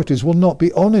authorities will not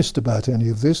be honest about any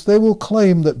of this. They will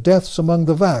claim that deaths among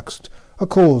the vaxxed are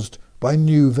caused by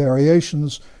new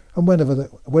variations And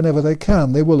whenever they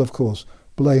can, they will, of course,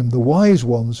 blame the wise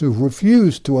ones who've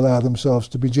refused to allow themselves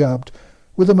to be jabbed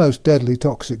with the most deadly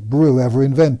toxic brew ever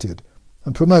invented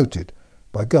and promoted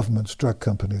by governments, drug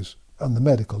companies, and the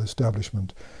medical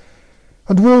establishment.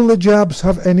 And will the jabs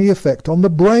have any effect on the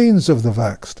brains of the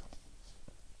vaxxed?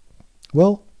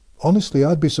 Well, honestly,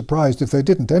 I'd be surprised if they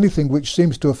didn't. Anything which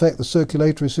seems to affect the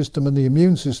circulatory system and the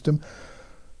immune system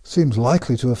seems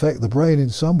likely to affect the brain in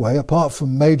some way, apart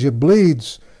from major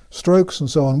bleeds, strokes and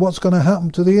so on. What's going to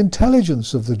happen to the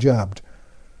intelligence of the jabbed?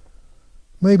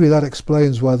 Maybe that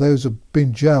explains why those who've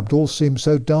been jabbed all seem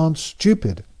so darn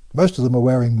stupid. Most of them are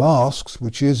wearing masks,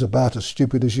 which is about as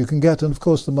stupid as you can get, and of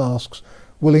course the masks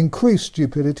will increase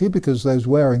stupidity because those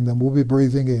wearing them will be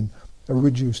breathing in a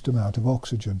reduced amount of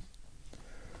oxygen.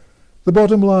 The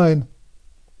bottom line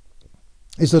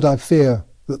is that I fear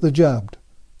that the jabbed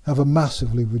have a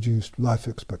massively reduced life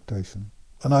expectation,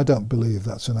 and I don't believe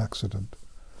that's an accident.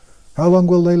 How long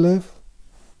will they live?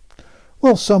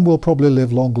 Well, some will probably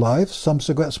live long lives. Some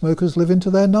cigarette smokers live into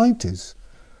their 90s.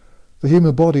 The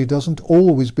human body doesn't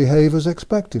always behave as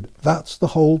expected. That's the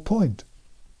whole point.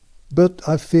 But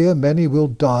I fear many will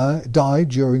die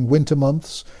during winter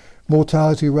months.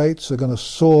 Mortality rates are going to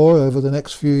soar over the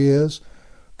next few years.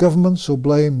 Governments will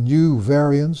blame new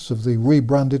variants of the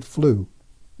rebranded flu.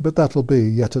 But that'll be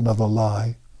yet another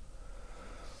lie.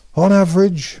 On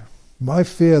average, I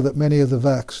fear that many of the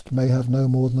vaxxed may have no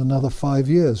more than another 5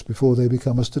 years before they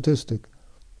become a statistic.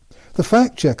 The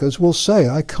fact checkers will say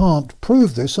I can't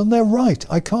prove this, and they're right,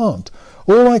 I can't.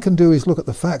 All I can do is look at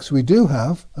the facts we do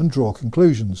have and draw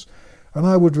conclusions. And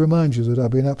I would remind you that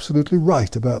I've been absolutely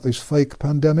right about this fake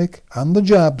pandemic and the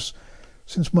jabs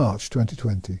since March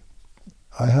 2020.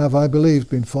 I have, I believe,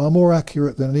 been far more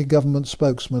accurate than any government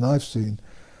spokesman I've seen,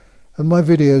 and my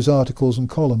videos, articles and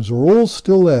columns are all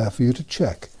still there for you to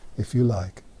check if you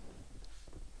like.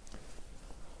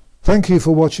 Thank you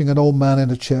for watching An Old Man in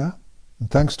a Chair, and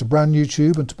thanks to Brand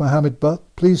YouTube and to Mohammed Butt.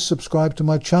 Please subscribe to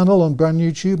my channel on Brand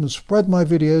YouTube and spread my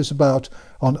videos about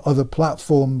on other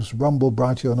platforms, Rumble,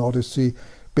 Brighteon, Odyssey,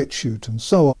 BitChute and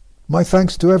so on. My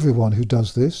thanks to everyone who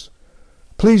does this.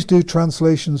 Please do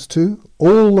translations too.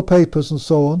 All the papers and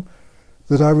so on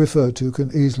that I refer to can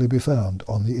easily be found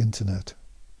on the internet.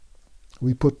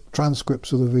 We put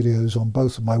transcripts of the videos on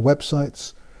both of my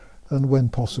websites, and when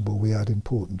possible we add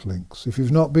important links. If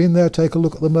you've not been there, take a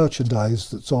look at the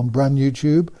merchandise that's on Brand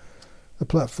YouTube. The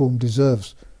platform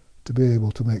deserves to be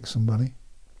able to make some money.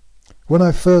 When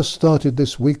I first started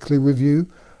this weekly review,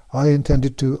 I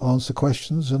intended to answer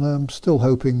questions, and I'm still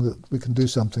hoping that we can do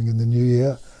something in the new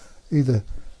year, either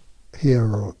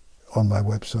here or on my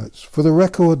websites. For the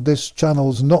record, this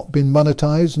channel's not been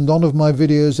monetized. None of my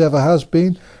videos ever has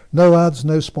been. No ads,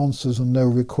 no sponsors, and no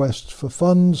requests for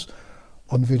funds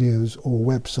on videos or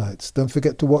websites. Don't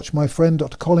forget to watch my friend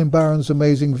Dr. Colin Barron's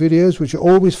amazing videos, which are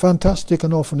always fantastic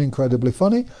and often incredibly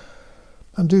funny.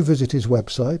 And do visit his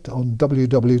website on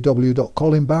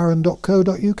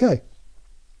www.colinbarron.co.uk.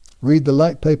 Read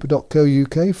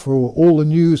thelightpaper.co.uk for all the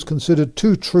news considered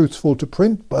too truthful to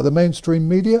print by the mainstream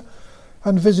media,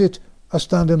 and visit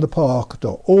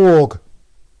astandinthepark.org,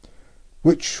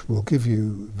 which will give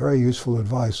you very useful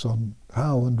advice on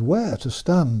how and where to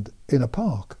stand in a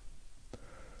park.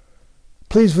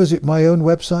 Please visit my own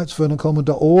websites,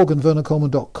 vernoncoleman.org and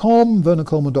vernoncoleman.com.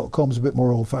 Vernoncoleman.com is a bit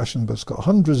more old-fashioned, but it's got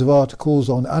hundreds of articles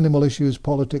on animal issues,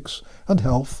 politics and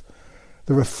health.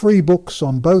 There are free books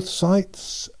on both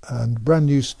sites, and brand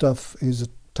new stuff is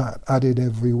added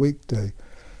every weekday.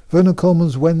 Vernon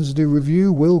Coleman's Wednesday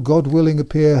Review will, God willing,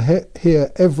 appear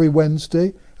here every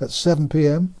Wednesday at 7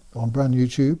 p.m. on Brand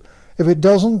YouTube. If it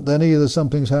doesn't, then either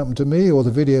something's happened to me or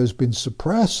the video's been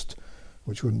suppressed,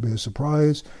 which wouldn't be a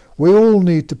surprise. We all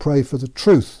need to pray for the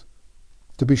truth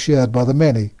to be shared by the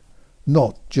many,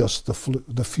 not just the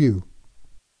few.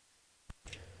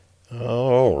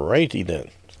 All righty then.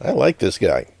 I like this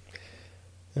guy.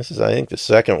 This is, I think, the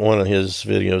second one of his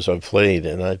videos I've played,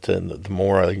 and the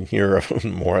more I hear of him, the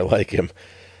more I like him.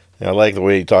 And I like the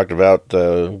way he talked about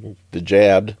the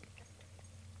jabbed.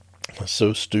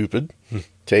 So stupid.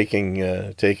 Taking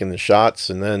the shots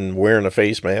and then wearing a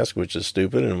face mask, which is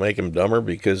stupid, and make them dumber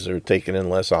because they're taking in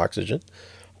less oxygen.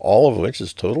 All of which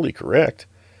is totally correct.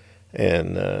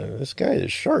 And this guy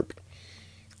is sharp.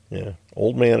 Yeah,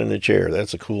 old man in a chair.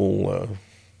 That's a cool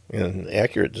and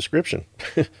accurate description.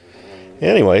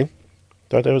 Anyway,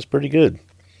 thought that was pretty good.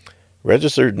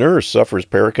 Registered nurse suffers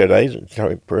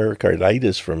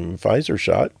pericarditis from Pfizer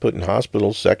shot, put in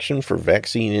hospital section for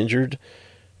vaccine injured,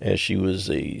 as she was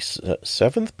a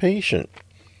seventh patient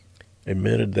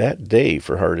admitted that day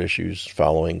for heart issues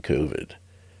following COVID.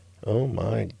 Oh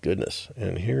my goodness.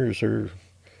 And here's her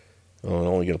Well, I'm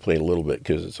only going to play a little bit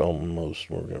because it's almost,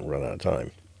 we're going to run out of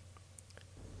time.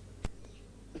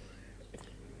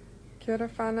 Kia ora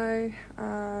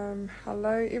whānau.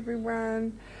 Hello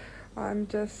everyone. I'm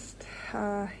just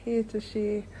here to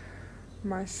share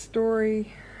my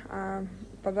story.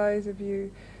 For those of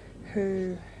you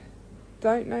who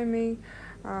don't know me,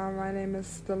 my name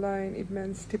is Stallone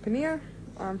Edmonds Tepania.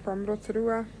 I'm from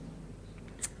Rotorua.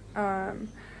 I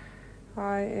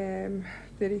am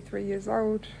 33 years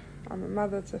old. I'm a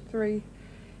mother to 3,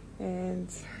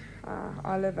 and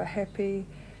I live a happy,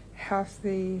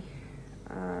 healthy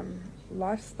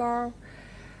lifestyle.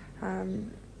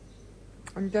 I'm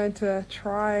going to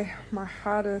try my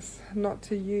hardest not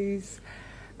to use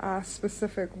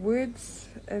specific words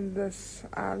in this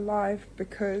live,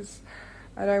 because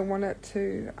I don't want it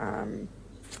to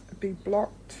be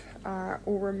blocked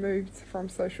or removed from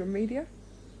social media.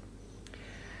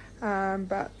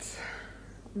 But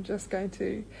I'm just going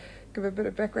to give a bit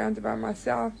of background about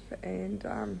myself, and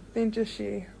then just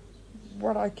share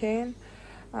what I can.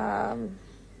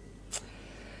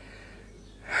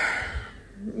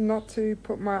 Not to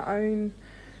put my own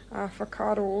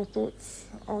whakaaro or thoughts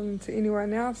on to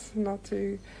anyone else, not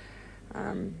to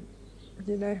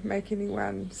make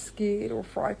anyone scared or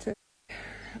frightened.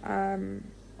 I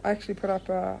actually put up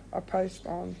a post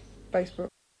on Facebook.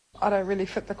 I don't really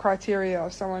fit the criteria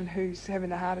of someone who's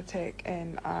having a heart attack,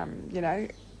 and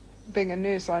being a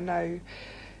nurse, I know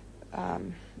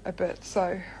a bit.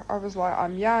 So I was like,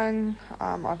 I'm young,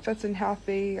 I'm fit and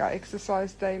healthy, I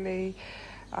exercise daily,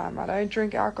 I don't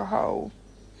drink alcohol,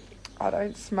 I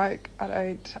don't smoke, I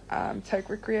don't take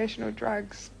recreational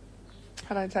drugs,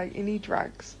 I don't take any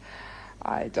drugs,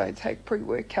 I don't take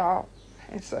pre-workout.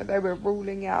 And so they were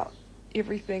ruling out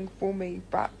everything for me,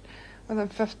 but within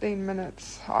 15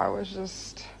 minutes I was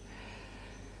just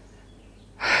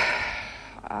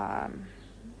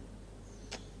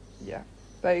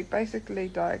they basically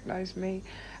diagnosed me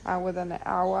within an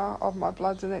hour of my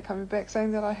bloods and that coming back,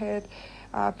 saying that I had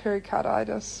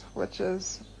pericarditis, which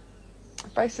is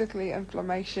basically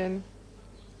inflammation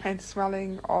and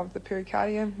swelling of the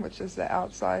pericardium, which is the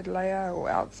outside layer or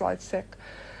outside sac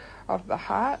of the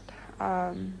heart.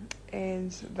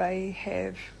 And they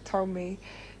have told me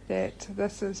that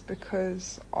this is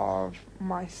because of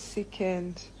my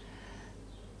second...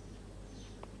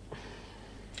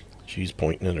 She's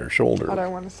pointing at her shoulder. I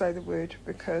don't want to say the word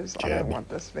because I don't want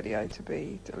this video to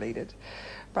be deleted.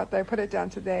 But they put it down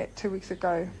to that 2 weeks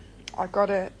ago. I got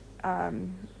it,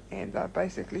 and they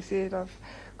basically said I've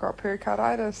got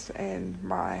pericarditis and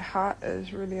my heart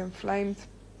is really inflamed,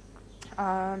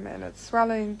 and it's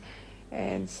swelling.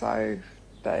 And so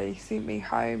they sent me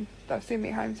home. They sent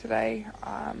me home today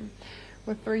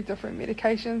with 3 different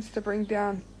medications to bring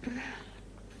down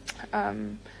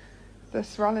the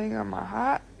swelling on my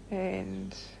heart.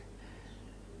 And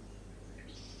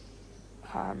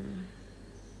I'm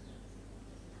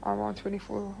on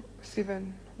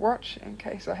 24/7 watch in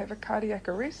case I have a cardiac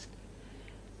arrest.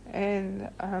 And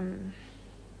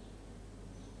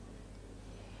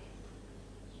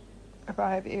if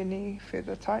I have any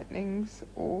further tightenings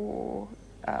or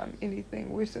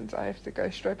anything worsens, I have to go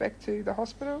straight back to the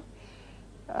hospital.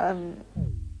 Okay, I'm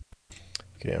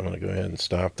going to go ahead and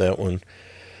stop that one.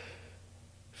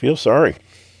 Feel sorry.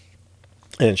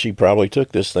 And she probably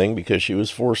took this thing because she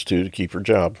was forced to keep her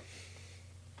job.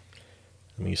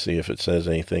 Let me see if it says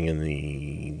anything in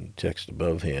the text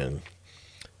above hand.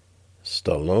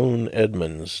 Stallone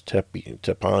Edmonds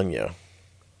Tepania,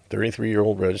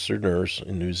 33-year-old registered nurse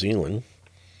in New Zealand,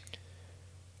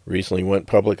 recently went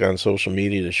public on social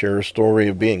media to share a story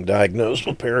of being diagnosed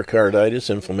with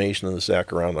pericarditis, inflammation of the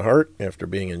sac around the heart, after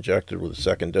being injected with a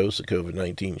second dose of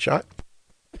COVID-19 shot.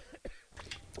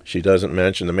 She doesn't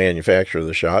mention the manufacturer of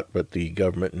the shot, but the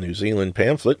government in New Zealand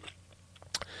pamphlet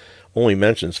only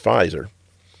mentions Pfizer.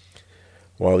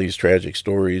 While these tragic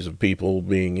stories of people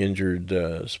being injured,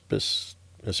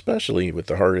 especially with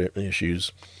the heart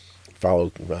issues,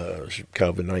 follow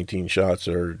COVID-19 shots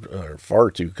are far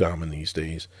too common these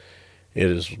days.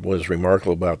 Was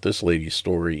remarkable about this lady's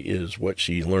story is what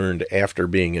she learned after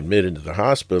being admitted to the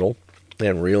hospital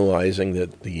and realizing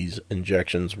that these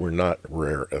injections were not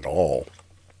rare at all.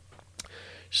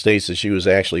 States that she was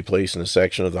actually placed in a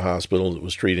section of the hospital that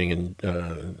was treating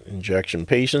injection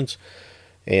patients,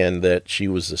 and that she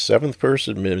was the 7th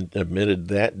person admitted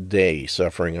that day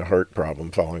suffering a heart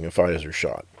problem following a Pfizer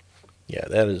shot. Yeah,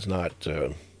 that is not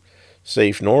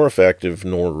safe nor effective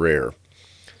nor rare.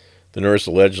 The nurse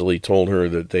allegedly told her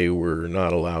that they were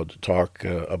not allowed to talk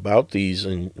about these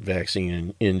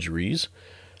vaccine injuries,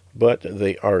 but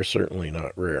they are certainly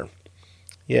not rare.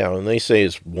 Yeah, when they say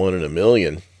it's 1 in a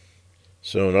million,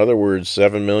 So in other words,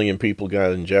 7 million people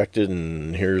got injected,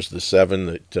 and here's the 7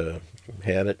 that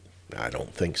had it? I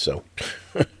don't think so.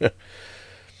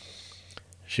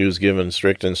 She was given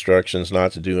strict instructions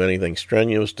not to do anything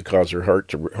strenuous to cause her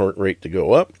heart rate to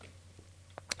go up.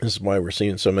 This is why we're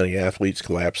seeing so many athletes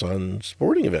collapse on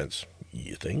sporting events,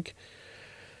 you think.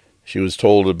 She was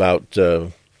told about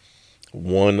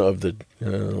one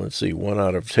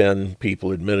out of 10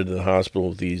 people admitted to the hospital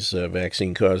with these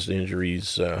vaccine-caused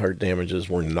injuries, heart damages,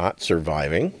 were not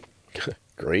surviving.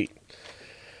 Great.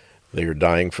 They are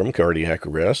dying from cardiac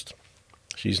arrest.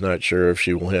 She's not sure if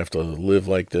she will have to live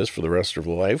like this for the rest of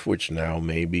her life, which now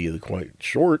may be quite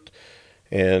short,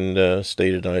 and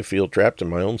stated, I feel trapped in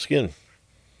my own skin.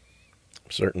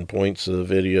 Certain points of the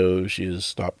video, she has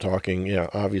stopped talking,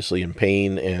 obviously in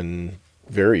pain and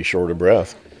very short of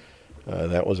breath.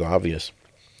 That was obvious.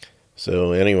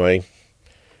 So anyway,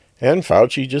 and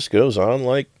Fauci just goes on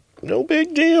like, no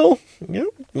big deal. Yep,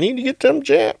 need to get them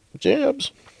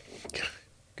jabs.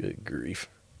 Good grief.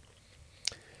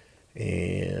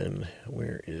 And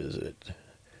where is it?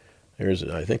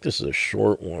 I think this is a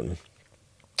short one.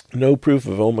 No proof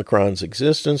of Omicron's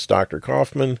existence, Dr.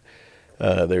 Kaufman.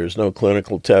 There's no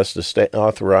clinical test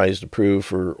authorized,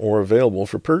 approved, or available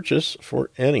for purchase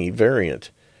for any variant.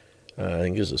 I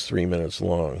think this is 3 minutes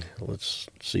long. Let's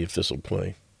see if this will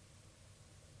play.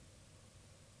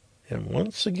 And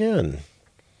once again,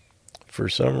 for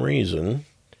some reason,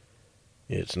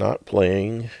 it's not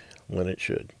playing when it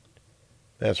should.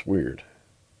 That's weird.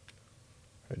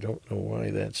 I don't know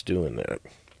why that's doing that.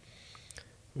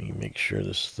 Let me make sure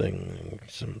this thing,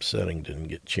 some setting didn't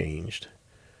get changed.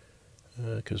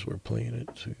 Because we're playing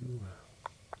it to...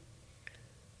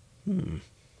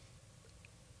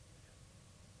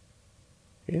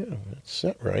 Yeah, that's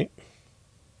set right.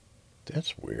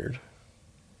 That's weird.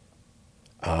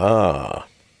 That's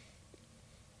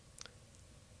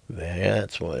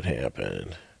what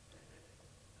happened.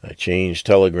 I changed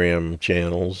Telegram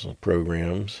channels,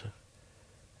 programs,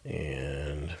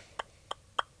 and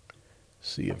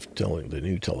see if the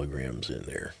new Telegram's in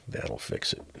there. That'll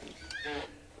fix it.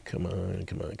 Come on,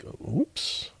 go.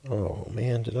 Oops. Oh,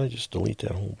 man, did I just delete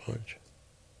that whole bunch?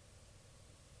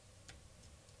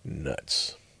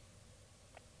 Nuts.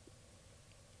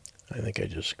 I think I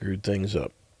just screwed things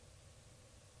up.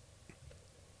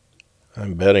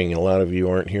 I'm betting a lot of you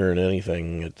aren't hearing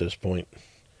anything at this point.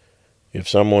 If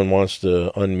someone wants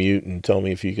to unmute and tell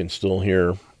me if you can still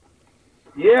hear.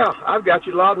 Yeah, I've got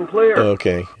you loud and clear.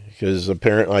 Okay, because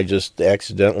apparently I just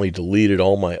accidentally deleted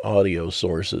all my audio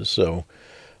sources. So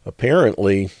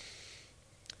apparently,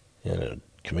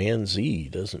 Command Z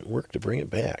doesn't work to bring it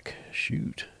back.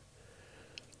 Shoot.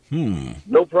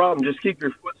 No problem. Just keep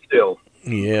your foot still.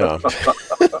 Yeah.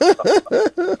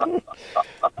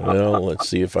 Well, let's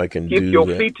see if I can keep do your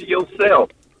that. feet to yourself.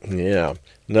 Yeah.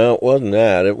 No, it wasn't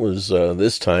that. It was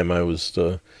this time I was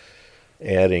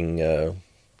adding,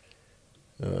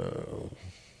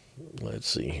 let's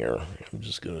see here. I'm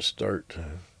just going to start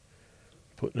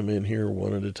putting them in here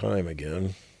one at a time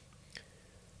again.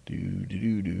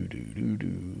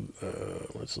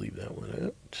 Let's leave that one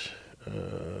out.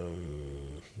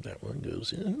 That one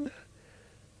goes in.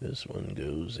 This one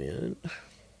goes in.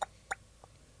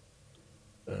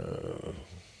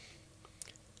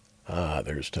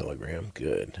 There's Telegram.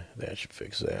 Good. That should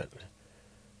fix that.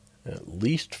 At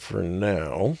least for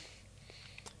now.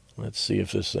 Let's see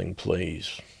if this thing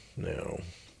plays now.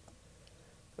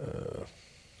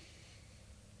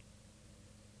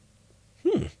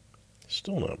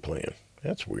 Still not playing.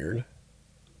 That's weird.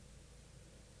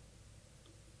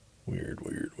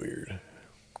 Weird.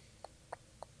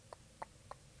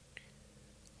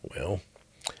 Well,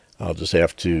 I'll just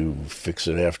have to fix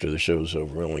it after the show's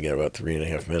over. We only got about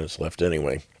 3.5 minutes left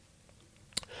anyway.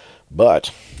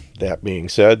 But, that being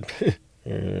said,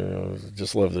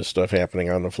 just love this stuff happening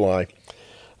on the fly.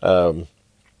 I've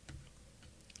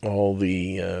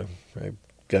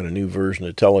got a new version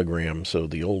of Telegram, so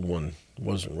the old one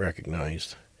wasn't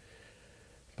recognized.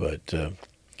 But, got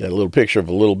a little picture of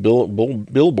a little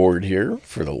billboard here.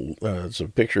 It's a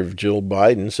picture of Jill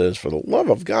Biden. Says, for the love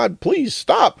of God, please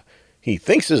stop. He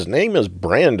thinks his name is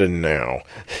Brandon now.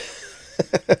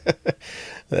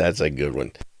 That's a good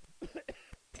one.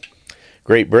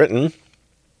 Great Britain.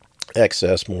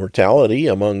 Excess mortality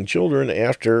among children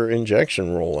after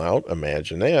injection rollout.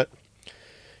 Imagine that.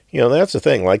 That's the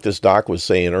thing. Like this doc was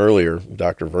saying earlier,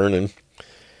 Dr. Vernon.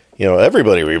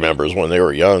 Everybody remembers when they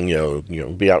were young,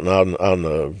 be out on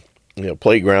the,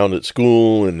 playground at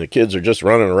school and the kids are just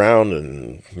running around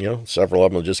and, several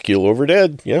of them will just keel over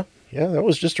dead. Yeah, that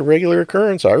was just a regular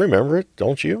occurrence. I remember it,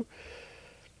 don't you?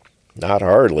 Not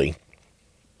hardly.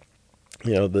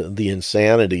 the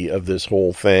insanity of this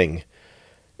whole thing,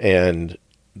 and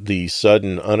the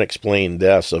sudden unexplained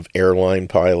deaths of airline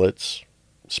pilots,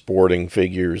 sporting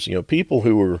figures, people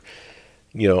who were,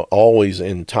 always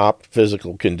in top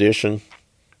physical condition,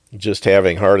 just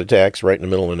having heart attacks right in the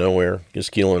middle of nowhere,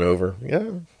 just keeling over.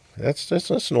 Yeah,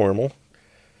 that's normal.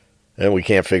 And we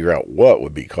can't figure out what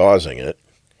would be causing it.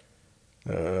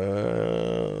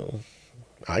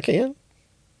 I can.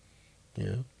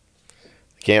 Yeah.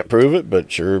 Can't prove it,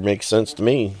 but sure makes sense to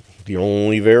me. The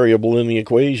only variable in the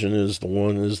equation is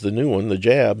the new one, the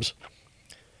jabs.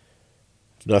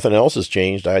 If nothing else has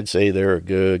changed, I'd say they're a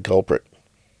good culprit.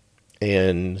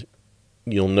 And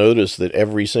you'll notice that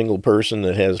every single person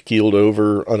that has keeled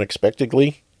over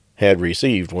unexpectedly had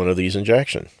received one of these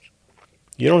injections.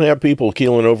 You don't have people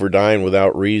keeling over dying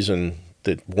without reason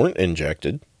that weren't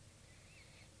injected.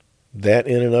 That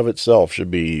in and of itself should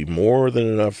be more than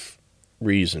enough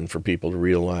reason for people to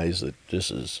realize that this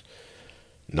is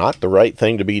not the right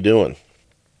thing to be doing.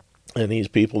 And these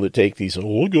people that take these, I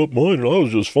got mine and I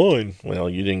was just fine. Well,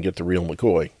 you didn't get the real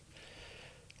McCoy.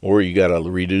 Or you got a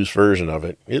reduced version of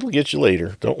it. It'll get you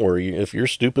later. Don't worry. If you're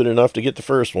stupid enough to get the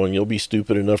first one, you'll be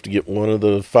stupid enough to get one of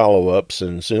the follow-ups,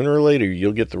 and sooner or later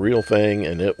you'll get the real thing,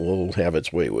 and it will have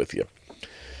its way with you.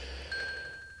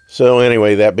 So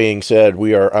anyway, that being said,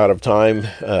 we are out of time.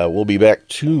 We'll be back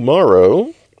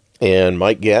tomorrow, and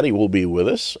Mike Gaddy will be with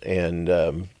us. And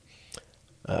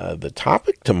the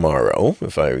topic tomorrow,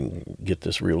 if I get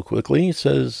this real quickly,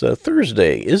 says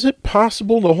Thursday, is it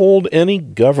possible to hold any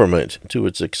government to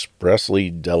its expressly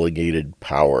delegated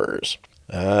powers?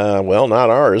 Well, not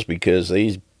ours, because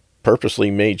they purposely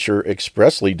made sure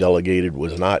expressly delegated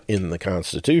was not in the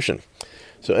Constitution.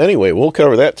 So anyway, we'll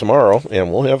cover that tomorrow,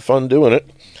 and we'll have fun doing it.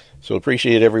 So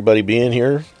appreciate everybody being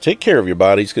here. Take care of your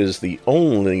bodies, because it's the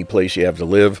only place you have to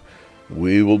live.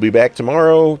 We will be back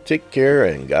tomorrow. Take care,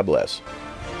 and God bless.